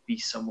like he could be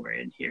somewhere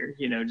in here,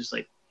 just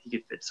like he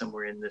could fit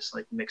somewhere in this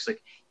like mix.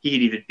 Like he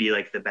could even be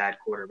like the bad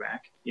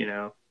quarterback,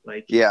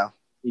 like yeah,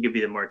 he could be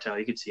the Martell.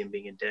 You could see him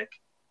being a dick.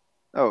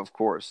 Oh, of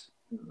course.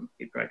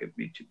 He probably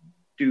could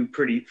do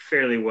pretty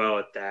fairly well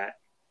at that.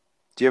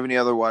 Do you have any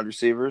other wide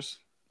receivers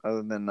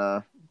other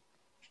than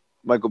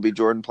Michael B.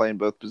 Jordan playing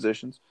both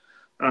positions?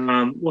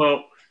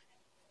 Well,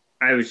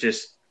 I was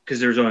just because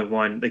there was only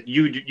one. Like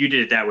you did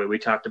it that way. We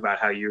talked about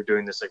how you were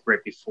doing this like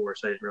right before,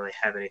 so I didn't really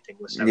have anything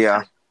listed.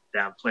 Yeah.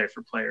 Down player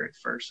for player at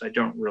first. I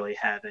don't really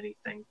have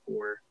anything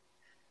for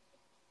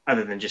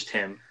other than just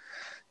him.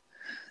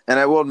 And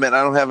I will admit,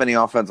 I don't have any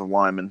offensive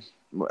linemen.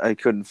 I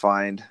couldn't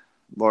find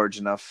large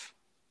enough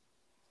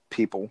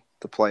people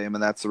to play him,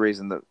 and that's the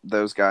reason that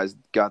those guys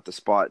got the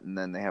spot, and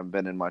then they haven't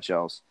been in much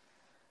else.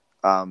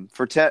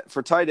 For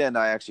tight end,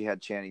 I actually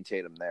had Channing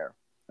Tatum there.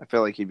 I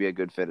feel like he'd be a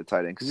good fit at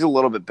tight end because he's a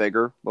little bit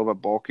bigger, a little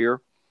bit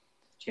bulkier.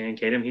 Channing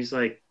Tatum, he's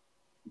like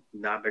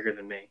not bigger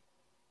than me.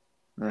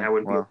 I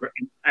wouldn't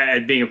be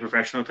being a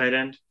professional tight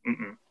end.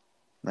 Mm-mm.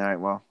 All right,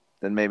 well,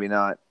 then maybe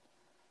not.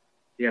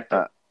 You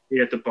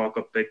have to bulk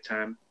up big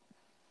time.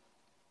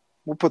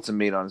 We'll put some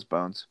meat on his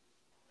bones.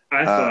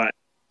 I thought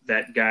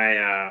that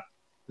guy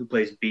who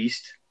plays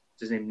Beast,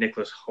 is his name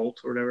Nicholas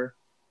Hoult or whatever?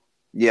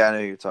 Yeah, I know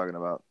who you're talking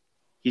about.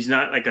 He's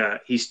not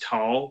he's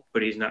tall,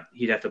 but he's not.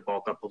 He'd have to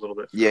bulk up a little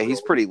bit. Yeah,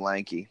 he's pretty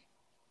lanky.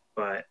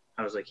 But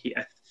I was like,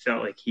 I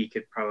felt like he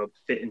could probably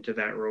fit into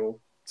that role.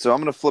 So I'm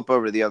going to flip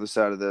over to the other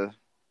side of the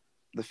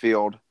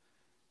field.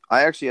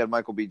 I actually had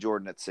Michael B.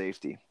 Jordan at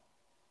safety.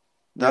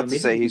 Not to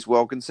say he's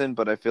Wilkinson,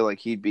 but I feel like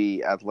he'd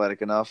be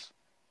athletic enough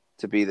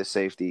to be the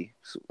safety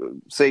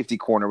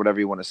corner, whatever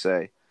you want to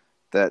say,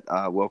 that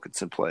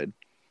Wilkinson played.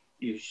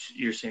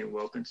 You're saying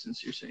Wilkinson,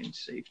 so you're saying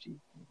safety.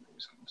 I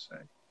was going to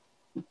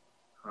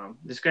say.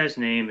 This guy's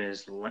name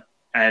is,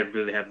 I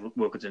really have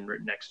Wilkinson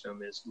written next to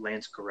him, is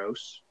Lance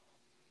Gross.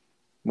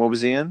 What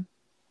was he in?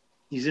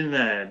 He's in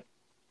the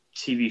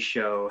TV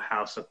show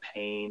House of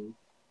Pain,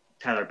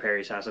 Tyler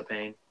Perry's House of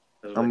Pain.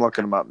 I'm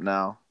looking him up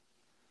now.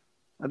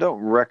 I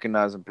don't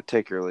recognize him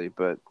particularly,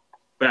 but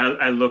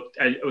I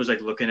was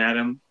like looking at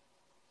him,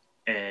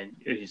 and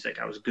he's like,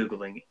 I was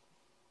Googling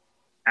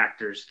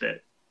actors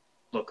that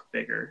look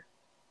bigger.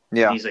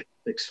 Yeah. And he's like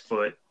 6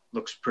 foot,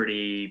 looks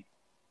pretty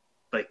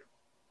like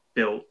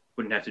built,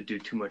 wouldn't have to do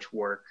too much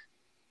work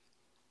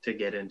to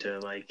get into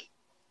like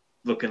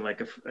looking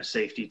like a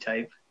safety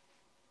type.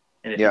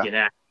 And if he can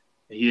act,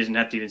 he doesn't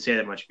have to even say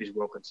that much if he's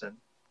Wilkinson.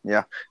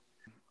 Yeah.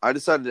 I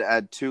decided to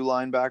add 2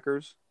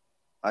 linebackers.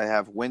 I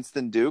have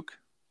Winston Duke,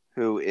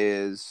 who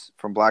is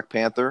from Black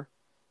Panther,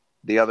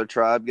 the other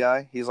tribe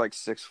guy. He's like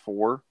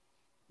 6'4".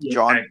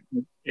 Yeah,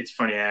 it's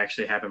funny. I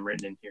actually have him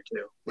written in here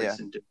too.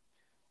 Winston Duke.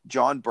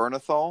 John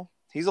Bernthal.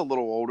 He's a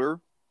little older,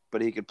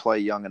 but he could play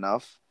young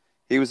enough.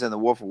 He was in The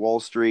Wolf of Wall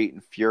Street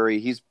and Fury.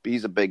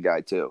 He's a big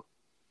guy too.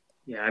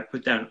 Yeah, I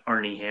put down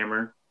Armie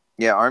Hammer.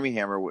 Yeah, Armie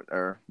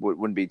Hammer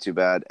wouldn't be too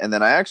bad. And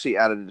then I actually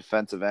added a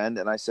defensive end,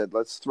 and I said,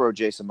 let's throw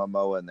Jason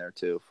Momoa in there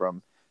too.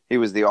 He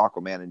was the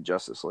Aquaman in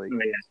Justice League. Oh,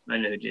 yeah, I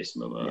know who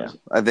Jason Momoa is.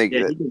 I think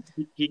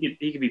he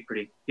could be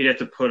pretty. He'd have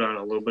to put on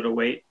a little bit of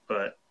weight,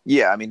 but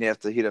yeah, I mean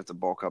he'd have to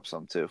bulk up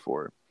some too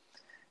for it.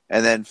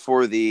 And then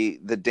for the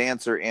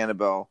dancer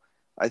Annabelle,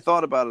 I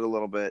thought about it a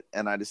little bit,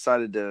 and I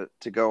decided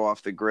to go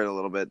off the grid a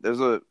little bit. There's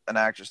an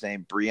actress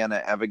named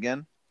Brianna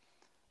Evigan,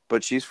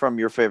 but she's from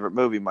your favorite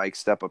movie, Mike,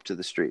 Step Up to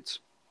the Streets.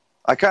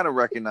 I kind of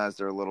recognized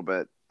her a little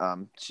bit.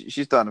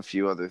 She's done a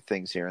few other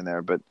things here and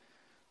there, but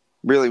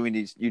really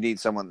you need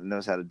someone that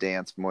knows how to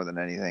dance more than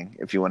anything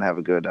if you want to have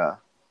a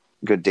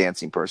good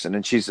dancing person.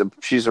 And she's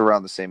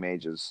around the same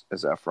age as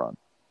Efron.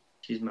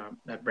 She's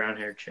that brown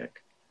haired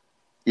chick.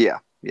 Yeah,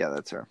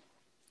 that's her.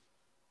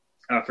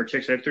 For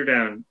chicks, I threw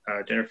down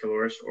Jennifer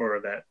Lawrence or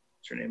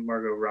what's her name,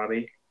 Margot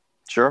Robbie.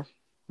 Sure.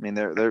 I mean,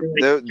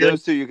 like,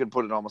 those two you could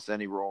put in almost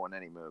any role in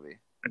any movie.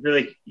 I feel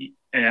like,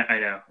 and I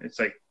know it's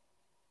like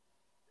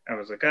I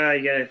was like,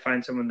 you gotta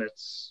find someone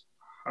that's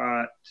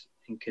hot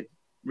and could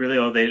really.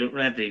 Oh, they don't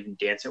have to even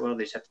dance it well.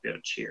 They just have to be able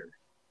to cheer.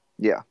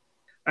 Yeah.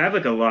 I have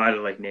like a lot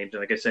of like names.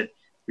 Like I said,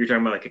 you're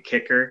talking about like a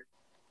kicker,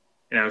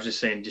 and I was just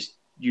saying, just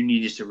you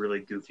need just a really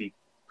goofy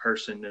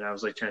person. And I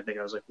was like trying to think.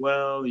 I was like,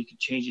 well, you could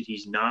change it.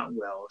 He's not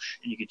Welsh,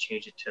 and you could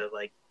change it to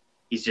like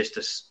he's just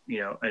a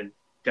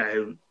guy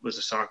who was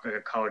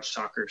a college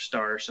soccer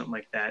star or something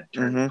like that.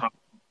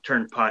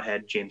 Turned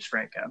pothead James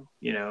Franco,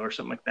 or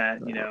something like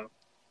that.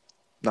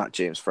 Not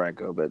James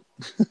Franco, but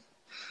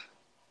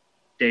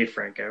Dave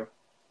Franco.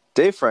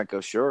 Dave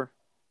Franco, sure.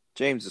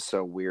 James is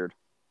so weird.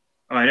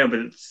 Oh, I know, but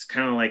it's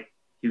kind of like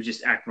he would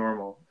just act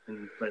normal.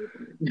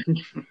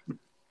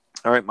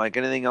 All right, Mike,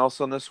 anything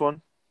else on this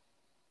one?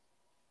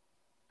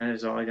 That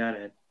is all I got,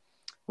 Ed.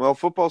 Well,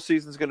 football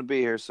season's going to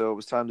be here, so it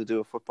was time to do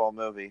a football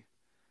movie.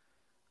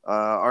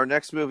 Our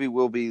next movie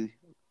will be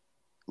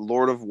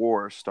Lord of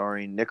War,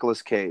 starring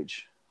Nicolas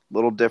Cage. A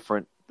little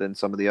different than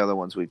some of the other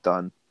ones we've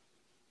done.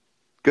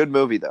 Good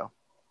movie, though.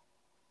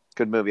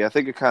 Good movie. I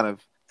think it kind of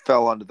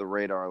fell under the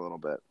radar a little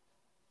bit.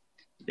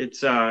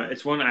 It's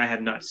one I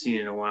have not seen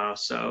in a while,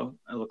 so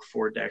I look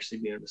forward to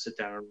actually being able to sit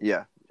down.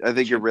 Yeah, I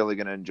think you're really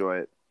going to enjoy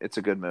it. It's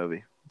a good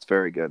movie. It's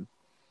very good.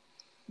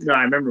 No,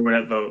 I remember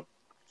when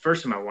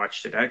first time I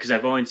watched it, because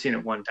I've only seen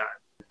it one time,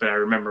 but I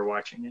remember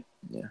watching it.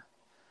 Yeah.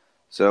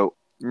 So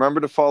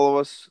remember to follow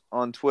us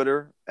on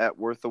Twitter at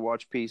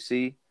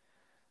WorthTheWatchPC.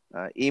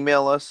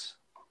 Email us,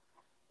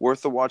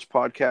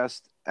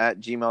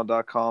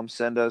 worththewatchpodcast@gmail.com.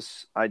 Send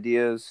us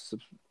ideas,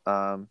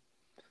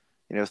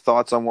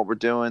 thoughts on what we're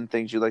doing,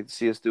 things you'd like to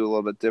see us do a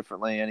little bit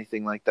differently,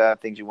 anything like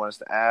that, things you want us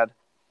to add.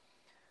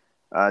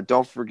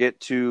 Don't forget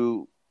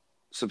to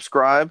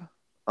subscribe.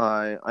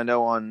 I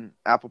know on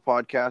Apple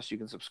Podcasts you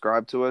can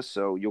subscribe to us,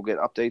 so you'll get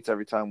updates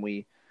every time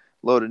we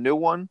load a new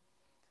one.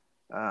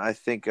 I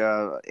think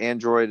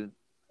Android,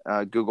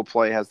 Google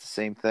Play has the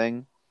same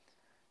thing.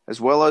 As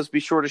well as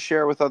be sure to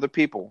share with other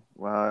people.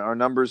 Our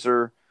numbers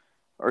are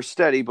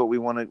steady, but we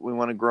want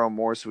to grow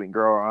more so we can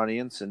grow our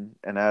audience and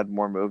add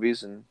more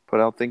movies and put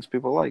out things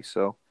people like.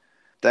 So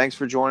thanks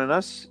for joining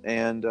us,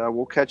 and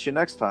we'll catch you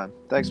next time.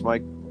 Thanks,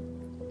 Mike.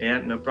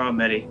 Yeah, no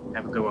problem, Eddie.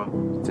 Have a good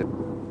one. You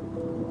too.